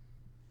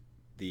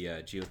the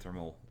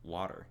geothermal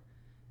water,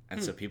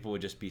 and so people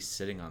would just be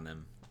sitting on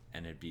them,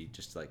 and it'd be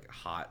just like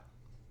hot,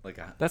 like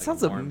a That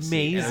sounds warm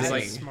seat. And amazing. it's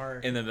like That's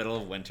smart. in the middle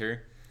of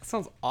winter. That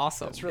sounds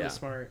awesome. That's really Yeah.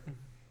 smart.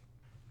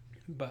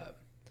 But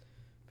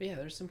yeah,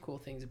 there's some cool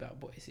things about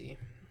Boise.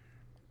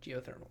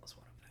 Geothermal is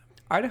one of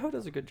them. Idaho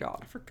does a good I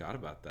job. forgot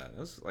about that. That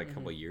was like a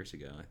couple of years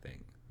ago, I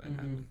think. That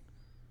happened.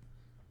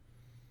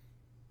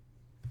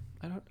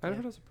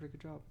 Idaho does a pretty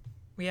good job.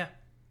 Yeah.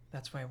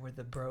 That's why we're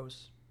the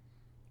bros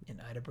in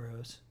Ida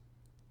Bros.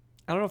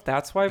 I don't know if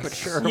that's why, but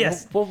sure.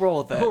 Yes. We'll roll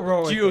with that. We'll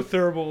roll with it.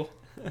 Geothermal.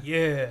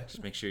 Yeah.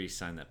 Just make sure you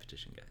sign that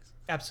petition, guys.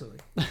 Absolutely.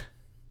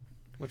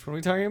 Which one are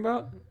we talking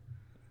about?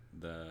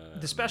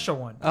 The special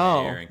one.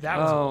 Oh, Aaron that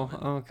was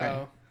okay.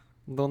 Oh,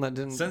 The one that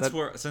didn't.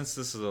 Since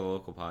this is a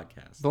local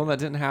podcast, The one that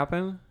didn't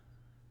happen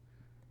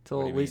till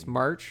What do at you least mean?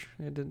 March.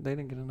 They didn't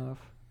get enough.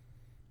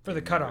 For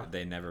the They cutoff. never,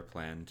 they never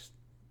planned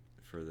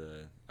for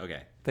the.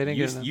 Okay, They didn't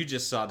you, get enough. you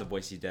just saw the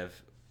Boise Dev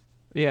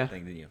Yeah.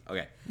 thing, didn't you?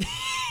 Okay.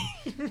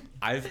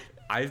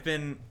 I've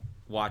been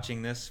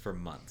watching this for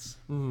months,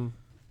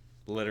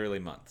 literally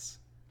months,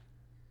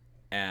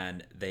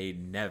 and they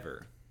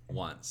never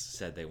once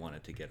said they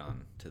wanted to get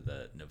on to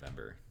the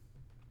November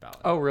ballot.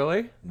 Oh,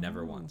 really?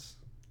 Never once.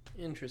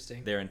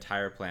 Interesting. Their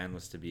entire plan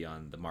was to be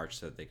on the March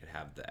so that they could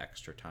have the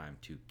extra time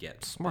to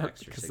get the Smart,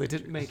 extra because they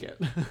didn't make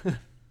signatures. it.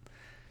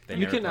 They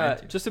You never can planned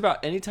to. just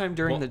about any time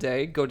during Well, the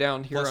day go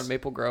down here plus- on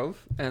Maple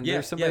Grove, and yeah,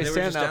 there's somebody they were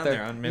standing just out down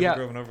there. on Maple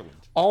Grove and Overland.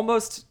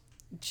 Almost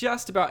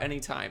just about any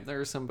time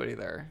there's somebody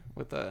there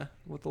with a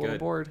little Good.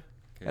 board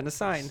Good, and a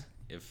sign. 'cause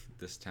If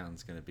this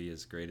town's going to be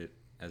as great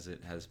as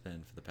it has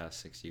been for the past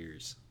 6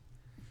 years,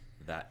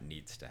 that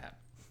needs to happen.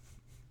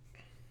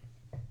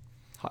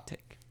 Hot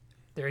take.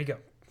 There you go.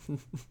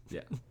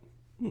 Yeah.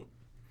 I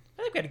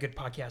think we had a good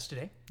podcast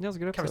today. That was a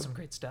good Covered episode. some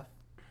great stuff.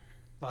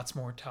 Lots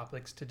more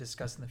topics to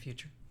discuss in the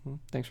future.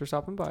 Thanks for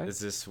stopping by. Is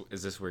this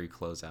where you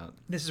close out?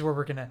 This is where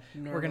we're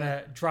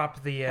gonna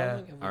drop the How long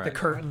have we all been right.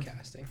 curtain.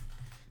 Podcasting.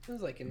 It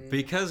was like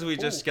Because we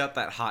just got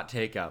that hot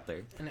take out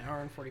there. an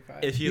hour and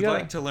 45. If you'd gotta-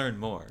 like to learn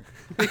more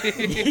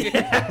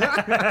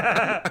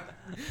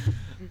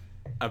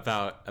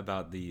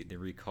about the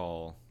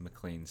Recall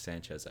McLean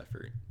Sanchez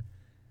effort,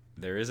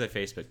 there is a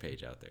Facebook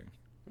page out there,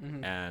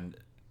 and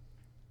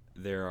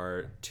there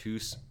are two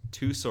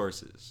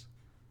sources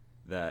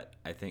that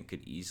I think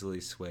could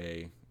easily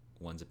sway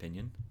one's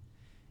opinion,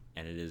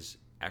 and it is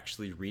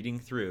actually reading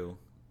through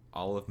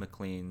all of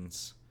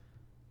McLean's.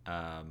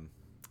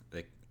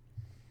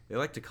 They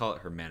like to call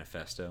it her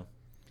manifesto,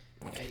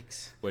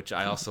 Yikes. which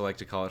I also like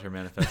to call it her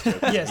manifesto.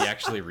 'Cause Yes. If you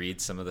actually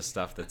read some of the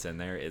stuff that's in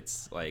there,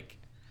 it's like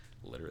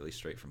literally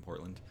straight from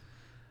Portland.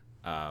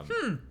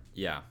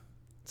 Yeah.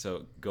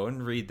 So go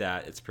and read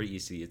that. It's pretty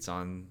easy. It's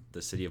on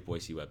the City of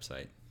Boise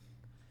website.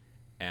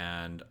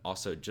 And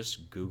also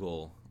just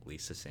Google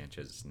Lisa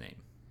Sanchez's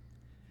name.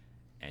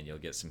 And you'll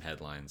get some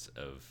headlines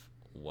of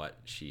what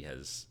she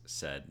has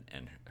said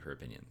and her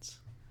opinions.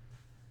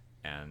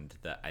 And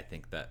that I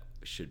think that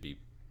should be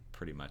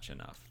pretty much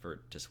enough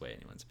to sway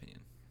anyone's opinion.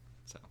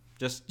 So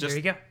just There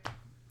you go.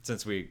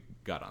 since we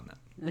got on that.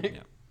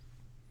 Yeah.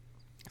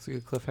 It's a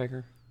good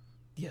cliffhanger.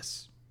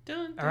 Yes.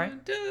 Dun, All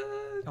right. dun,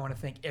 dun. I want to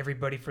thank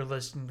everybody for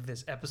listening to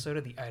this episode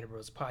of the Ida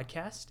Rose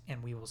podcast,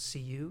 and we will see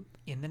you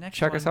in the next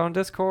Check one. us out on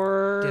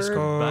Discord.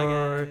 Discord.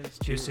 Bye, guys.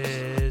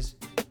 Juices.